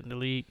representing the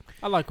league.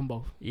 I like them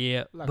both.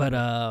 Yeah,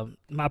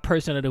 my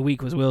person of the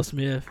week was Will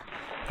Smith.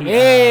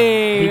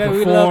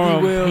 We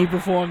love you, Will. He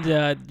performed,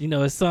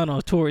 his son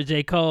on tour with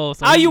J. Cole.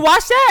 So you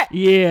watched that?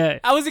 Yeah.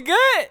 Was it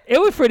good?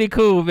 It was pretty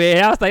cool,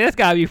 man. I was like, that's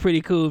gotta be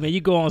pretty cool, man. You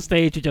go on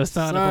stage with your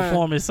son and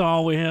perform a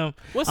song with him.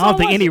 I don't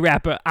think any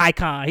rapper,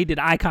 Icon. He did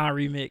Icon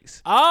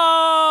remix.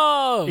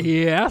 Oh.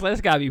 Yeah, I was like,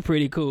 that's gotta be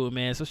pretty cool,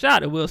 man. So shout out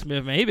to Will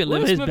Smith, man. He been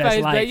living his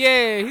best life.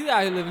 Yeah, he's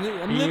out here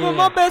living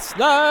my best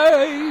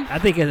life. I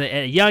think at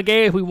a young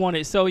age, we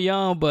wanted so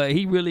young, but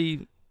he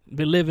really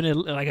been living it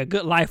like a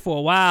good life for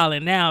a while,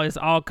 and now it's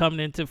all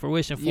coming into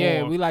fruition for him.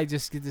 Yeah, we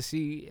just get to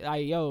see, I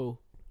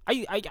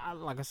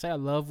like I said, I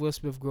love Will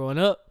Smith growing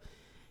up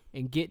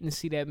and getting to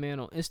see that man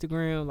on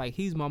Instagram. Like,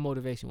 he's my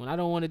motivation. When I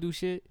don't want to do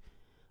shit,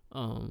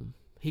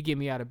 he get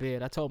me out of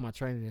bed. I told my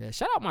trainer that.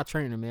 Shout out my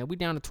trainer, man. We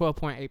down to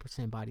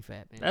 12.8% body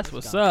fat, man. That's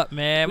what's up,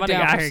 man. My nigga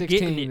out here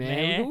getting it,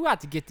 man. We about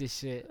to get this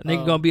shit.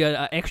 Nigga gonna be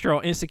an extra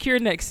on Insecure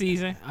next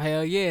season.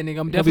 Hell yeah, nigga.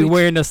 I'm gonna be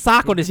wearing the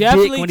sock on his dick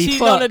when he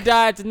cheating on the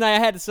diet tonight. I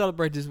had to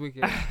celebrate this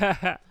weekend.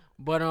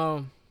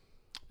 But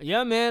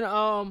yeah, man.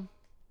 I'm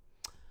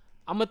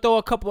gonna throw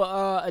a couple.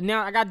 I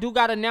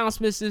got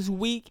announcements this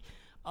week.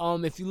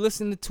 If you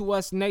listen to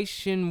us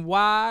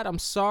nationwide, I'm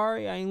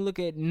sorry, I ain't look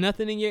at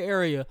nothing in your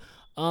area.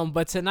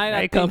 But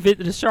tonight come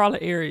visit the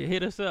Charlotte area.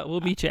 Hit us up.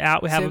 We'll meet you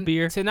out. We'll have a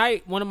beer.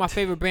 Tonight, one of my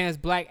favorite bands,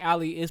 Black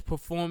Alley, is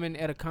performing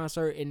at a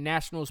concert in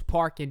Nationals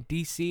Park in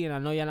D.C. And I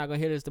know y'all not gonna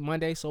hear this the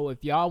Monday. So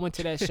if y'all went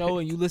to that show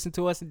and you listen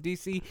to us in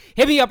D.C.,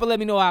 hit me up and let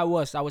me know how it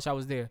was. I wish I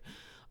was there.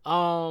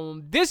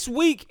 This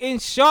week in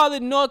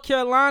Charlotte, North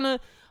Carolina.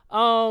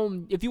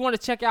 If you want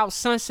to check out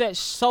Sunset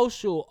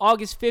Social,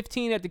 August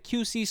 15 at the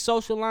QC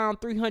Social Lounge,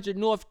 300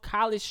 North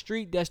College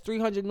Street. That's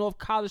 300 North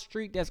College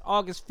Street. That's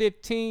August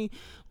 15.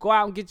 Go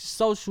out and get your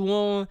social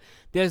on.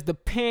 There's the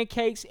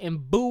Pancakes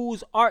and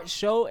Booze Art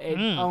Show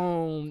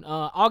on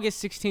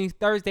August 16th,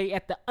 Thursday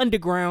at the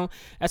Underground.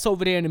 That's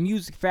over there in the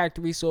Music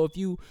Factory. So if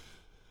you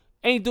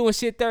ain't doing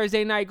shit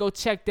Thursday night, go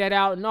check that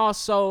out. And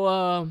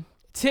also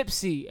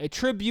Tipsy, a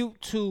tribute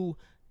to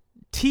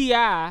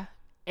T.I.,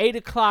 8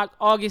 o'clock,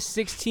 August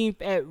 16th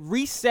at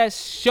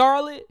Recess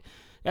Charlotte.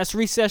 That's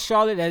Recess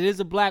Charlotte. That is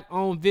a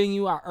black-owned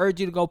venue. I urge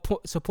you to go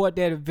support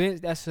that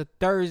event. That's a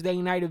Thursday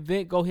night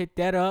event. Go hit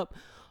that up.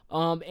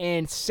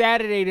 And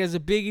Saturday, there's a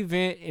big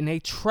event, and they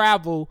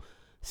travel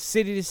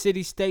city to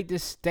city, state to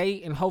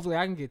state, and hopefully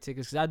I can get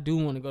tickets because I do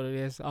want to go to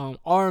this.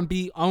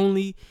 R&B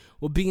Only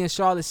will be in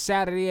Charlotte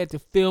Saturday at the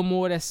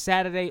Fillmore. That's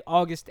Saturday,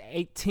 August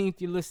 18th.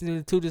 You're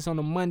listening to this on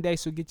a Monday,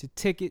 so get your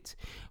tickets.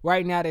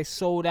 Right now, they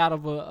sold out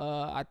of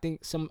I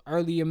think some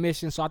early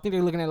admission, so I think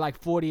they're looking at like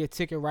 $40 a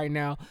ticket right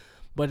now.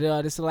 But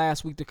this is the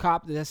last week to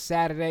cop. That's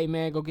Saturday,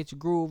 man. Go get your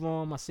groove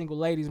on. My single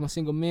ladies, my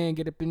single men,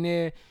 get up in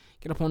there.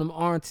 Get up on them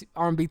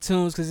R&B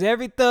tunes, because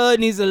every thug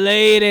needs a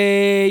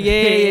lady.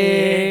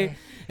 Yeah.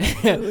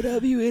 What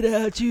up you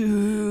without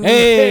you?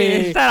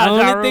 Hey, I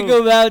only think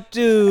about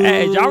you.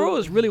 Hey, Ja Rule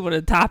was really one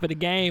of the top of the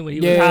game when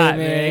he was hot,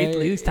 man.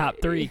 He was top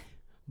 3.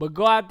 But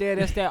go out there.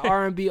 That's that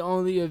R&B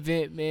only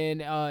event, man.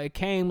 It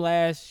came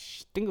I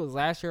think it was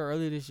last year or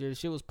earlier this year. The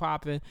shit was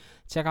popping.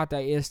 Check out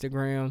that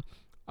Instagram.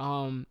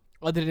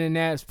 Other than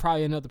that, it's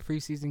probably another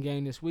preseason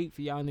game this week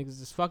for y'all niggas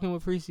that's fucking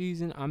with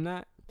preseason. I'm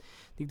not. I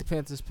think the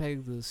Panthers play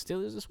the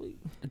Steelers this week.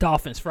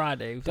 Dolphins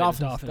Friday.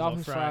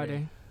 Dolphins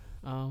Friday.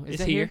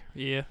 It's here.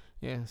 Yeah.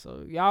 Yeah,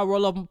 so y'all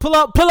roll up, pull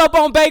up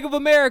on Bank of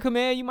America,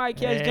 man. You might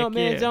catch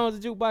Jumpman Jones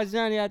and Jukebox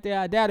Johnny out there.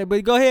 I doubt it,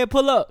 but go ahead,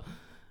 pull up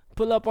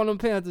on them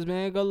Panthers,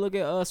 man. Go look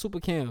at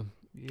Super Cam.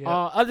 Yep.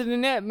 Other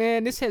than that,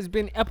 man, this has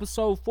been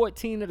episode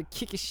 14 of the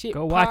Kickin' Shit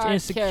Go podcast. Watch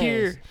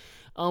Insecure.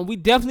 We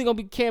definitely gonna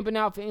be camping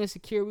out for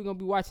Insecure. We're gonna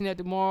be watching that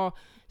tomorrow.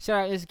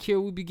 Shout out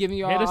Insecure. We'll be giving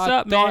y'all our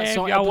thoughts man.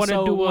 on y'all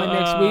episode do 1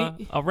 next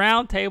week. A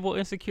round table,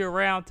 Insecure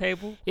round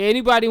table. Yeah,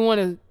 anybody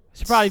want to?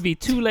 Should probably be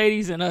 2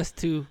 ladies and us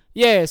 2.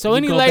 Yeah, so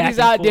any ladies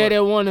out there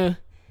that want to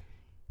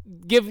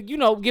give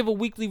a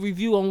weekly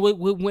review on what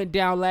went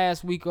down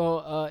last week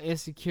on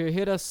Insecure,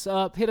 hit us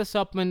up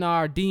in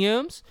our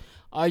DMs.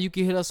 You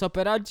can hit us up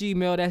at our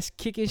Gmail. That's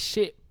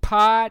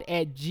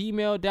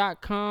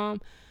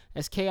kickingshitpod@gmail.com.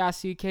 That's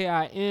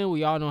KICKIN.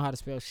 We all know how to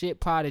spell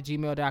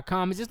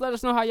shitpod@gmail.com. And just let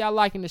us know how y'all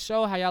liking the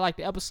show, how y'all like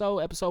the episode.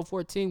 Episode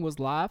 14 was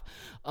live.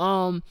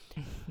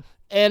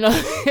 And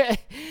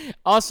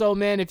also,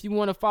 man, if you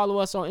want to follow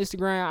us on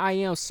Instagram, I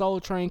am Soul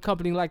Train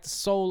Company, like the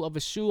soul of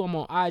a shoe. I'm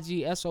on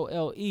IG,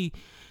 SOLE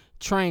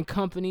Train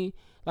Company,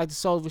 like the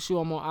soul of a shoe.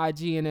 I'm on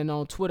IG, and then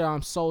on Twitter,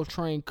 I'm Soul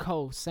Train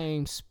Co.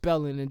 Same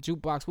spelling. And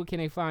Jukebox, where can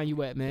they find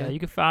you at, man? You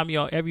can find me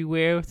on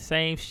everywhere.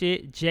 Same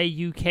shit.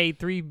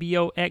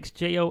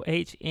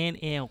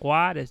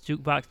 JUK3BOXJOHNNY. That's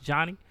Jukebox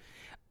Johnny.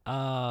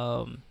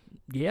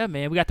 Yeah,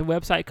 man, we got the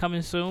website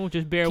coming soon.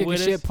 Just bear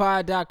with us.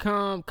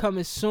 KickingShitPod.com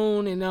coming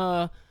soon,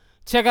 and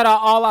check out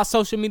all our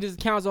social media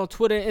accounts on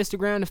Twitter and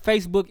Instagram. The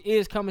Facebook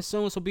is coming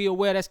soon, so be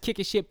aware. That's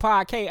Kicking Shit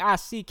Pod,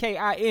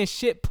 KICKIN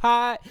Shit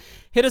Pod.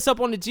 Hit us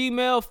up on the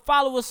Gmail.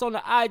 Follow us on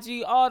the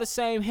IG. All the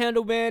same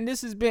handle, man.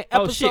 This has been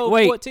episode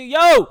 14.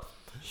 Yo!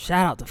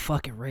 Shout out to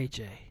fucking Ray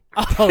J.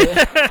 Oh,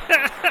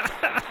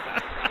 yeah.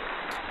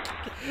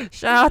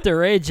 Shout out to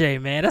Ray J,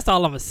 man. That's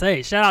all I'm going to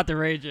say. Shout out to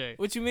Ray J.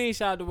 What you mean,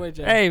 shout out to Ray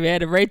J? Hey,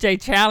 man, the Ray J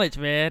challenge,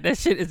 man. That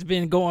shit has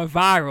been going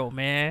viral,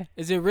 man.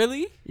 Is it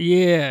really?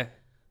 Yeah.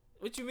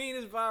 What you mean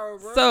it's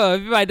viral, bro? So,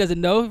 if everybody doesn't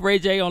know, Ray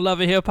J on Love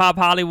and Hip Hop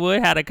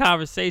Hollywood had a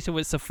conversation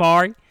with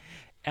Safari.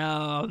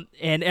 And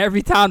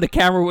every time the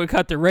camera would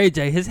cut to Ray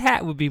J, his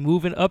hat would be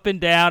moving up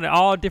and down in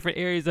all different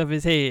areas of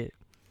his head.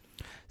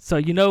 So,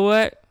 you know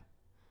what?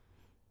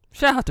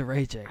 Shout out to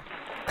Ray J.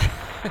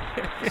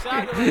 Shout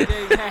out to Ray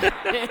J's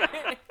hat.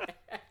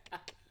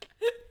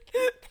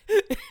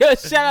 Yo,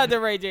 shout out to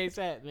Ray J's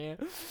hat, man.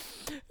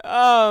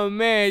 Oh,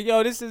 man.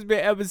 Yo, this has been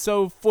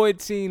episode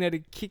 14 of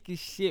the Kicking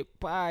Shit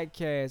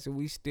Podcast. And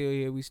we still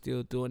here. We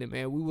still doing it,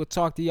 man. We will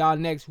talk to y'all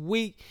next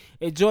week.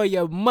 Enjoy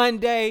your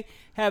Monday.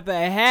 Have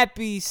a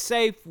happy,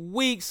 safe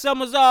week.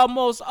 Summer's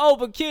almost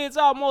over. Kids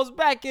almost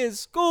back in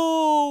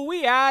school.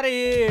 We out of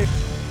here.